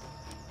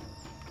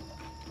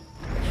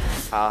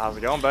 How's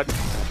it going, bud?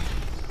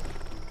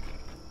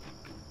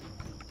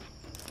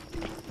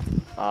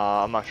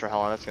 I'm not sure how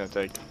long that's gonna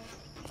take.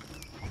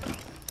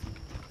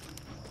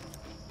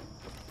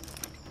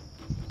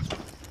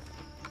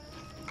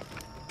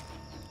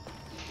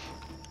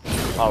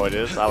 Oh, it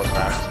is? That was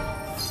fast.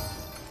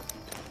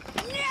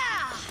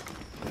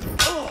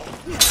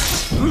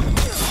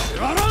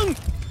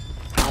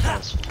 Oh,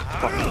 that's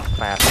fucking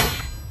fast.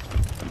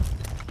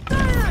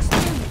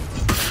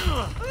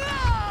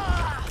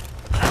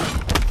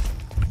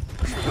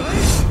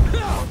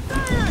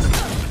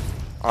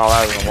 Oh,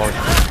 that doesn't work.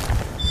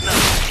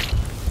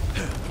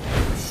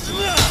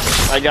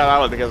 I got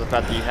out of it because of the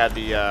fact that you had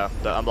the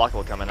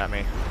unblockable coming at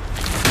me.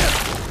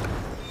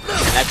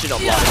 That shit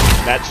don't block.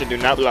 That shit do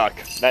not block.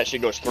 That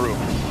shit goes through.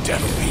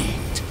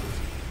 Defeat.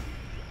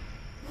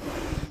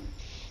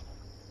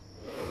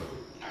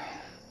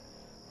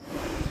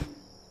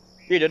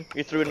 You did.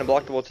 You threw an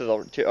unblockable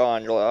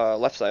on your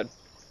left side.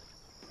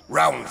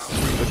 Round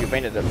 3. But you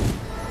fainted it.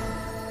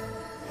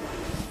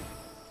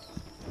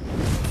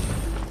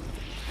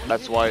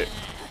 That's why.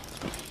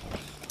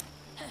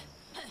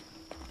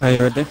 Are you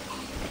ready?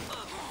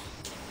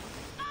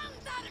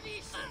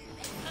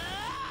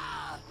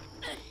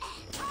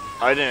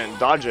 I didn't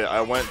dodge it. I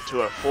went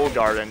to a full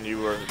guard and you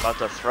were about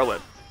to throw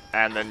it.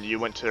 And then you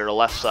went to your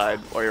left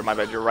side, or your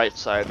right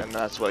side, and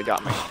that's what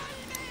got me.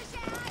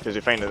 Because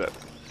you fainted it.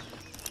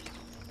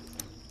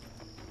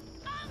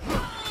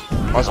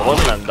 Also,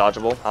 wasn't that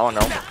dodgeable? I don't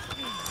know.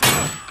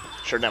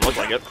 Sure didn't look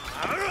like it.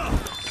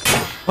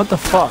 What the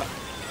fuck?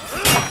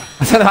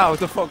 I don't know what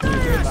the fuck we were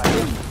doing back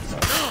then.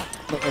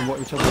 Not know what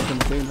each other was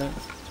gonna do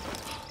next.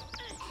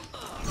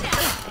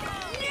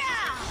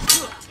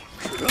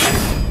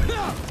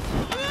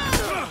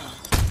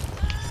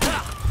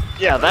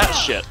 Yeah, that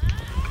shit.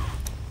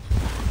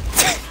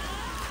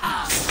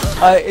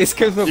 It's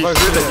because we're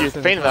both. You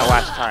fainted that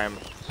last time.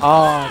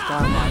 Oh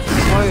damn!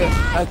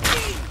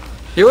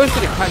 You always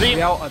gonna catch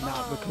me out on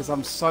that because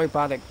I'm so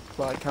bad at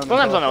like counting.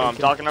 Sometimes I know what I'm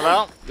talking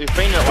about. You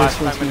fainted it last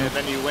time and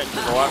then you went to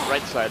the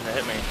right side and it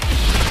hit me.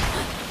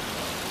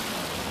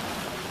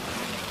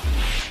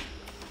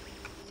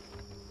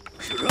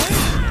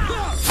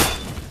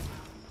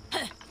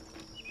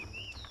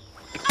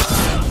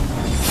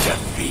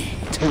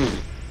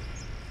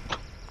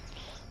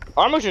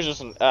 Armush is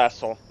just an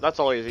asshole. That's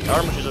all he's.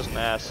 Armush is just an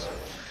ass.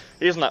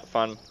 He's not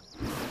fun.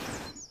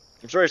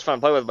 I'm sure he's fun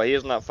to play with, but he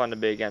is not fun to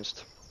be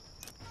against.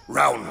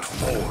 Round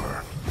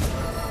 4.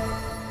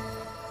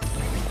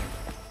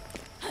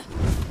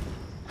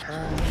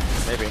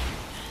 Maybe.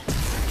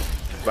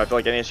 But I feel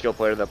like any skill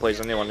player that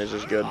plays anyone is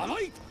just good. What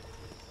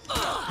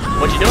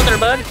you doing there,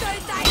 bud?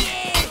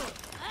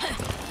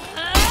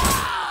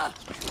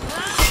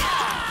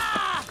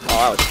 Oh,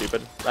 that was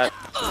stupid. That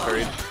was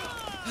buried.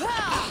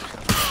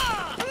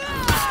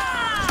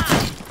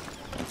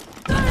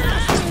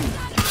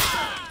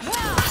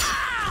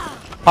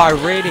 I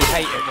really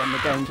hate it when the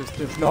game just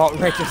does not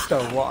register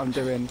what I'm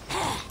doing.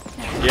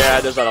 Yeah,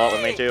 it does that a lot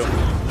with me too.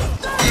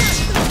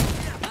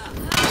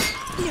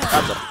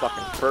 That's a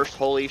fucking first,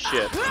 holy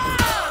shit.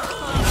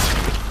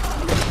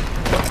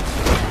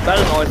 That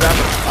doesn't always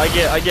happen.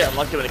 I get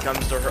unlucky when it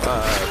comes to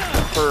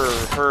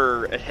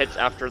her hits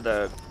after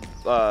the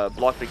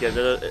block because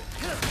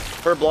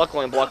her block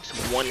only blocks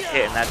one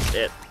hit and that's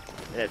it.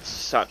 It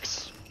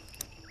sucks.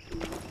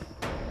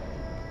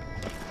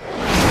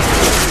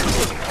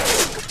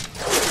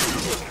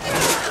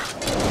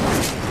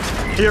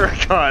 You're a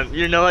cunt.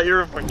 You know what?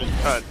 You're a fucking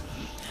cunt.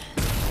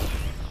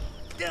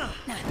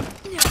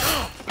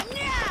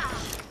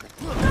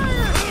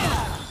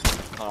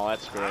 Oh,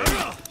 that's great.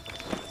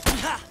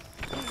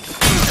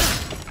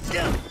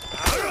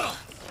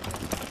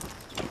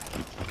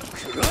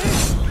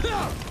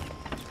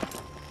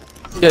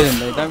 Yeah,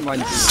 they don't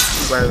mind you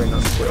swearing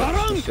on Twitch,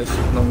 it's just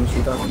as long as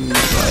you don't use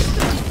like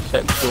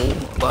sexual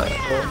like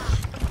or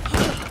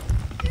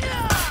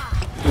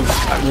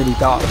like really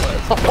dark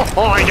words.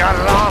 Oh, I got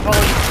it off!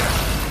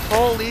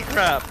 Holy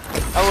crap!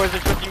 I was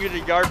expecting you to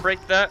guard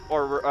break that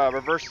or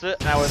reverse it,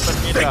 and I was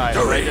expecting you to die.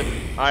 But I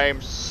didn't. I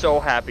am so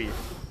happy.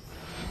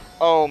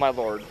 Oh my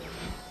lord!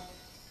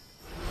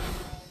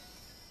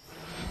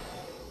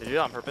 Did you do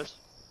that on purpose?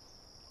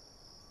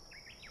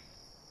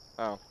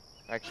 Oh.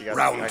 Actually got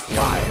Round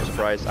 5.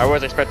 Surprised. I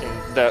was expecting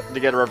to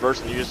get a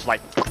reverse and you just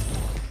like,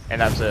 and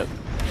that's it.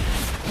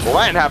 Well,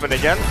 that didn't happen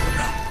again.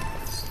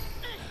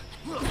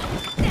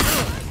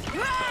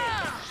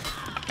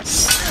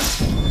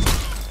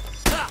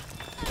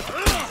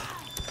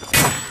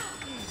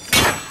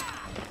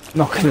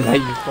 Not gonna let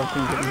you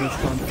fucking get me this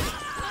one.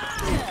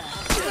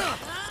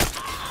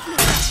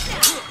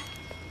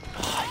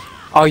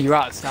 Oh, you're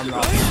out of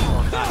stamina.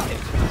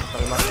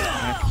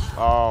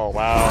 Oh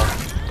wow.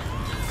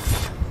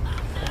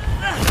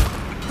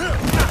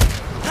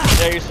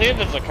 Yeah, you say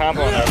there's a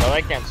combo in there, but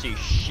I can't see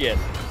shit.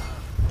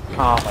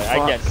 Oh, like, I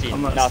can't see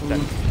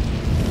nothing.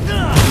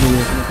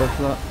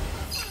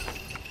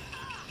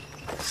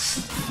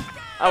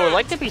 I would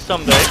like to be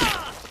someday.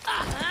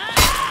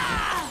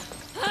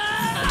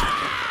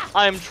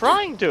 I am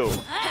trying to.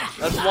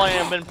 That's why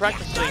I've been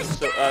practicing.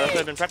 So that's why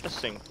I've been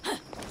practicing.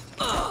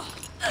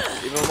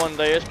 Even one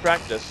day is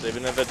practice,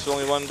 even if it's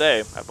only one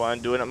day. I plan on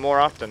doing it more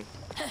often.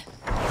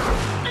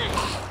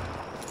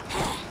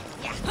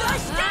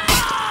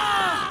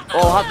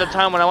 Well, half the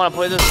time when I want to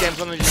play this game,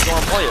 sometimes you just don't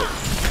want to play it.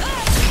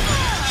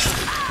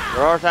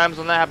 There are times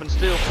when that happens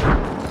too.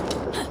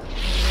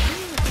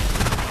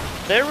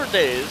 There were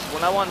days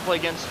when I wanted to play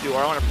against you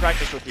or I want to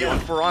practice with you on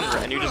For Honor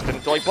and you just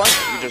didn't feel like playing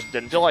it. You just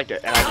didn't feel like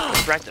it, and I just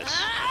didn't practice.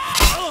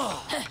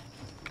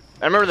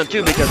 I remember them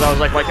too because I was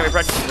like, why can't we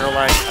practice? And they're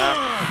like,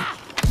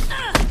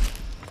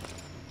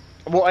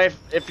 well,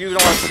 if you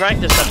don't want to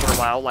practice that for a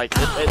while, like,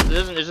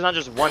 it's not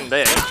just one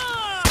day.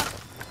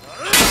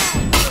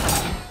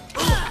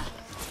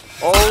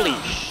 Holy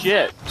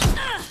shit.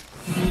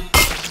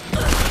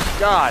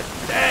 God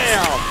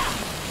damn.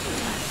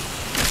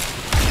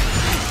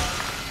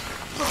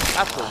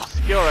 That's some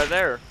skill right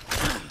there.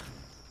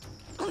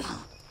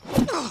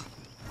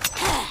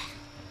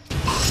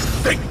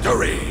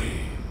 Victory!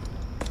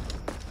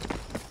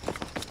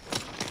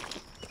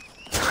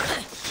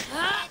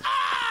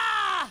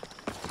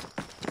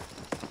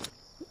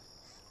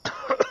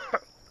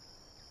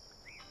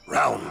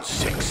 Round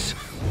 6.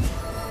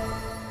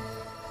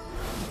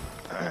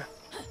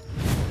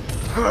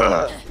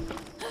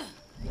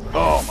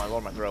 Oh my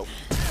lord, my throat.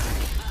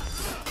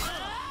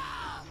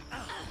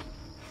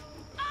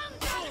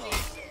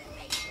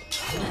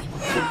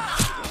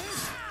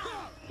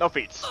 No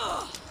feats.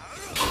 I'm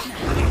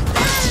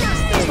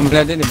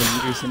glad I didn't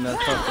even use in that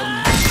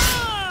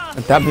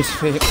fucking damage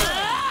feat.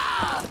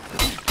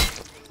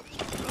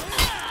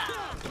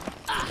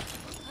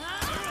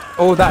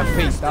 Oh, that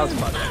feat, that was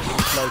my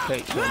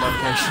location.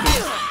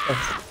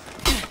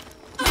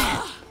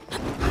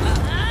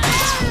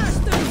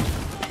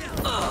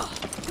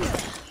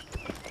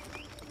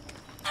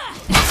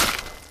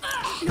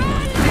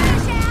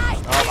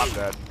 I'm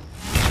dead.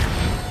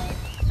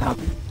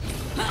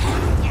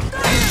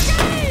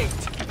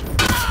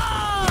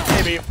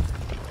 Maybe.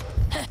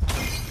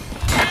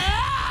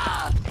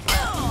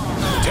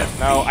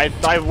 No,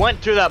 I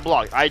went to that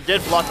block. I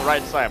did block the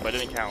right side, but it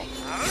didn't count.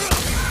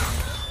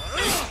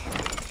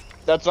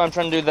 That's why I'm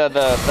trying to do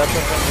the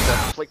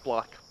flick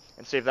block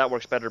and see if that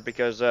works better,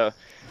 because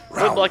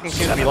flick blocking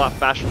seems to be a lot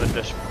faster than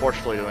just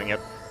forcefully doing it.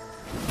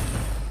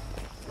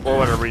 For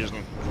whatever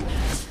reason.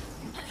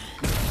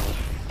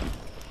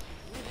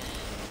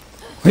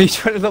 Are you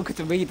trying to look at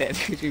me then?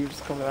 Because you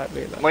just coming at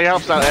me like... Well, it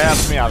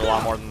helps me out a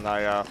lot more than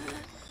I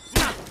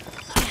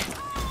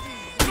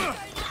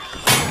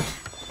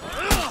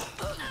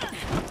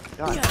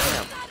God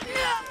damn.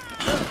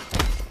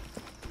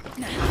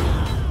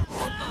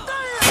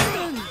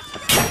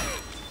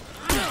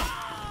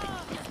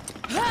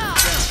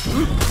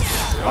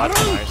 Oh,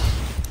 that's nice.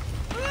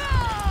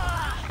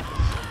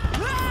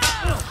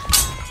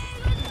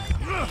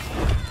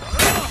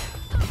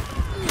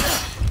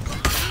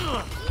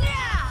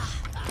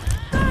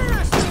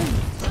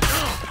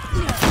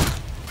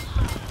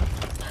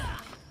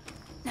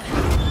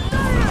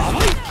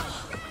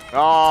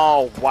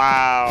 Oh,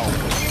 wow.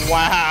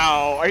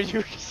 Wow. Are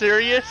you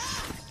serious?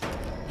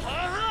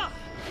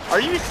 Are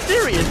you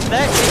serious?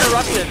 That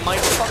interrupted my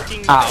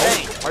fucking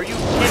thing. Are you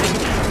kidding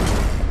me?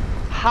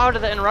 How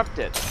did that interrupt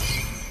it?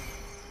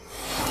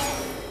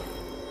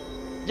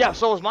 Yeah,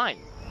 so was mine.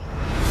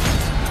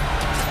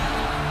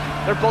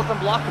 They're both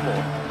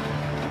unblockable.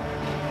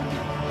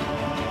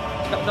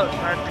 No,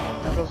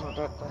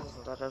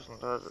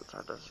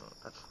 that doesn't.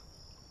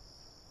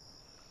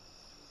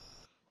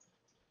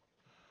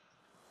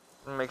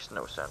 It makes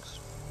no sense.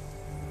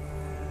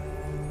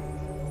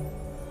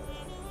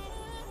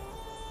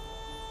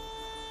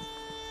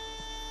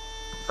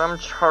 If I'm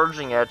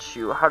charging at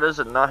you, how does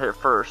it not hit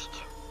first?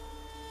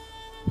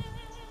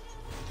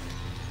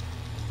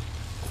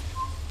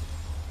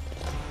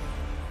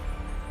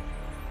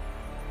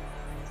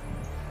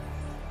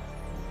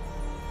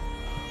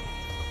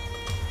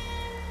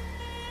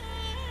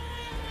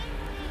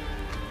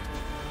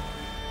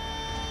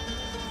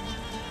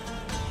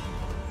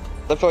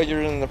 I feel like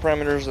you're in the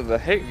parameters of the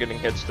hit getting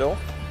hit still.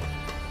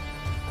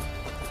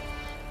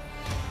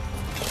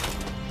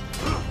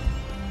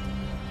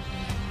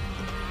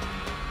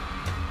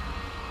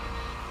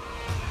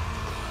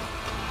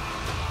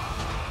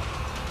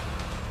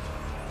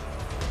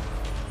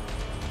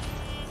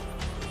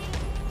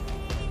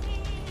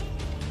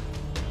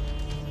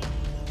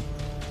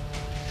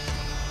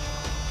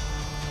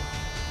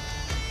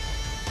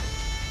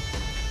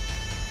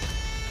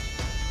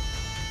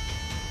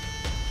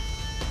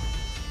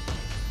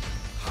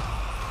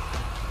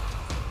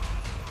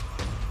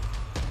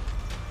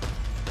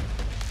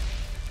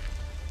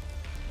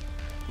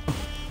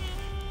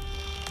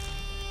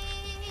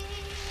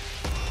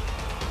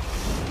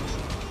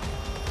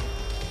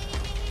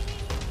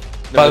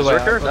 By the way,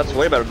 that's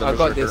way better than I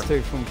got Berserker. this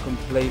too from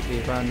completely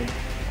random.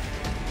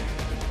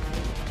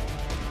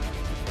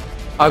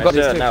 I got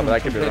this too now, from but I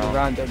could be completely wrong.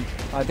 random.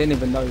 I didn't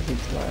even know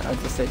who, like, I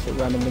just said it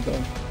randomly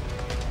going.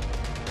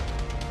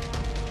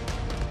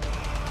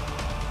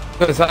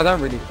 Because I don't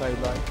really play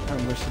like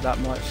Ambush that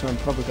much, so I'm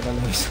probably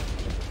gonna lose.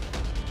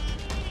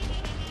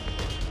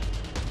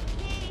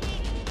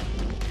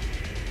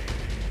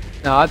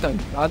 No, I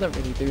don't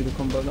really do the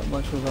combo that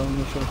much with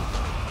Ambush.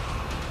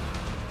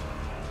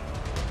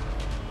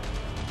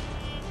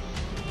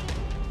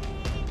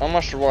 I'm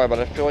not sure why, but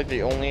I feel like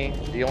the only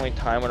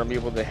time when I'm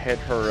able to hit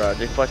her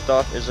deflect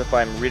off is if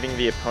I'm reading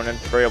the opponent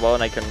very well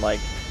and I can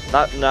like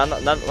not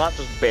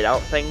just bait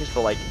out things,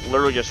 but like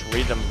literally just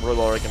read them really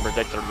well. I can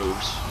predict their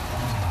moves.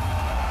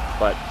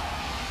 But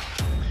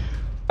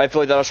I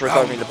feel like that also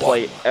requires me to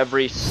play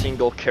every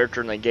single character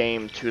in the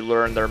game to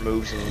learn their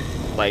moves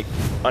and like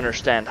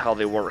understand how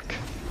they work.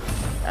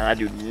 And I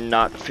do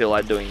not feel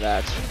like doing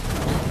that.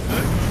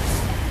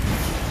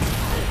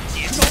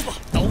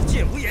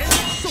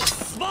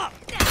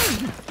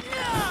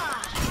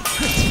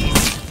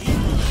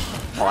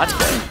 Oh, that's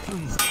good.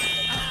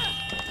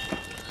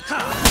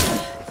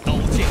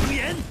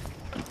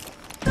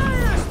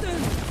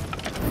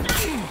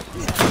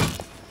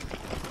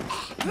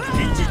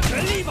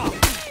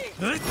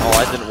 Oh,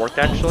 that didn't work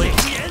actually.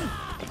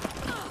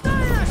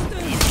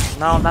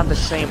 No, not the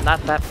same.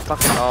 Not that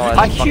fucking. Oh,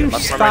 that's fucking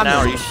must right now.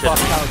 Are you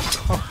shitting?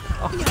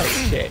 Oh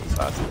shit!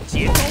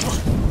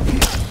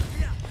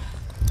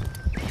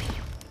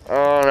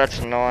 Oh, that's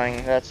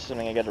annoying. That's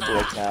something I gotta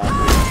break now.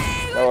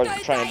 I was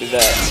trying to do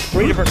that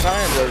 3 different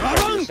times. I was trying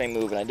to do the same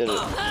move, and I did it.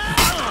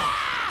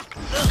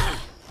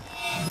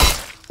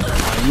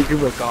 You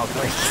were god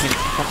breaking.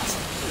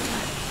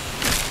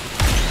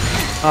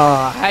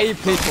 Oh, I hate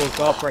people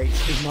god break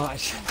too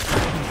much.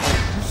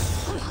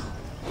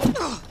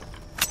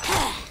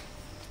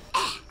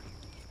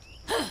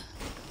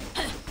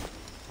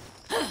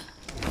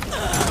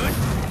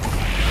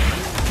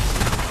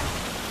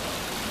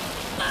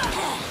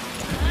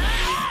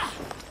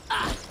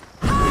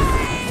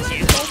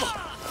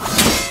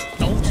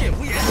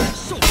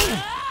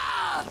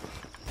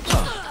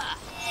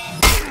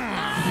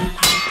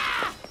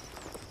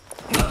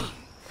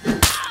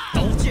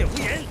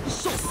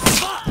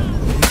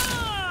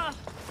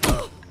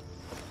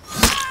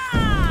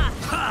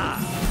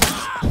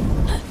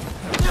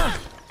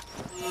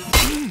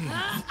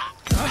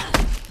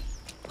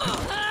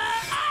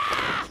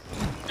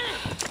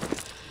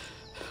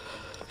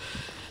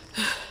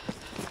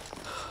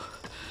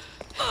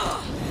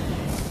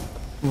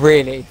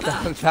 Really?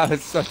 That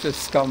was such a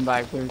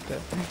scumbag move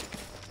there.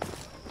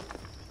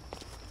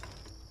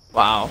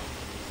 Wow.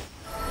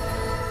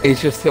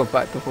 He's just still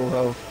back to full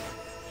health.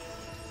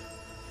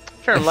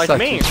 Sure, like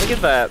me. Look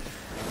at that.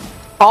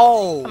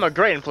 Oh! I'm a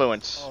great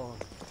influence. Oh.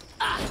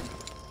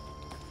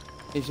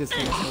 He's just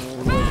gonna come all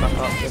the way back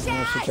up.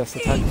 Everyone should just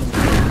attack him.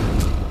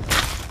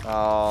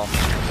 Oh.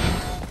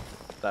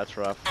 That's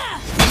rough.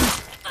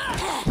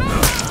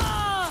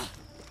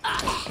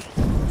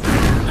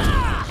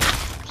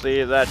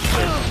 See, that's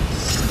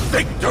just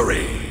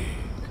Victory!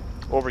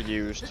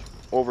 overused.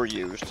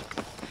 Overused.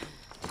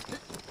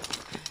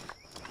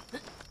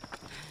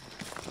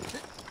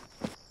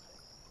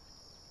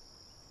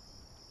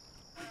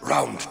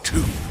 Round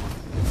 2.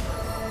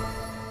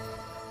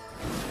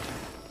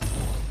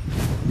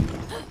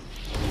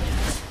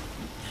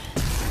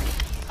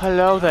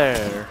 Hello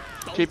there.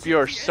 Keep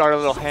your sorry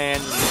little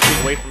hand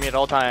away from me at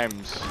all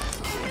times.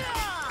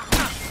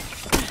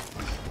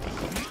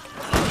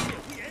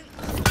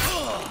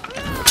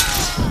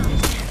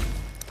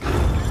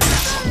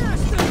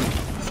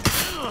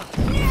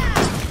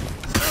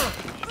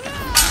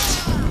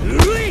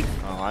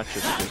 Oh, that's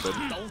just stupid.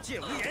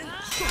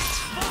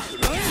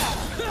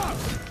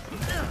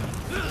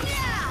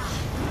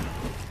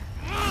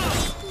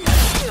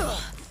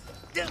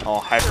 Oh,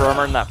 hyper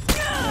armor in that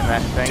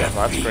thing? Oh,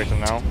 that's great to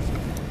know.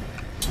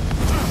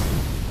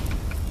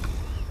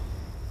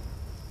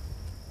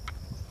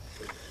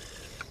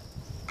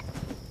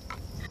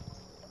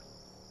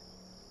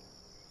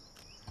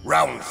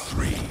 Round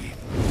 3.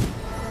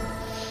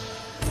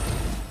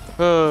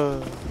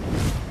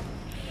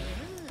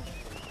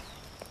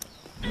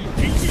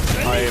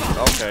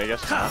 Okay, I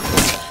guess not.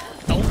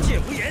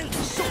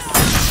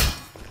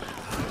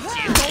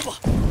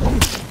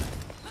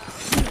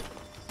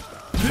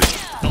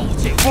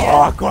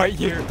 Oh, I got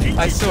you!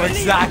 I saw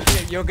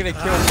exactly you're gonna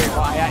kill me, but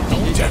I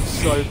actually did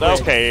so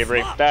good. Okay,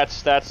 Avery,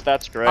 that's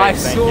great. I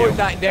Thank saw you.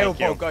 that nail Thank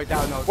you. ball go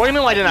down. What do you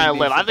mean why didn't I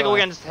live? I have to go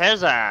against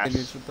his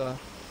ass.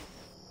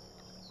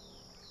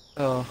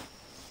 Oh.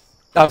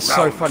 That was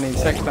so funny.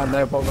 Second time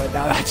nail ball went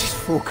down, I just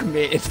full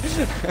committed.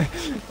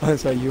 I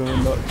was like, you are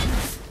not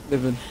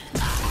living.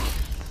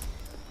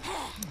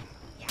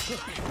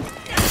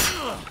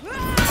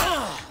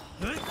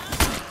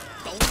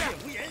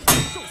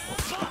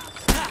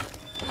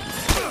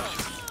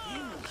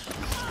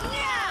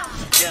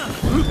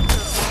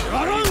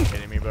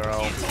 Kidding me, bro?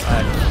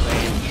 That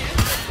same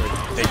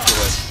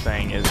ridiculous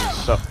thing is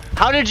so.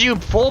 How did you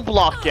full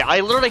block it?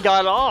 I literally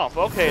got off.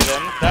 Okay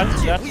then,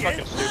 that's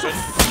fucking stupid.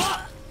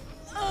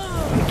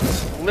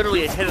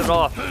 Literally hit it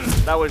off.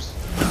 That was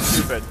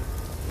stupid.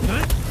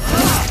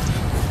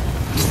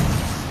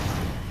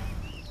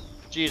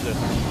 Jesus.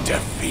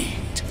 Defeat.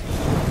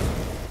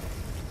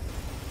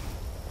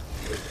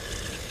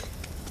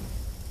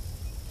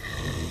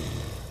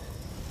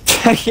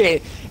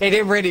 It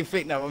didn't really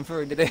fit that one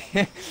through, did it?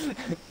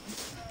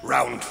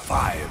 Round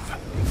 5.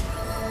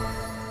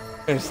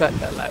 I sat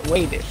there like,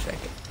 wait a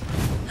second.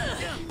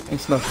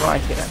 It's not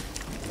right here.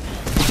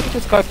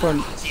 Just go for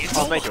an...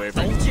 Oh, thank you,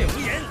 Avery.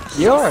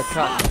 You're a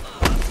cunt.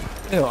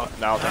 You know what?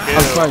 No, thank you.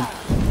 I'm sorry.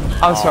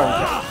 I'm sorry.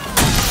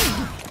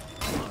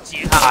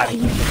 Ah,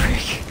 you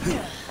prick.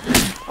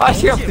 Why do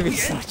you have to be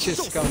such a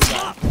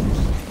scumbag?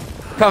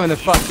 Come in the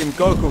fucking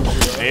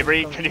goggles.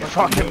 Avery, can you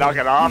fucking knock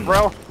it off,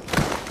 bro?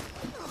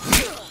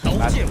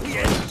 That's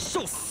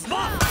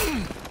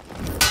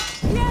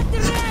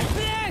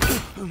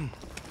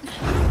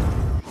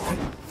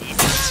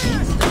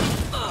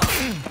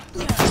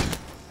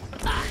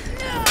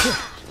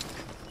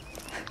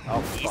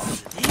oh, fuck.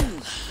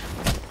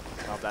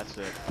 Oh, that's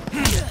it.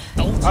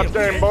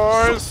 Upstairs,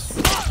 boys!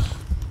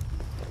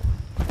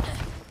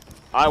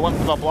 I went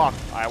for the block.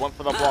 I went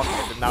for the block.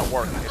 It did not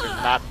work. It did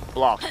not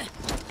block.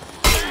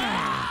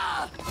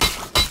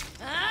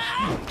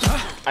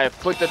 I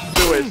flicked it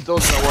through it. It still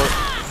doesn't work.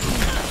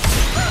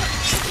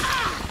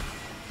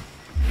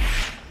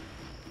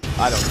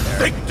 I don't care.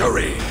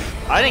 Victory!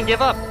 I didn't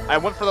give up. I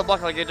went for the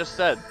block like I just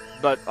said.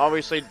 But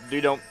obviously, you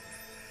don't...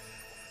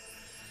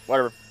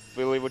 Whatever.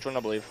 Believe which one I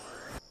believe.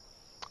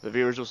 The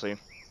viewers will see.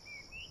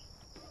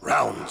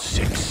 Round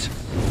 6.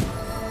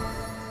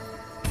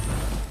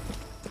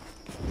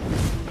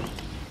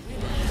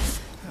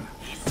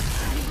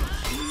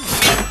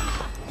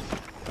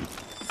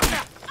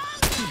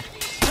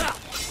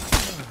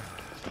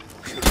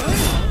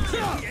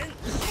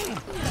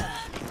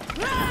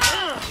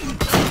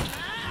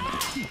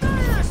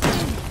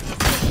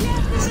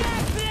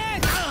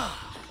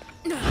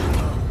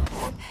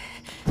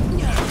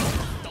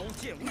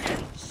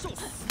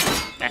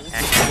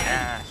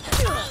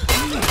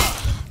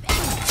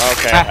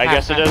 Okay, I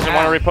guess it doesn't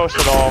want to repost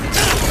it all.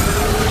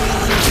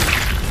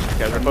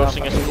 Because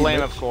reposting is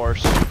flame, of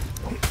course.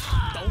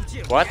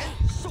 What?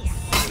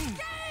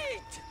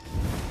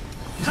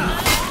 I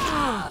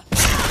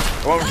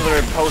went for the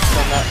repost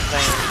on that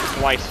thing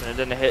twice and it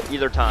didn't hit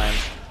either time.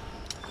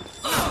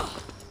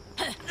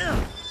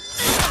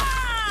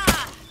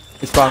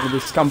 It's probably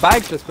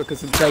scumbag just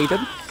because of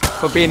Jaden.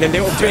 for being a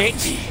little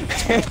bitch.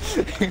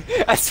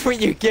 That's what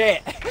you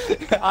get.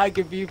 I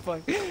give you for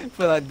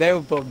that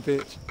nail bomb,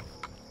 bitch.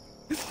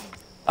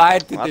 I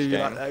had to do you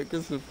like that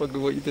because of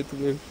fucking what you did to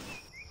me.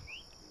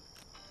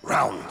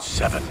 Round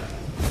 7.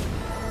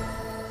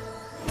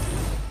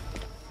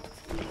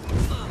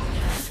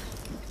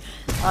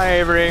 Hi,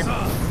 Avery.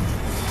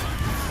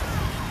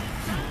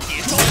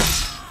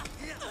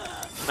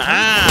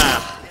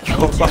 Ah!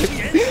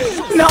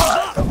 No!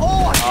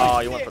 Oh,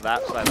 you went for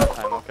that side that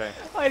time, okay.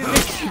 I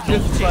literally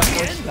just like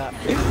watched that.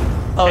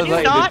 I was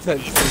like, not?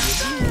 intense.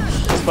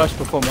 It's flashed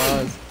before my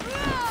eyes.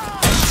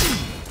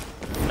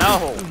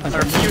 No! I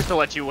refuse to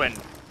let you win.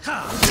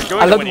 You're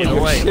I going to love win when either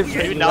you're way.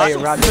 shivering You not? way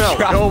around the No,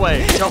 trap. go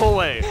away, go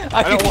away.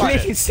 I don't can want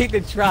clearly it. see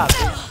the trap.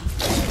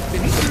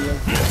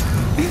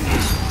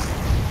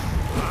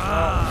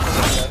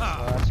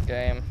 Last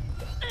game.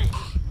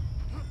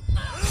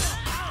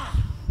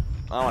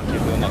 I don't want to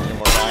keep doing that 2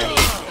 more times.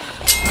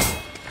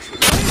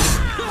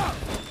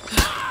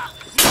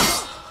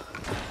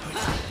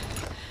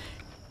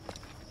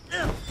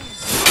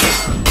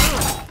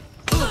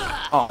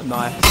 Oh,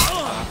 nice.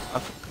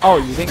 Oh,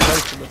 you didn't go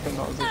for the thing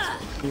that was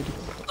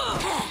beautiful.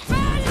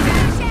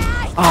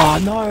 Oh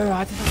no,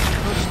 I didn't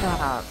push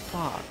that.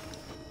 Fuck.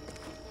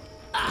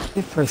 I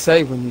did press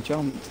save when you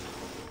jumped.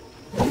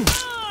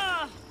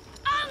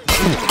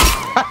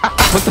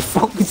 What the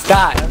fuck was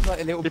that? That was like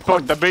a little He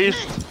poked the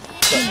beast.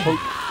 poke.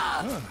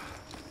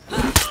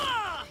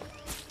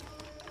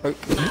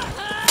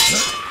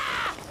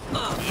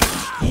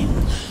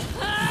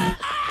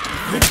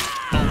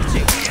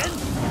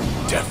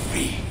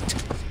 Defeat.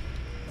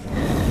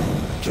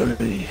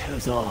 Journey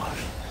is ours.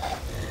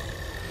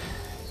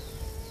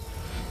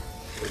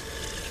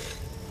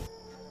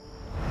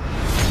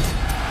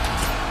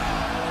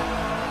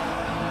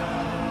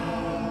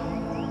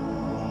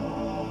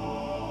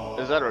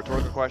 Is that a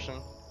rhetorical question?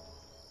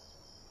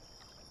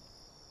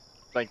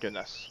 Thank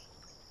goodness.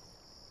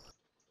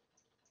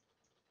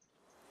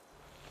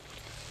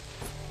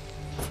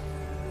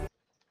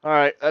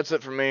 Alright, that's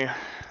it for me.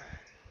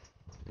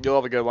 You'll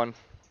have a good one.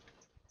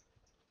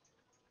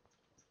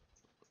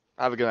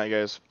 Have a good night,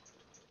 guys.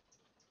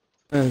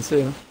 And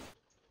see ya.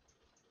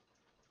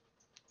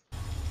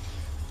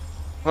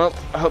 Well,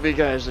 I hope you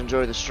guys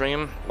enjoyed the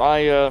stream. Well,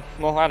 I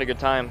had a good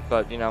time,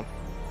 but, you know,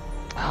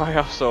 I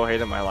also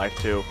hated my life,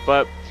 too.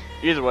 But,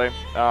 either way,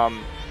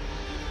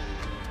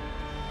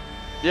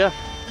 yeah.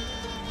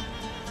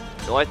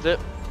 If you liked it,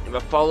 give it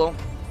a follow.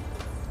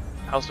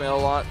 Helps me out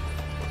a lot.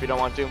 If you don't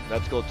want to,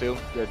 that's cool, too.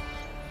 Good.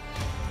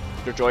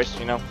 Your choice,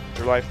 you know,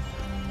 your life.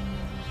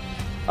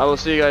 I will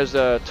see you guys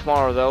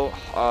tomorrow, though.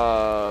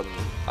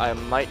 I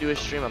might do a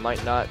stream, I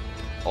might not.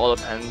 All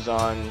depends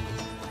on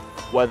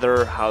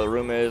weather, how the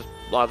room is.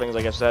 A lot of things,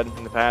 like I said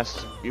in the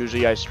past.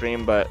 Usually I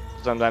stream, but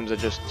sometimes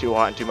it's just too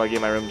hot and too muggy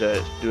in my room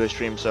to do a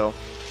stream. So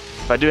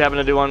if I do happen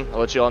to do one, I'll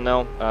let you all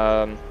know.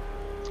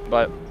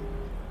 But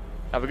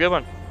have a good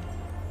one.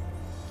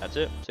 That's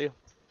it. See you.